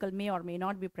 cuticle may or may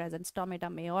not be present, stomata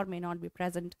may or may not be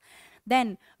present.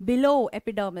 Then below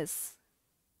epidermis,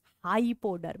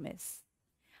 hypodermis.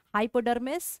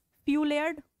 Hypodermis, few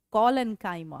layered,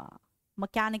 collenchyma,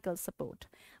 mechanical support.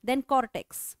 Then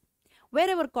cortex.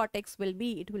 Wherever cortex will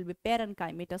be, it will be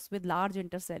parenchymatous with large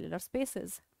intercellular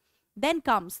spaces. Then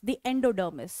comes the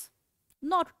endodermis.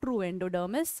 Not true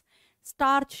endodermis.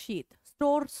 Starch sheath,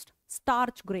 stores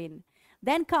starch grain.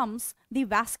 Then comes the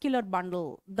vascular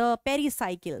bundle, the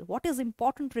pericycle. What is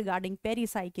important regarding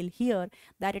pericycle here?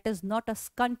 That it is not a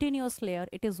continuous layer,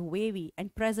 it is wavy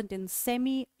and present in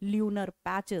semi-lunar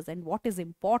patches. And what is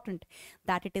important?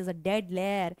 That it is a dead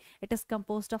layer. It is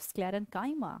composed of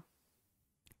sclerenchyma.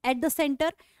 At the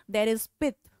center, there is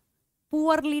pith.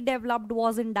 Poorly developed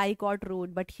was in dicot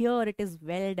root, but here it is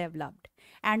well developed.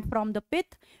 And from the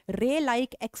pith,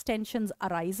 ray-like extensions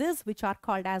arises, which are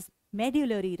called as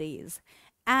medullary rays.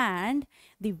 And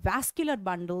the vascular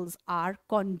bundles are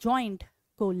conjoint,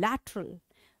 collateral,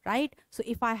 right? So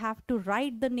if I have to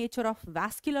write the nature of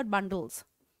vascular bundles,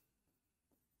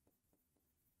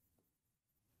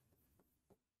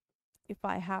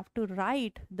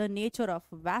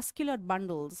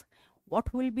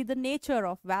 what will be the nature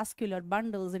of vascular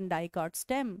bundles in dicot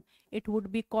stem? It would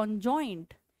be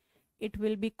conjoint. It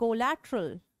will be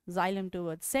collateral. Xylem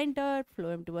towards center,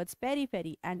 phloem towards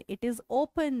periphery, and it is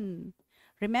open.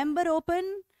 Remember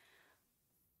open?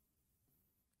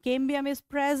 Cambium is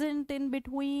present in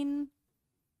between,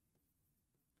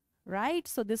 right?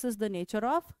 So this is the nature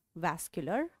of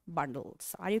vascular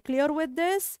bundles. Are you clear with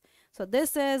this? So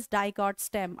this is dicot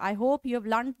stem. I hope you have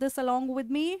learned this along with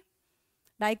me.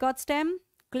 Dicot stem,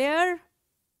 clear?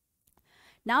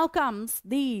 Now comes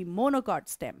the monocot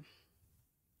stem.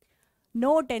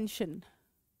 No tension.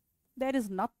 There is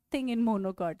nothing in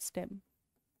monocot stem.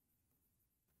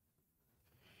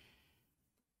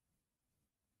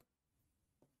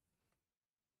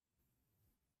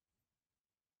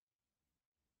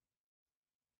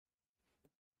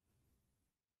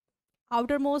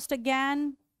 Outermost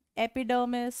again,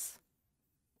 epidermis,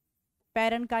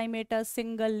 parenchymatous,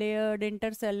 single layered,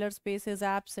 intercellular space is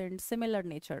absent, similar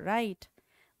nature, right?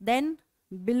 Then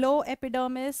below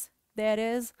epidermis, there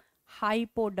is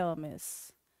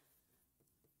hypodermis.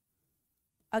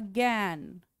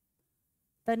 Again,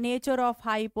 the nature of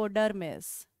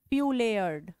hypodermis, few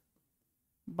layered,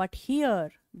 but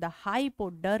here the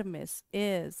hypodermis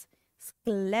is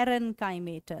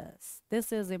sclerenchymatous.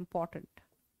 This is important.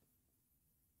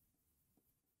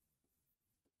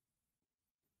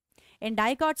 In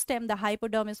dicot stem, the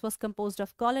hypodermis was composed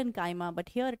of collenchyma, but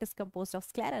here it is composed of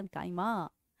sclerenchyma.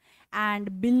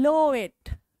 And below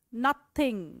it,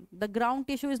 nothing. The ground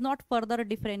tissue is not further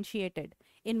differentiated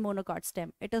in monocot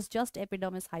stem. It is just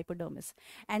epidermis, hypodermis.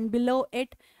 And below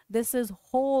it, this is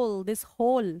whole, this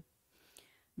hole.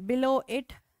 Below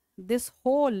it, this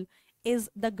hole is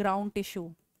the ground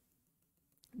tissue.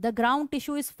 The ground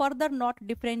tissue is further not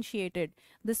differentiated.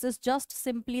 This is just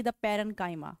simply the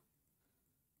parenchyma.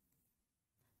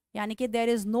 यानी कि there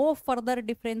is no further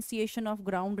differentiation of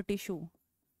ground tissue.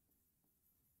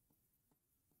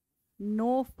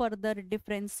 No further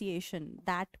differentiation.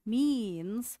 That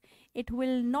means it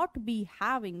will not be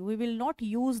having, we will not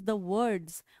use the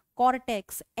words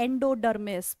cortex,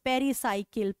 endodermis,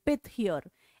 pericycle, pith here.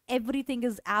 everything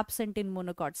is absent in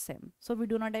monocot stem. So we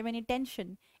do not have any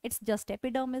tension. It's just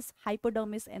epidermis,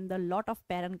 hypodermis, and the lot of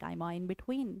parenchyma in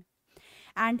between.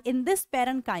 And in this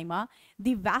parenchyma,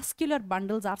 the vascular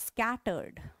bundles are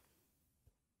scattered.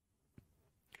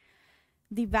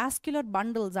 The vascular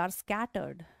bundles are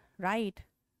scattered, right?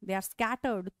 They are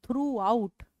scattered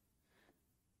throughout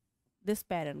this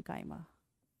parenchyma.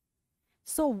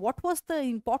 So what was the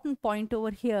important point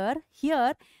over here?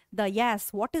 Here,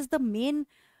 what is the main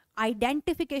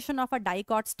identification of a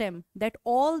dicot stem? That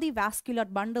all the vascular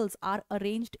bundles are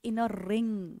arranged in a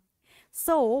ring.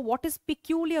 So what is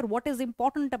peculiar, what is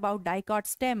important about dicot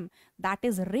stem? That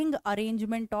is ring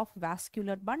arrangement of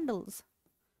vascular bundles.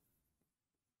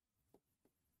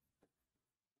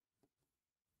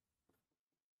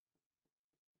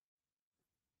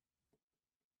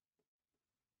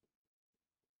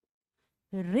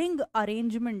 Ring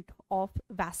arrangement of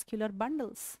vascular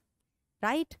bundles,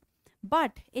 right?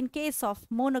 But in case of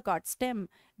monocot stem,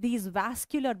 these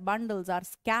vascular bundles are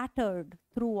scattered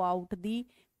throughout the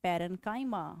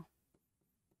parenchyma.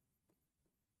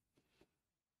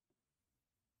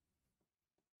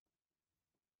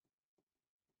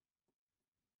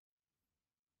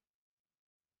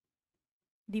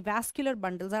 The vascular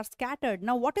bundles are scattered.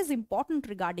 Now, what is important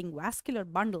regarding vascular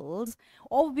bundles?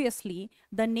 Obviously,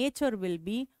 the nature will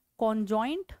be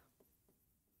conjoint,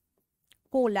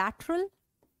 collateral,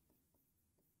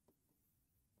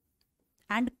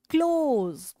 and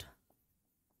closed.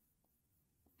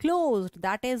 Closed,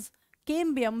 that is,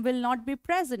 cambium will not be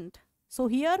present. So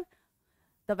here,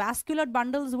 the vascular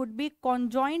bundles would be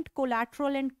conjoint,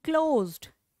 collateral, and closed.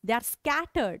 They are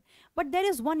scattered. But there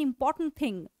is one important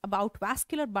thing about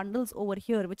vascular bundles over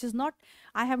here, which is not,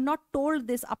 I have not told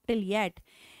this up till yet.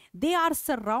 They are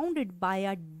surrounded by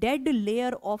a dead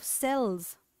layer of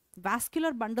cells.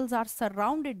 Vascular bundles are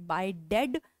surrounded by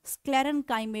dead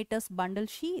sclerenchymatous bundle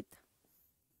sheath.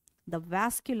 The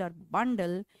vascular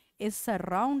bundle is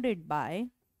surrounded by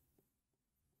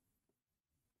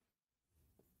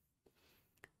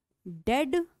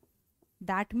dead,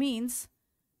 that means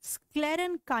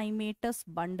sclerenchymatous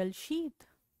bundle sheath.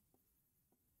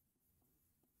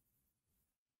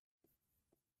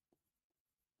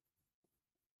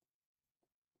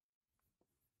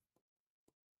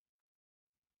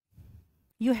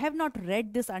 You have not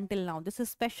read this until now. This is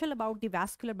special about the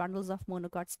vascular bundles of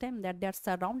monocot stem, that they are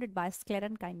surrounded by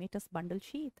sclerenchymatous bundle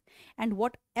sheath. And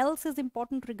what else is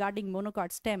important regarding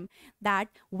monocot stem? That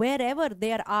wherever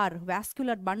there are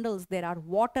vascular bundles, there are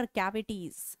water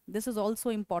cavities. This is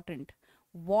also important.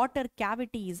 Water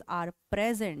cavities are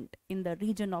present in the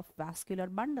region of vascular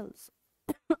bundles.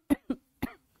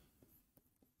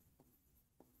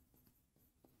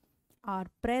 Are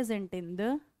present in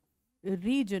the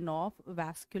region of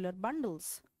vascular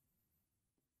bundles.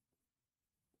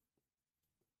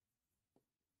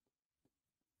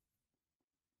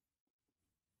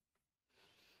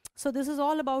 So this is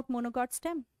all about monocot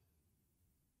stem.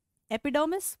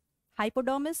 Epidermis,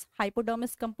 hypodermis,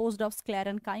 hypodermis composed of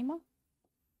sclerenchyma.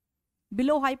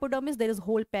 Below hypodermis, there is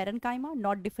whole parenchyma,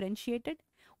 not differentiated.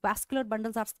 Vascular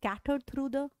bundles are scattered through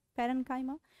the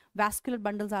parenchyma. Vascular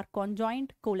bundles are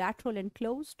conjoint, collateral, and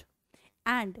closed.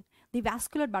 And the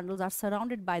vascular bundles are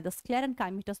surrounded by the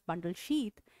sclerenchymatous bundle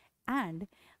sheath, and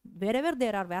wherever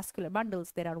there are vascular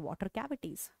bundles, there are water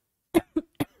cavities.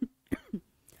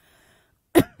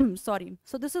 Sorry.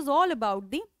 So this is all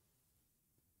about the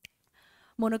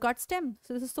monocot stem.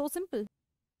 So this is so simple.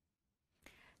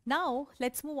 Now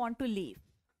let's move on to leaf.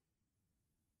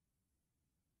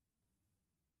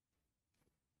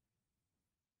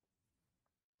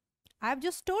 I have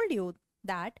just told you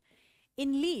that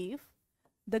in leaf,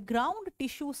 the ground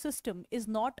tissue system is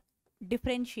not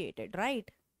differentiated, right?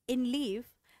 In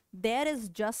leaf, there is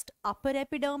just upper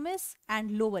epidermis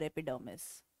and lower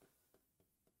epidermis.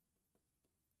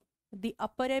 The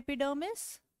upper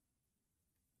epidermis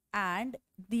and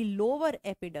the lower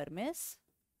epidermis,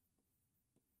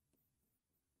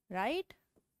 right?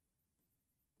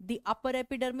 The upper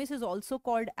epidermis is also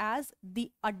called as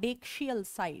the adaxial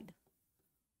side,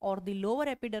 or the lower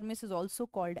epidermis is also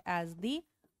called as the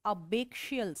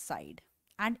abaxial side,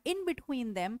 and in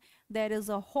between them there is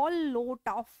a whole lot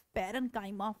of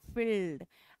parenchyma filled,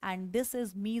 and this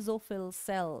is mesophyll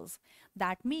cells.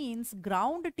 That means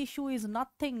ground tissue is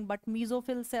nothing but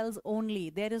mesophyll cells only.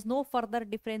 There is no further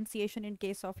differentiation in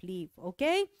case of leaf.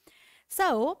 Okay,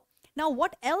 so now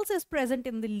what else is present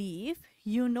in the leaf?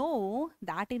 You know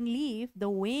that in leaf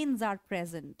the veins are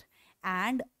present,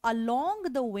 and along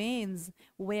the veins,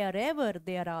 wherever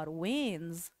there are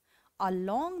veins,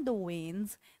 along the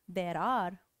veins, there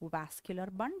are vascular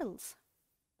bundles.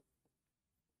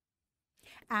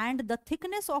 And the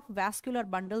thickness of vascular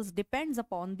bundles depends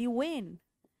upon the vein.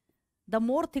 The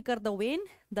more thicker the vein,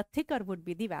 the thicker would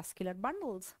be the vascular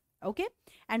bundles. Okay,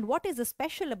 and what is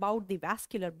special about the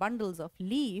vascular bundles of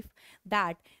leaf,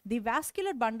 that the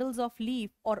vascular bundles of leaf,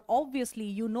 or obviously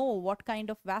you know what kind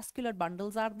of vascular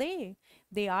bundles are they?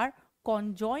 They are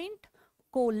conjoint,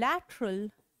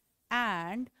 collateral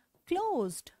and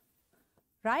closed,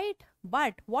 right?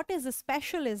 But what is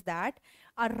special is that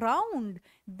around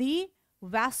the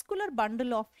vascular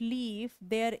bundle of leaf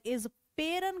there is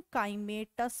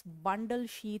parenchymatous bundle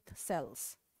sheath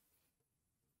cells.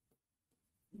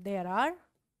 There are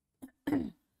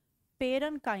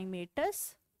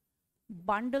parenchymatous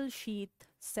bundle sheath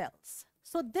cells.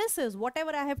 So this is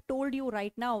whatever I have told you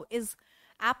right now is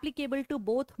applicable to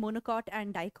both monocot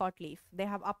and dicot leaf. They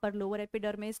have upper lower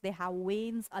epidermis, they have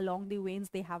veins, along the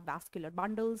veins they have vascular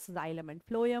bundles, xylem and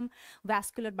phloem.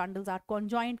 Vascular bundles are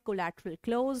conjoint, collateral,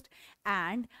 closed,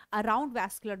 and around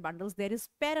vascular bundles there is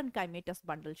parenchymatous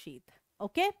bundle sheath.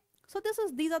 Okay, so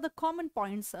these are the common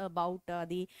points about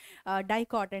the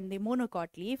dicot and the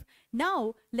monocot leaf.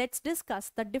 Now let's discuss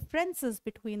the differences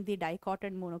between the dicot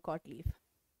and monocot leaf.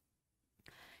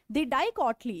 The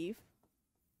dicot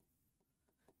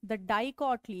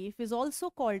leaf is also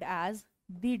called as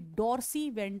the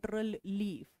dorsiventral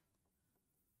leaf.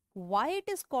 Why it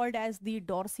is called as the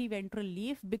dorsiventral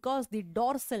leaf? Because the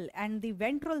dorsal and the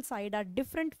ventral side are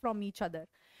different from each other.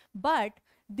 But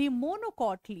the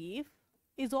monocot leaf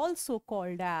is also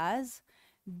called as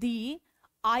the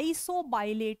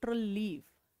isobilateral leaf.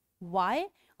 Why?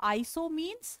 Iso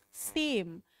means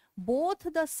same. Both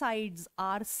the sides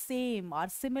are same, are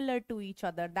similar to each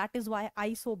other. That is why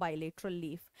isobilateral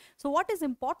leaf. So what is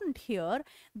important here,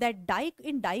 that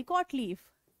in dicot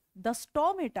leaf, the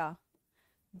stomata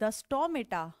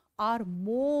are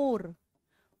more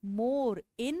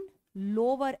in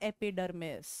lower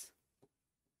epidermis.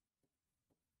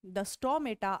 The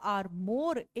stomata are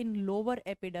more in lower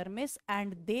epidermis,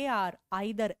 and they are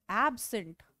either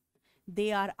absent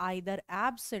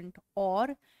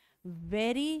or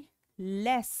very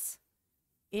less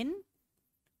in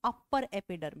upper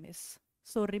epidermis.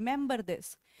 So remember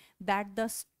this, that the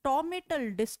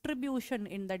stomatal distribution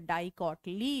in the dicot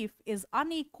leaf is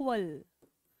unequal.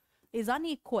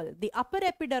 The upper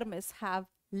epidermis have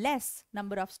less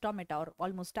number of stomata or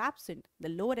almost absent. The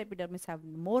lower epidermis have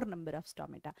more number of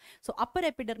stomata. So upper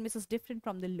epidermis is different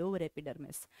from the lower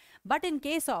epidermis. But in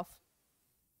case of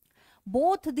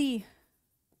both the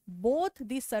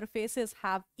surfaces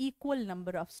have equal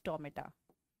number of stomata.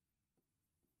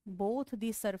 Both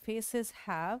the surfaces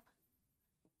have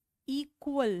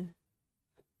equal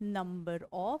number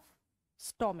of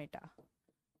stomata.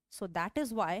 So that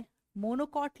is why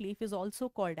monocot leaf is also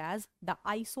called as the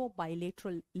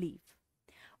isobilateral leaf.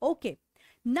 Okay,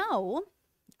 now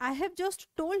I have just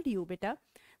told you beta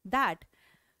that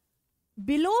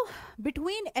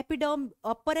between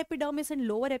upper epidermis and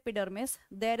lower epidermis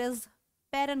there is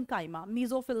parenchyma,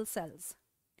 mesophyll cells.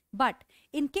 But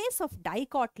in case of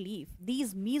dicot leaf,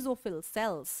 these mesophyll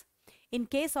cells, in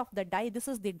case of this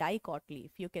is the dicot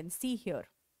leaf, you can see here.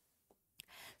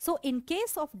 So in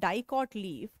case of dicot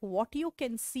leaf, what you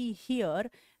can see here,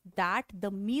 that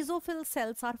the mesophyll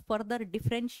cells are further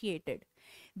differentiated.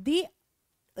 The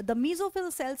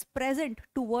mesophyll cells present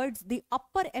towards the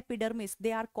upper epidermis,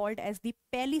 they are called as the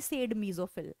palisade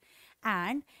mesophyll,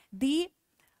 and the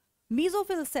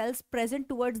mesophyll cells present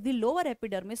towards the lower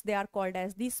epidermis, they are called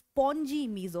as the spongy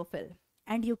mesophyll.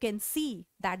 And you can see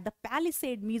that the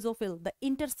palisade mesophyll, the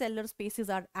intercellular spaces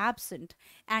are absent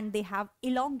and they have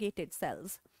elongated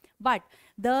cells. But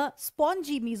the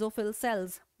spongy mesophyll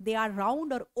cells, they are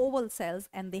round or oval cells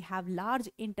and they have large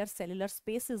intercellular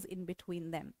spaces in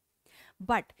between them.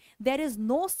 But there is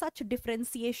no such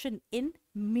differentiation in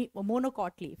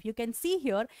monocot leaf. You can see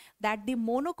here that the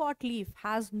monocot leaf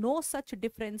has no such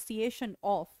differentiation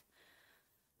of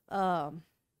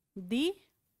the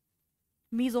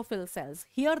mesophyll cells.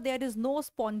 Here there is no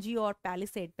spongy or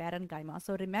palisade parenchyma.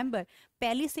 So remember,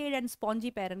 palisade and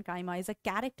spongy parenchyma is a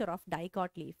character of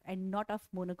dicot leaf and not of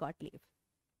monocot leaf.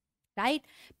 Right?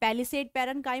 Palisade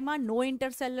parenchyma, no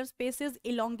intercellular spaces,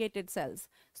 elongated cells.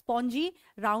 Spongy,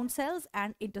 round cells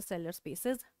and intercellular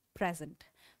spaces present.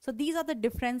 So these are the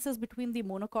differences between the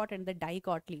monocot and the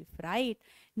dicot leaf, right?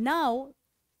 Now,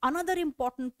 another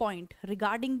important point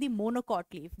regarding the monocot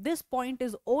leaf. This point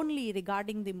is only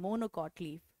regarding the monocot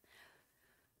leaf.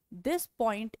 This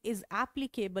point is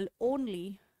applicable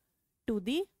only to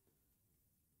the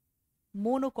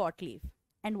monocot leaf.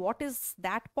 And what is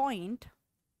that point?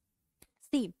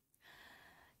 See,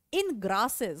 in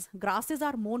grasses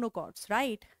are monocots,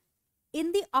 right?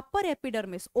 In the upper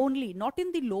epidermis only, not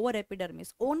in the lower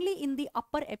epidermis, only in the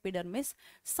upper epidermis,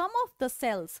 some of the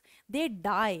cells, they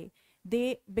die,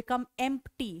 they become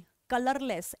empty,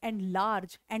 colorless and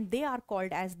large, and they are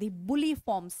called as the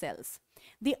bulliform cells.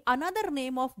 The another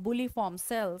name of bulliform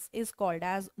cells is called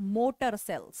as motor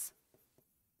cells.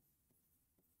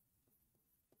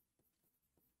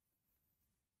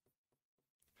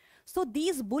 So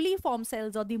these bulliform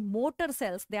cells or the motor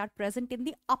cells, they are present in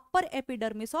the upper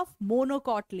epidermis of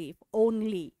monocot leaf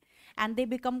only, and they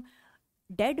become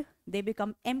dead, they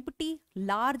become empty,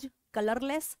 large,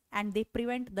 colorless, and they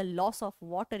prevent the loss of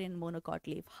water in monocot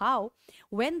leaf. How?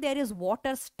 When there is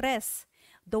water stress,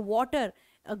 the water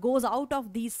goes out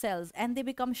of these cells and they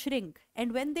become shrink,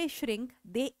 and when they shrink,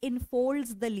 they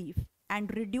enfolds the leaf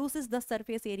and reduces the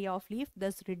surface area of leaf,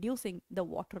 thus reducing the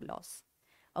water loss.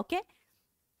 Okay.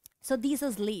 So this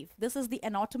is leaf. This is the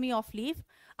anatomy of leaf.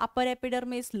 Upper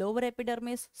epidermis, lower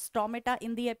epidermis, stomata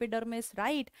in the epidermis,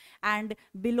 right? And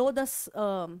below the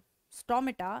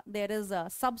stomata, there is a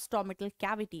substomatal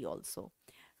cavity also,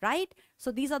 right?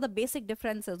 So these are the basic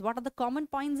differences. What are the common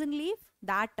points in leaf?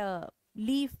 That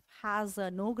leaf has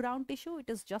no ground tissue.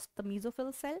 It is just the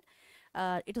mesophyll cell.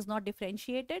 It is not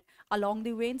differentiated. Along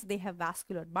the veins, they have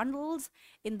vascular bundles.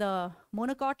 In the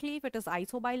monocot leaf, it is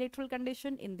isobilateral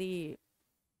condition. In the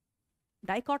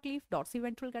dicot leaf,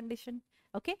 dorsiventral condition.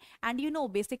 Okay, and you know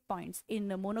basic points. In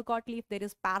monocot leaf, there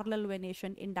is parallel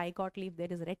venation. In dicot leaf, there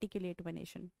is reticulate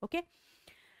venation. Okay,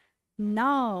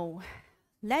 now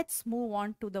let's move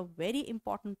on to the very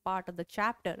important part of the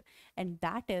chapter, and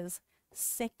that is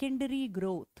secondary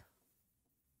growth.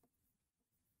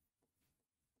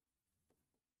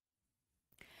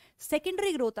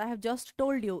 Secondary growth, I have just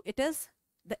told you, it is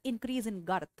the increase in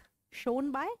girth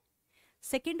shown by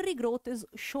secondary growth is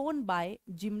shown by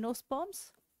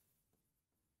gymnosperms,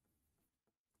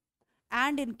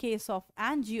 and in case of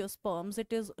angiosperms,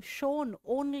 it is shown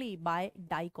only by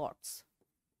dicots,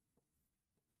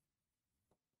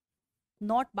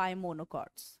 not by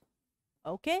monocots.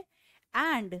 Okay,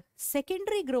 and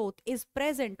secondary growth is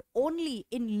present only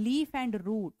in leaf and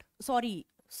root. Sorry,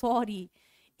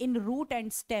 in root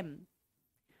and stem.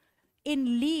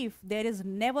 In leaf, there is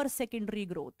never secondary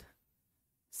growth.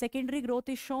 Secondary growth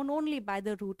is shown only by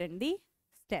the root and the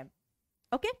stem.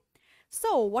 Okay,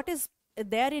 so what is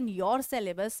there in your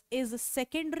syllabus is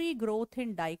secondary growth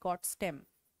in dicot stem.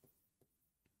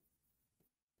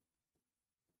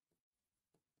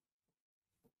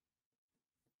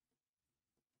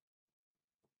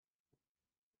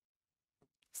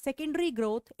 Secondary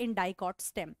growth in dicot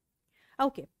stem.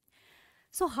 Okay,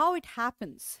 so how it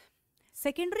happens?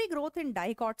 Secondary growth in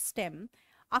dicot stem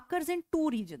occurs in two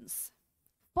regions.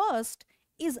 First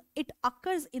is it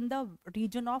occurs in the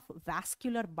region of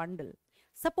vascular bundle.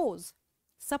 Suppose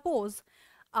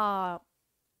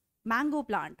mango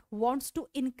plant wants to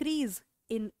increase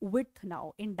in width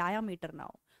now, in diameter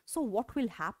now. So what will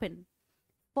happen?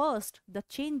 First, the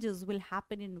changes will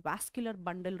happen in vascular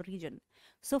bundle region.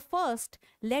 So first,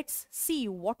 let's see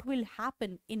what will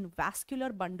happen in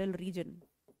vascular bundle region.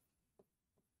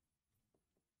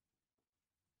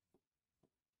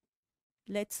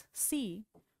 Let's see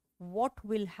what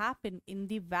will happen in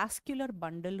the vascular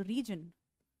bundle region.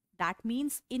 That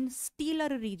means in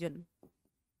stellar region.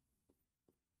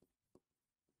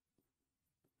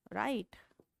 Right.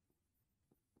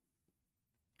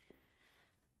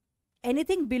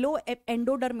 Anything below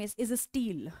endodermis is a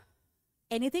stele.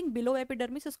 Anything below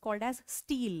epidermis is called as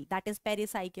stele. That is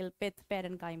pericycle, pith,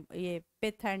 parenchyma,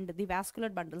 pith and the vascular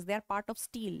bundles. They are part of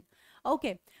stele.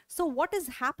 Okay. So what is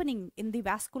happening in the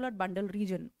vascular bundle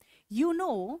region? You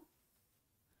know,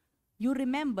 you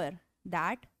remember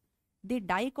that the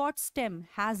dicot stem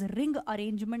has ring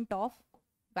arrangement of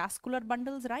vascular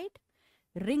bundles, right?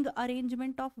 Ring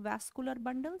arrangement of vascular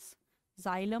bundles.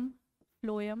 Xylem,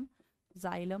 phloem,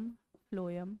 xylem,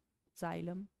 phloem,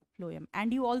 xylem, phloem.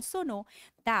 And you also know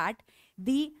that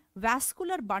the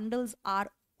vascular bundles are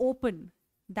open.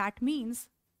 That means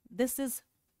this is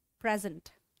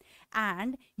present.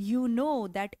 And you know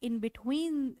that in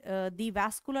between the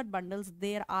vascular bundles,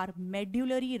 there are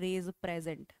medullary rays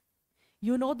present.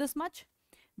 You know this much?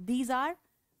 These are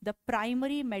the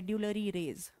primary medullary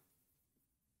rays.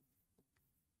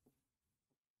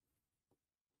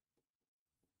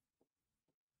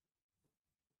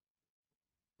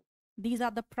 These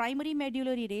are the primary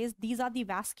medullary rays. These are the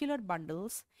vascular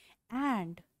bundles.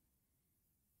 And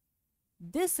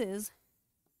this is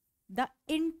the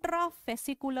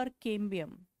intravesicular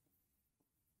cambium.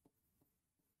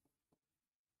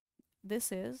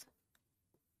 This is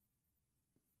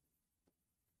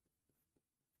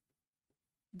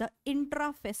the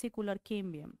intravesicular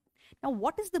cambium. Now,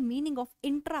 what is the meaning of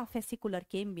intravesicular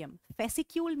cambium?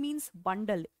 Fascicule means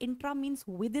bundle, intra means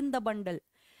within the bundle.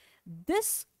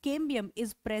 This cambium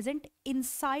is present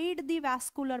inside the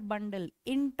vascular bundle,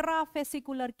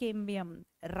 intravesicular cambium,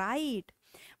 right?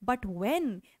 But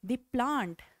when the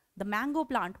plant, the mango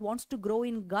plant wants to grow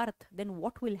in girth, then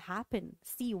what will happen?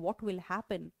 See what will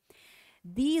happen.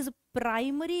 These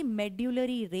primary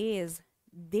medullary rays,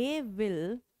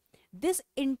 this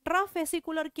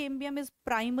intravesicular cambium is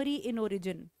primary in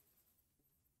origin.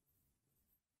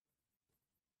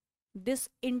 This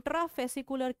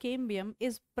intravesicular cambium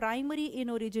is primary in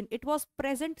origin. It was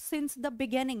present since the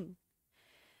beginning.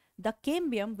 The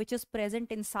cambium which is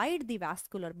present inside the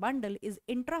vascular bundle is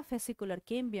intravesicular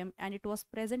cambium, and it was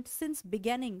present since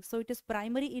beginning. So it is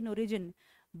primary in origin.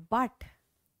 But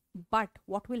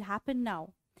what will happen now?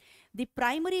 The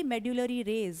primary medullary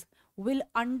rays will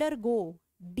undergo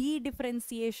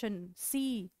de-differentiation.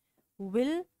 See,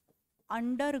 will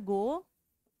undergo,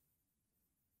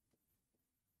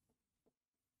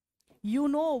 you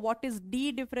know what is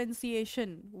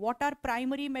de-differentiation. What are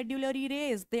primary medullary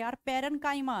rays? They are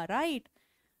parenchyma, right?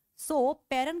 So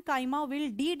parenchyma will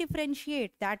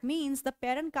de-differentiate. That means the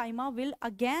parenchyma will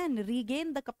again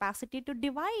regain the capacity to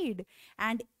divide.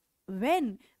 And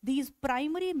when these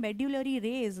primary medullary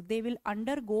rays, they will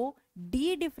undergo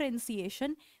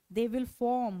de-differentiation, they will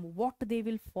form, what they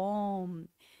will form?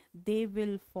 They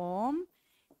will form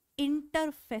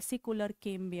intervesicular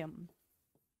cambium.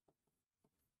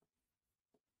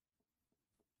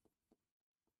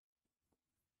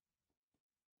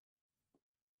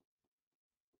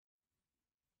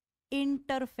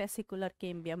 Intervesicular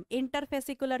cambium.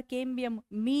 Intervesicular cambium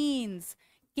means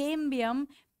cambium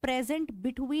present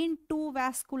between two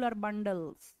vascular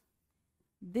bundles.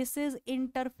 This is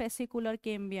intervesicular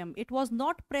cambium. It was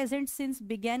not present since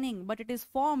beginning, but it is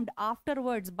formed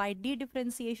afterwards by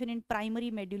de-differentiation in primary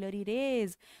medullary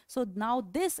rays. So now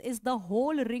this is the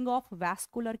whole ring of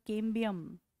vascular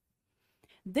cambium.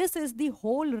 This is the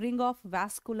whole ring of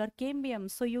vascular cambium.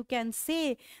 So you can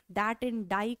say that in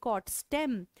Dicot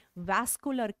stem,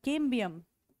 vascular cambium,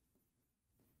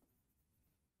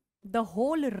 the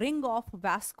whole ring of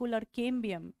vascular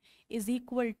cambium is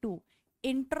equal to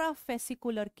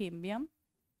intravesicular cambium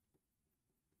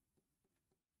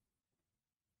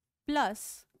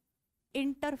plus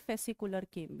intervesicular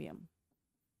cambium.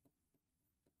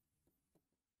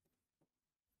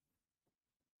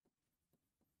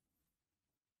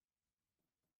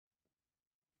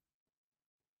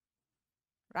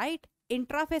 Right?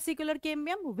 Intravesicular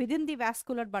cambium within the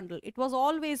vascular bundle. It was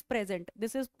always present.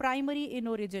 This is primary in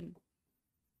origin.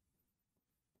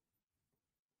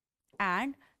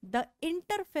 And the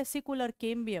intervesicular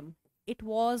cambium, it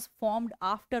was formed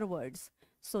afterwards.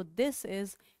 So this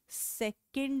is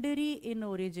secondary in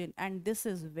origin, and this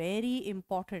is very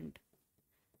important.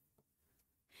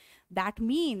 That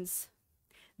means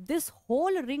this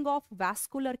whole ring of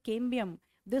vascular cambium,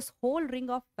 this whole ring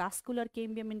of vascular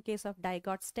cambium in case of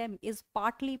Dicot stem is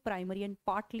partly primary and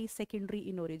partly secondary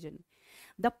in origin.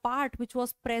 The part which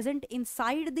was present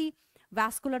inside the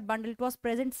vascular bundle, it was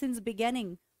present since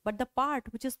beginning, but the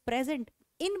part which is present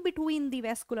in between the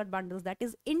vascular bundles, that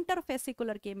is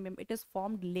intervesicular cambium, it is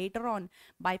formed later on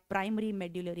by primary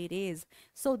medullary rays.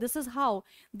 So this is how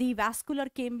the vascular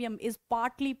cambium is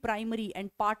partly primary and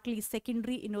partly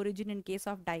secondary in origin in case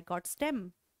of Dicot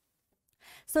stem.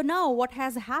 So now what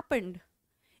has happened?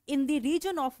 In the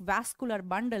region of vascular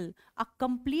bundle, a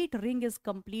complete ring is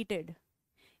completed.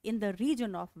 In the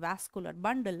region of vascular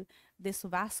bundle, this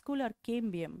vascular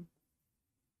cambium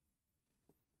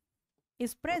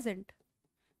is present,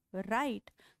 right?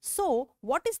 So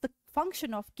what is the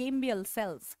function of cambial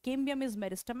cells? Cambium is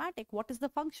meristematic. What is the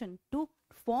function? To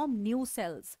form new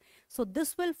cells. So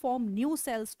this will form new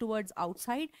cells towards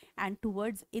outside and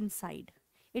towards inside.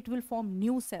 It will form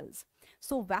new cells.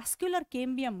 So vascular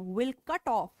cambium will cut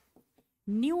off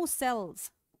new cells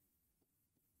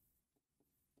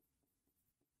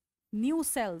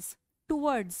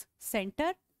towards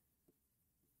center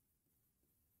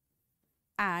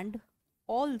and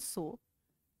also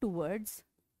towards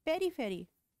periphery.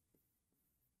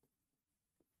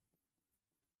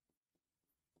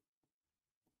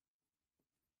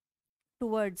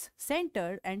 Towards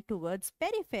center and towards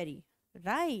periphery,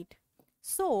 right?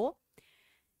 So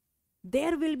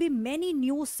there will be many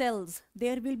new cells.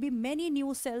 There will be many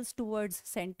new cells towards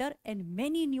center and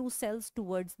many new cells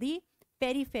towards the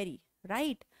periphery,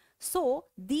 right? So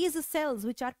these cells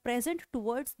which are present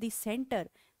towards the center,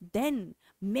 then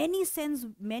many cells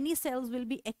will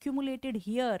be accumulated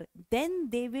here. Then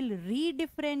they will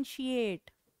redifferentiate.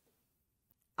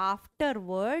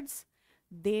 Afterwards,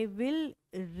 they will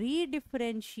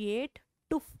redifferentiate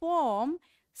to form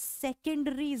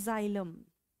secondary xylem.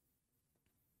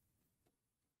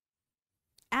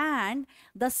 And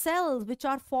the cells which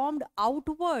are formed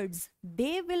outwards,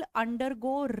 they will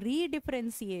undergo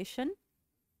redifferentiation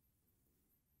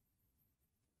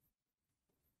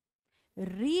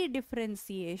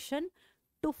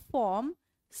to form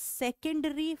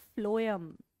secondary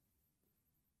phloem.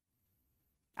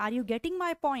 Are you getting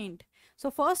my point? So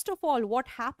first of all, what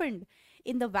happened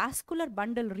in the vascular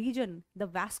bundle region? The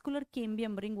vascular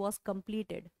cambium ring was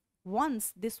completed.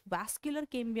 Once this vascular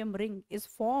cambium ring is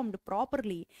formed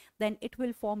properly, then it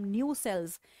will form new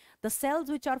cells. The cells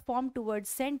which are formed towards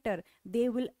center, they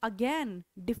will again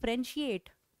differentiate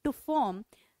to form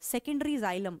secondary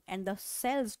xylem, and the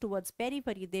cells towards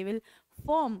periphery, they will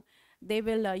form the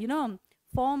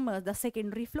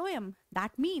secondary phloem.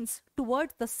 That means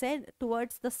towards the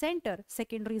center,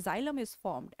 secondary xylem is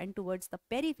formed, and towards the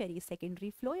periphery,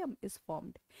 secondary phloem is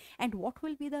formed. And what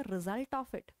will be the result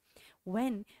of it?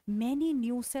 When many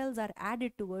new cells are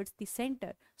added towards the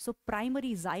center, so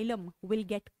primary xylem will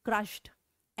get crushed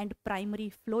and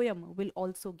primary phloem will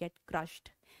also get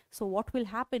crushed. So what will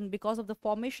happen because of the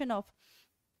formation of,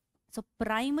 so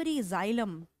primary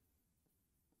xylem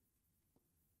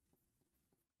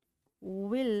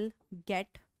will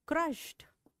get crushed,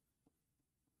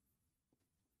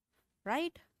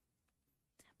 right?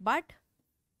 But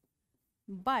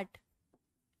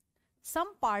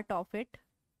some part of it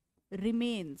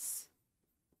remains.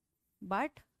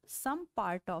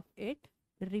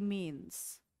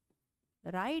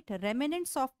 Right?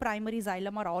 Remnants of primary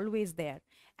xylem are always there,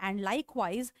 and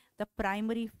likewise the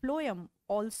primary phloem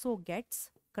also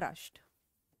gets crushed.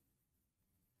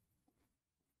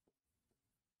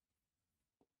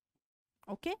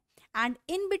 Okay, and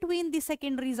in between the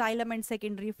secondary xylem and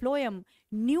secondary phloem,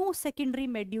 new secondary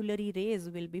medullary rays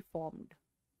will be formed.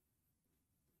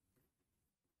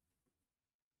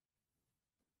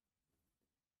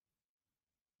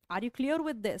 Are you clear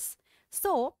with this?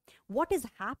 So what is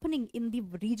happening in the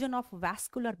region of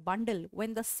vascular bundle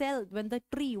when the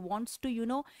tree wants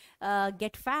to,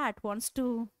 get fat, wants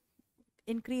to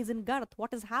increase in girth?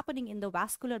 What is happening in the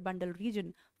vascular bundle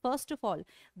region? First of all,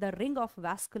 the ring of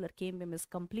vascular cambium is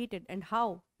completed. And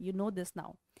how? You know this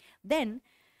now. Then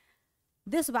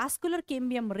this vascular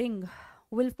cambium ring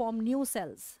will form new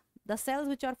cells. The cells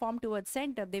which are formed towards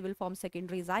center, they will form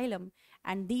secondary xylem,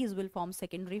 and these will form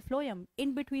secondary phloem.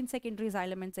 In between secondary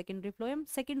xylem and secondary phloem,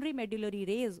 secondary medullary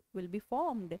rays will be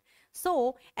formed.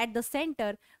 So at the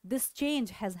center, this change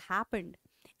has happened,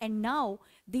 and now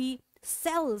the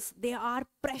cells, they are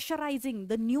pressurizing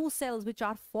the new cells which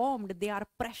are formed. They are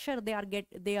pressurizing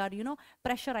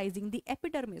the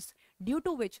epidermis, due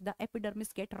to which the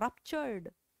epidermis get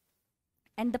ruptured.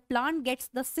 And the plant gets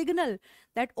the signal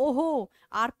that, oh,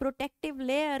 our protective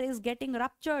layer is getting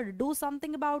ruptured, do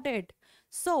something about it.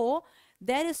 So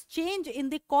there is change in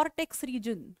the cortex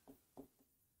region.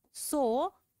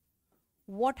 So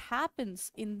what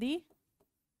happens in the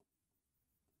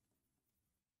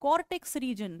cortex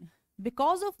region?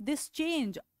 Because of this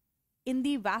change in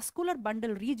the vascular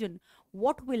bundle region,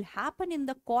 what will happen in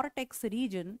the cortex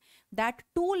region, that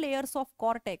two layers of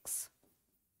cortex,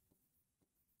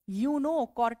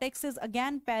 cortex is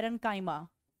again parenchyma.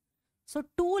 So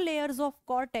two layers of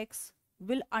cortex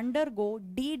will undergo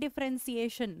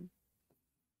dedifferentiation.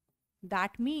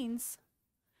 That means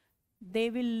they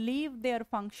will leave their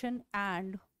function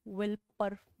and will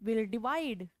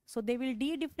divide. So they will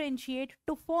dedifferentiate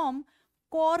to form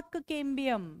cork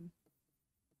cambium.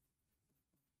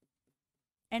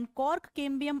 And cork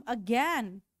cambium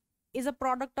again is a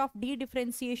product of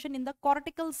dedifferentiation in the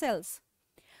cortical cells.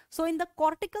 So in the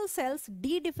cortical cells,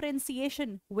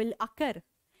 dedifferentiation will occur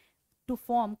to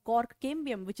form cork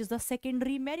cambium, which is the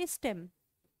secondary meristem,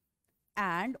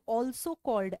 and also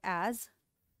called as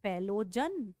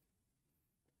phallogen.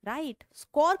 Right?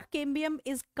 Cork cambium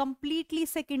is completely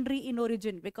secondary in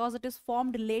origin because it is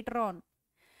formed later on.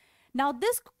 Now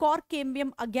this cork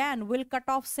cambium again will cut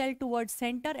off cell towards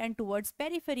center and towards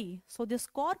periphery. So this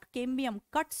cork cambium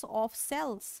cuts off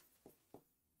cells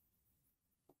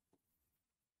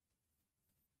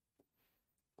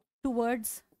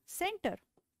towards center,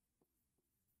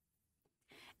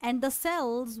 and the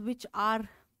cells which are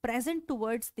present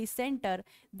towards the center,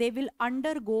 they will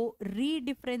undergo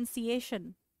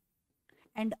redifferentiation,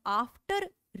 and after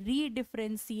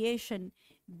redifferentiation,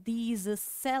 these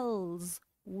cells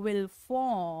will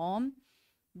form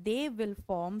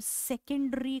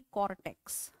secondary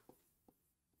cortex,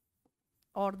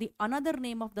 or the another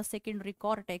name of the secondary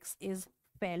cortex is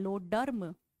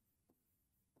phalloderm.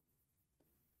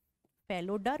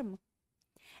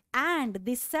 And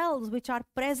the cells which are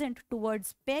present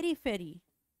towards periphery,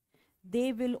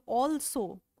 they will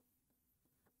also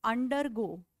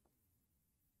undergo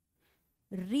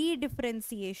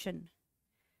redifferentiation.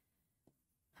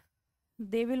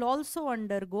 They will also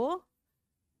undergo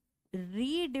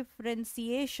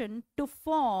redifferentiation to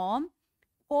form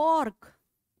cork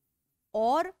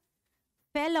or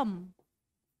phellum.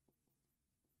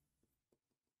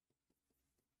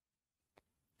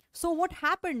 So what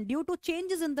happened? Due to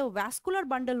changes in the vascular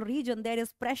bundle region, there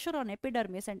is pressure on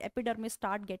epidermis and epidermis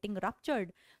start getting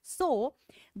ruptured. So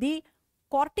the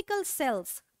cortical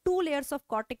cells, two layers of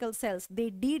cortical cells,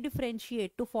 they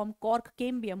de-differentiate to form cork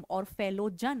cambium or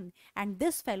phallogen, and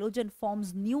this phallogen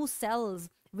forms new cells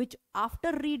which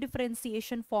after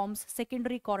redifferentiation forms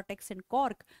secondary cortex and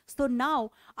cork. So now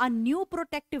a new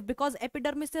protective, because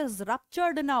epidermis is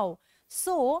ruptured now,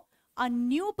 so a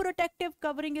new protective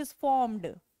covering is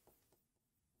formed.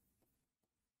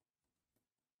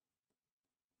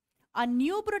 A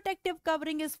new protective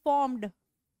covering is formed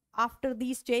after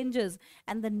these changes,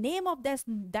 and the name of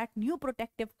that new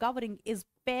protective covering is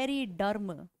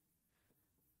periderm.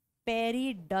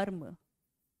 Periderm.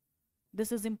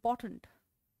 This is important.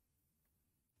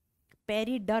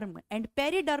 Periderm, and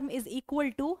periderm is equal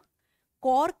to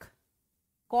cork,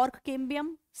 cork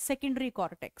cambium, secondary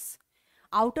cortex.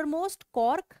 Outermost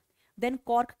cork, then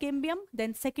cork cambium,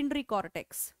 then secondary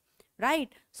cortex.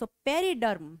 Right? So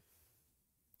periderm.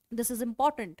 This is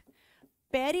important.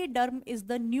 Periderm is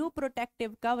the new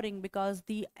protective covering because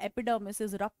the epidermis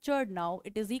is ruptured now.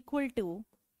 It is equal to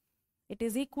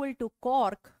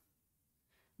cork,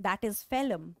 that is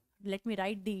phellum. Let me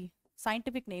write the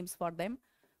scientific names for them.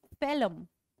 Phellum,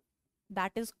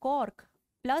 that is cork,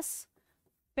 plus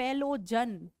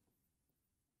phallogen,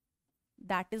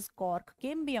 that is cork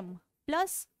cambium,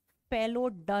 plus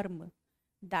phalloderm,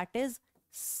 that is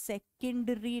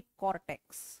secondary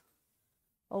cortex.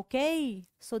 Okay,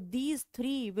 so these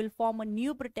three will form a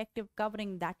new protective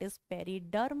covering, that is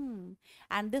periderm,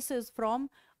 and this is from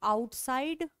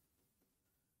outside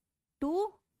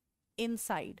to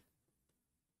inside.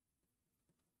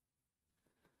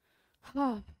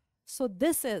 So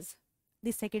this is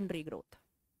the secondary growth.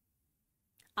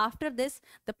 After this,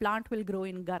 the plant will grow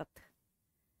in girth.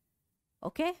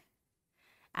 Okay,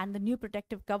 and the new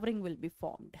protective covering will be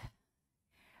formed.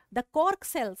 The cork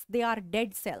cells, they are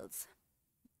dead cells.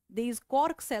 These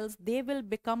cork cells, they will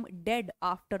become dead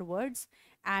afterwards,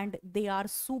 and they are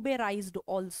suberized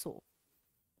also.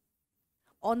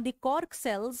 On the cork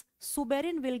cells,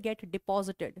 suberin will get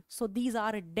deposited. So these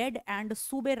are dead and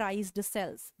suberized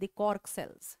cells, the cork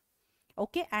cells.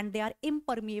 Okay, and they are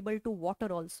impermeable to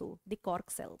water also, the cork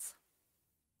cells.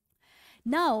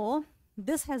 Now,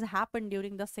 this has happened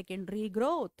during the secondary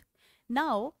growth.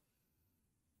 Now,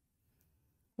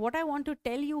 what I want to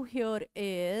tell you here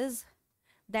is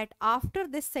that after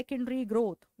this secondary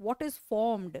growth, what is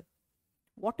formed?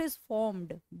 What is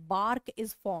formed? Bark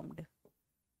is formed.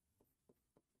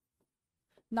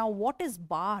 Now, what is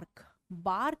bark?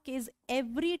 Bark is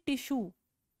every tissue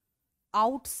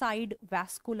outside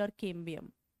vascular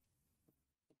cambium.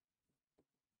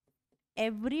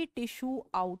 Every tissue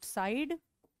outside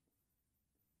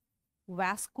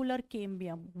vascular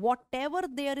cambium. Whatever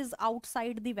there is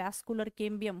outside the vascular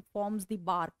cambium forms the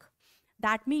bark.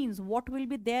 That means what will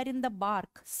be there in the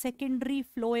bark? Secondary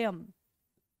phloem,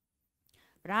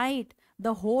 right?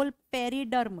 The whole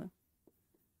periderm.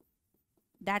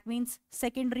 That means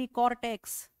secondary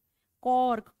cortex,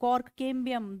 cork, cork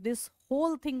cambium. This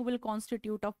whole thing will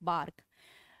constitute of bark.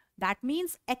 That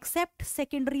means except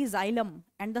secondary xylem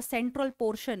and the central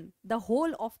portion, the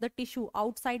whole of the tissue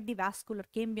outside the vascular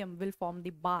cambium will form the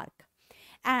bark.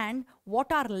 And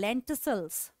what are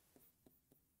lenticels?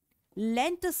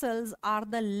 Lenticels are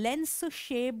the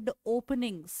lens-shaped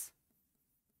openings.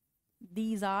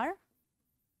 These are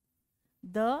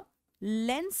the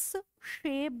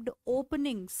lens-shaped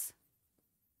openings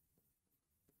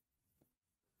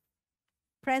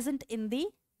present in the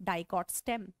dicot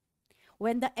stem.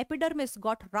 When the epidermis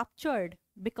got ruptured,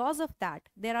 because of that,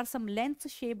 there are some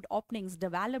lens-shaped openings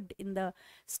developed in the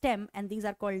stem, and these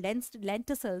are called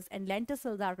lenticels, and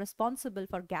lenticels are responsible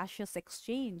for gaseous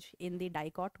exchange in the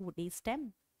dicot woody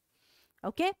stem.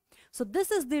 Okay, so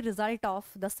this is the result of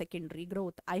the secondary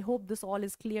growth. I hope this all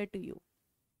is clear to you.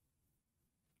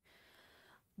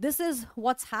 This is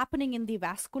what's happening in the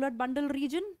vascular bundle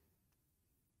region,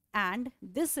 and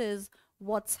this is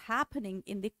what's happening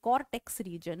in the cortex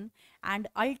region, and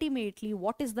ultimately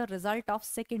what is the result of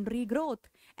secondary growth.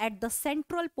 At the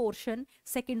central portion,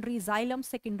 secondary xylem,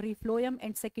 secondary phloem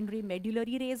and secondary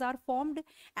medullary rays are formed,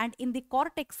 and in the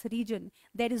cortex region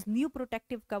there is new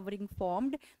protective covering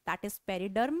formed, that is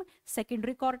periderm,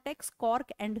 secondary cortex,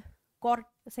 cork and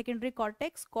secondary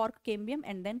cortex, cork cambium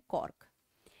and then cork.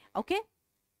 Okay,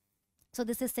 so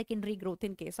this is secondary growth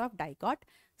in case of dicot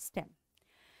stem.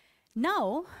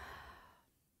 Now,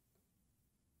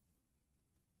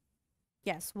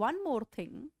 yes, one more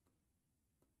thing.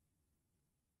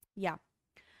 Yeah,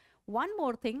 one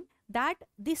more thing, that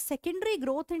the secondary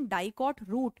growth in dicot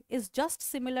root is just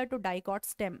similar to dicot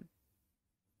stem.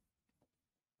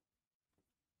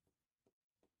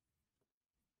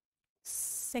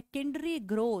 Secondary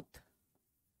growth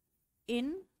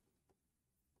in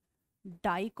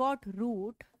dicot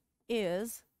root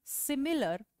is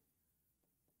similar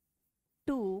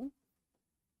to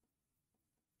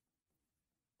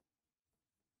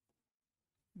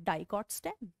dicot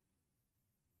stem.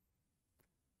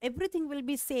 Everything will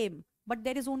be same, but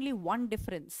there is only one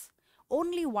difference.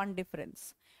 Only one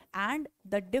difference. And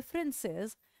the difference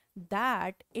is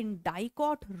that in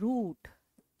dicot root,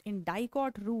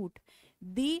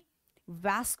 the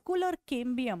vascular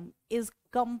cambium is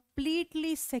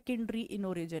completely secondary in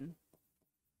origin.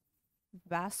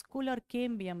 Vascular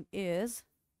cambium is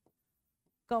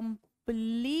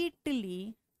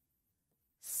completely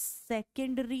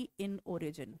secondary in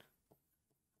origin.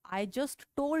 I just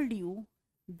told you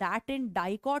that in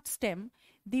dicot stem,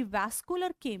 the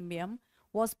vascular cambium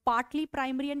was partly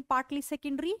primary and partly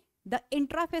secondary. The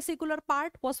intravesicular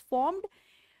part was formed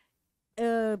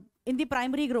in the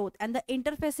primary growth and the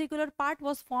intervesicular part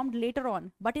was formed later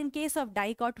on. But in case of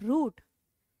dicot root,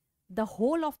 the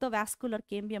whole of the vascular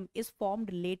cambium is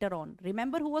formed later on.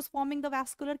 Remember who was forming the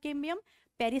vascular cambium?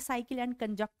 Pericycle and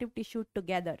conjunctive tissue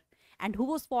together. And who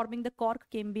was forming the cork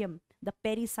cambium? The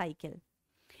pericycle.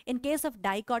 In case of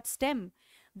dicot stem,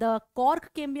 the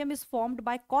cork cambium is formed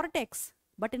by cortex.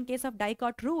 But in case of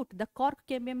dicot root, the cork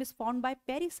cambium is formed by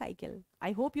pericycle.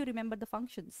 I hope you remember the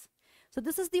functions. So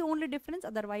this is the only difference,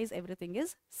 otherwise everything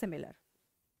is similar.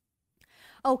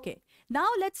 Okay, now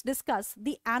let's discuss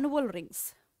the annual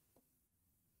rings.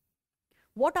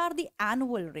 What are the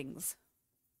annual rings?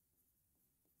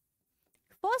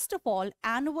 First of all,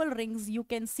 annual rings, you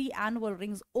can see annual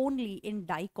rings only in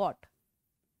dicot.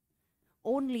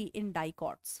 Only in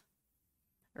dicots,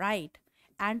 right?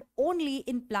 And only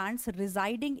in plants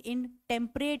residing in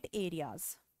temperate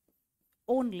areas.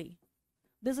 Only.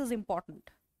 This is important.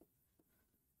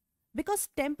 Because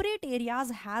temperate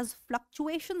areas has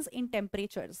fluctuations in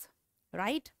temperatures,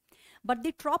 right? But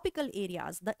the tropical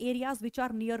areas, the areas which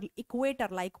are near equator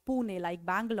like Pune, like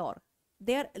Bangalore,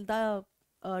 there the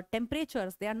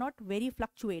temperatures, they are not very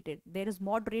fluctuated. There is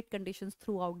moderate conditions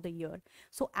throughout the year.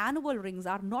 So annual rings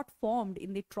are not formed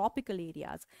in the tropical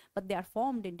areas, but they are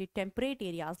formed in the temperate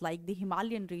areas like the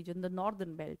Himalayan region, the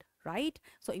northern belt, right?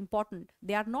 So important.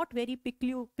 They are not very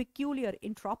peculiar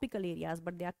in tropical areas,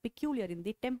 but they are peculiar in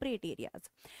the temperate areas.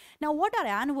 Now, what are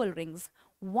annual rings?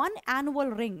 One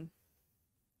annual ring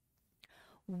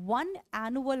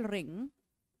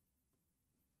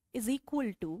is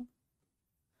equal to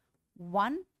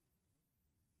one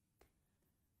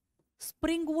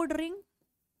springwood ring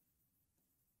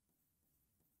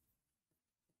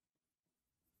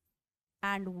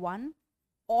and one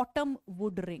autumn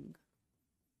wood ring.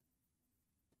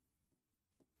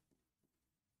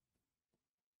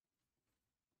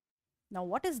 Now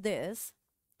what is this?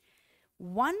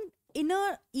 One in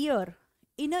a year,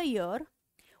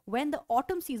 when the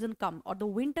autumn season come or the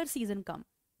winter season come,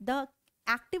 the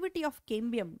activity of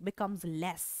cambium becomes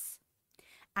less.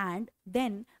 And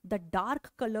then the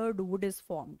dark colored wood is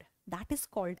formed. That is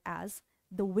called as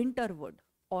the winter wood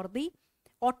or the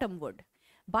autumn wood.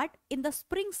 But in the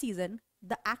spring season,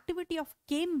 the activity of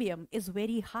cambium is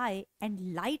very high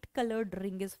and light colored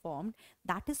ring is formed.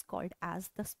 That is called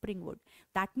as the spring wood.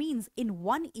 That means in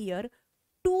 1 year,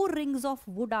 2 rings of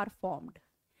wood are formed.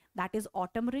 That is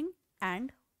autumn ring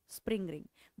and spring ring.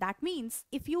 That means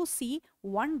if you see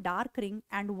one dark ring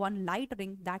and one light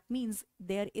ring, that means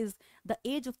there is the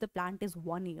age of the plant is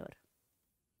 1 year.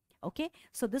 Okay,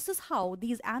 so this is how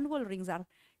these annual rings are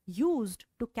used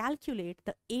to calculate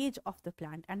the age of the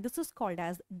plant, and this is called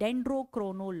as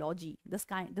dendrochronology. This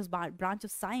branch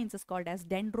of science is called as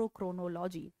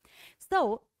dendrochronology.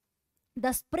 So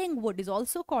the spring wood is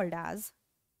also called as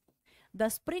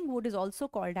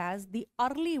the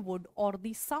early wood or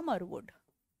the summer wood.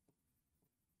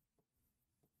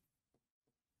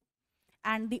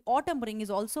 And the autumn ring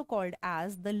is also called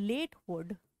as the late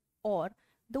wood or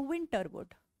The winter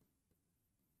wood.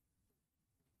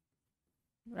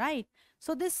 Right?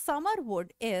 So this summer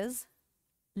wood is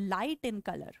light in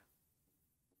color.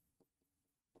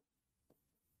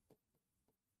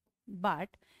 But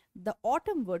the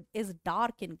autumn wood is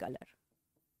dark in color.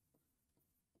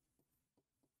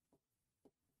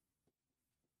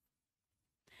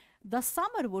 The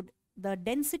summer wood, the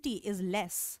density is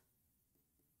less.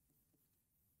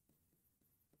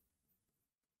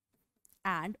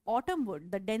 And autumn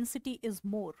wood, the density is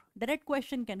more. Direct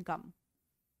question can come.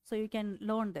 So you can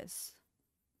learn this.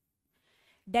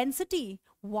 Density,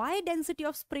 why density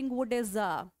of spring wood is,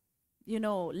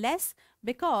 less?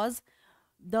 Because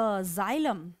the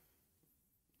xylem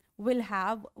will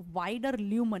have wider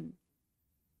lumen.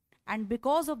 And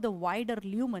because of the wider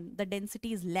lumen, the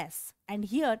density is less. And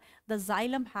here, the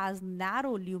xylem has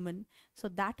narrow lumen. So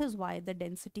that is why the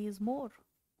density is more.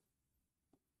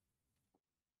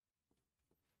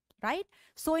 Right?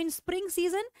 So in spring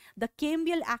season, the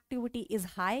cambial activity is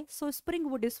high, so spring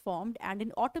wood is formed, and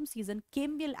in autumn season,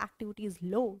 cambial activity is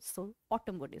low, so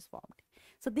autumn wood is formed.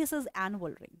 So this is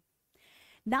annual ring.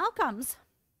 Now comes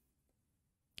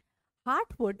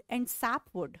heartwood and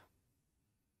sapwood.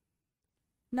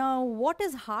 Now, what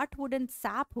is heartwood and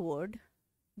sapwood?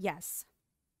 Yes.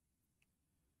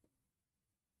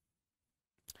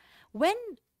 When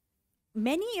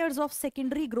many years of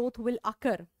secondary growth will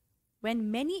occur,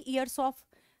 when many years of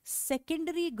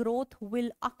secondary growth will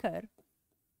occur,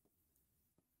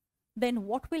 then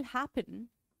what will happen?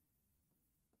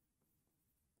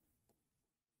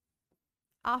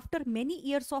 After many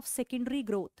years of secondary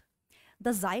growth,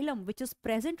 the xylem which is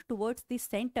present towards the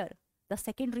center, the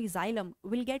secondary xylem,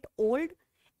 will get old,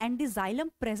 and the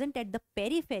xylem present at the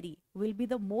periphery will be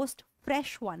the most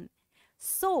fresh one.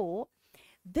 So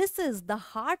this is the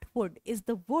heartwood, is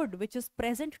the wood which is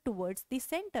present towards the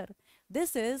center.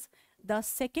 This is the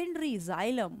secondary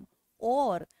xylem,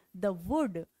 or the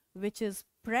wood which is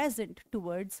present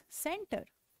towards center.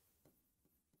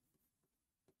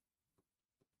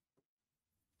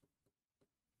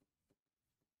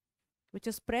 Which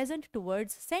is present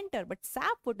towards center, but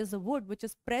sapwood is a wood which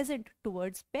is present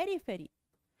towards periphery.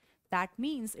 That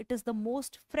means it is the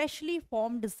most freshly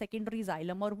formed secondary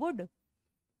xylem or wood.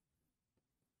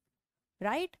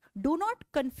 Right? Do not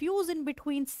confuse in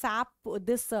between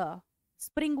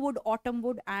spring wood, autumn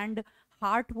wood, and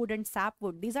heartwood and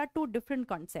sapwood. These are two different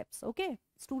concepts. Okay,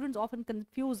 students often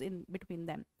confuse in between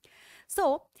them.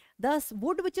 So the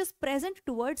wood which is present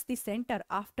towards the center,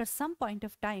 after some point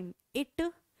of time, it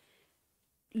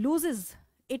loses,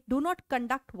 it do not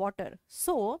conduct water.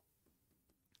 So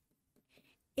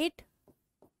it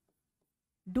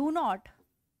do not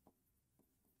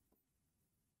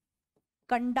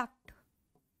conduct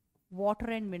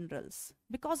water and minerals,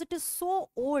 because it is so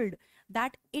old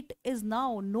that it is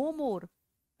now no more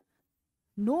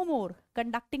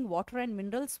conducting water and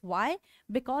minerals. Why?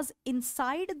 Because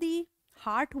inside the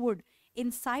heartwood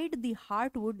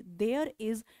there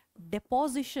is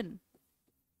deposition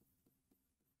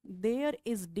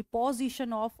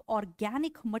of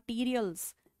organic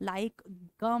materials like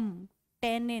gum,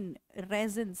 tannin,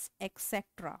 resins,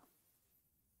 etc.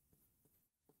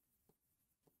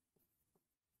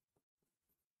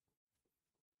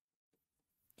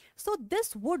 So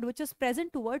this wood which is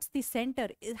present towards the center,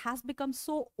 it has become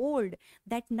so old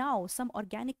that now some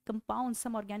organic compounds,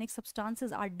 some organic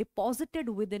substances are deposited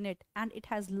within it, and it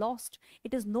has lost,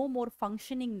 it is no more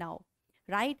functioning now.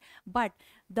 Right? But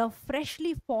the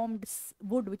freshly formed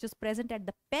wood which is present at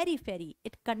the periphery,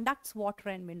 it conducts water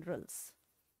and minerals.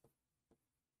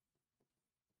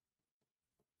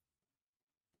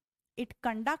 It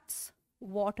conducts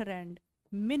water and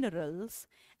minerals,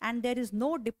 and there is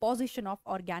no deposition of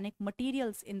organic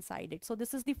materials inside it. So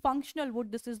this is the functional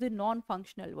wood, this is the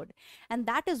non-functional wood, and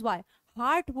that is why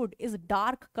heartwood is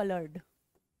dark colored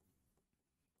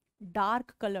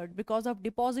because of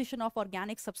deposition of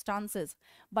organic substances,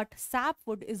 but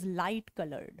sapwood is light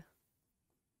colored.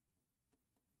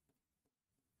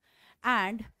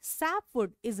 And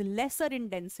sapwood is lesser in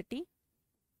density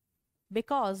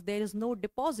because there is no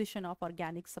deposition of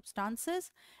organic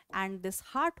substances, and this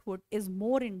heartwood is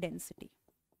more in density.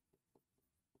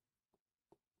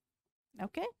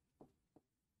 Okay?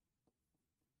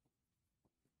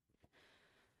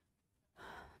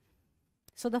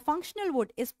 So the functional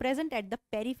wood is present at the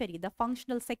periphery. The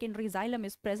functional secondary xylem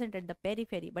is present at the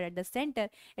periphery, but at the center,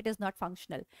 it is not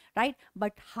functional, right?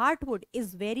 But heartwood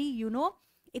is very,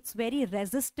 it's very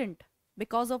resistant.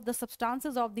 Because of the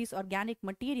substances of this organic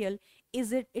material,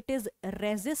 it is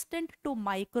resistant to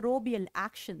microbial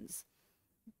actions.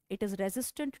 It is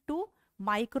resistant to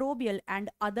microbial and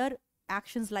other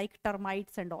actions like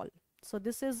termites and all. So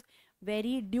this is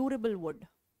very durable wood.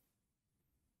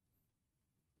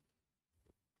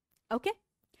 Okay,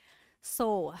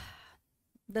 so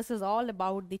this is all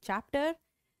about the chapter.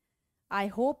 I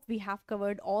hope we have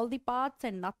covered all the parts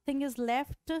and nothing is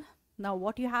left. Now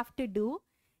what you have to do,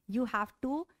 you have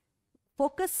to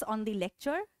focus on the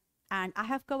lecture, and I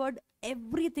have covered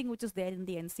everything which is there in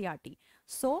the NCERT.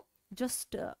 So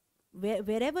just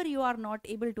wherever you are not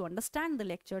able to understand the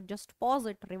lecture, just pause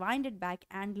it, rewind it back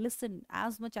and listen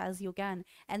as much as you can,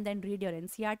 and then read your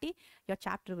NCERT. Your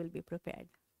chapter will be prepared.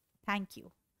 Thank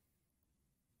you.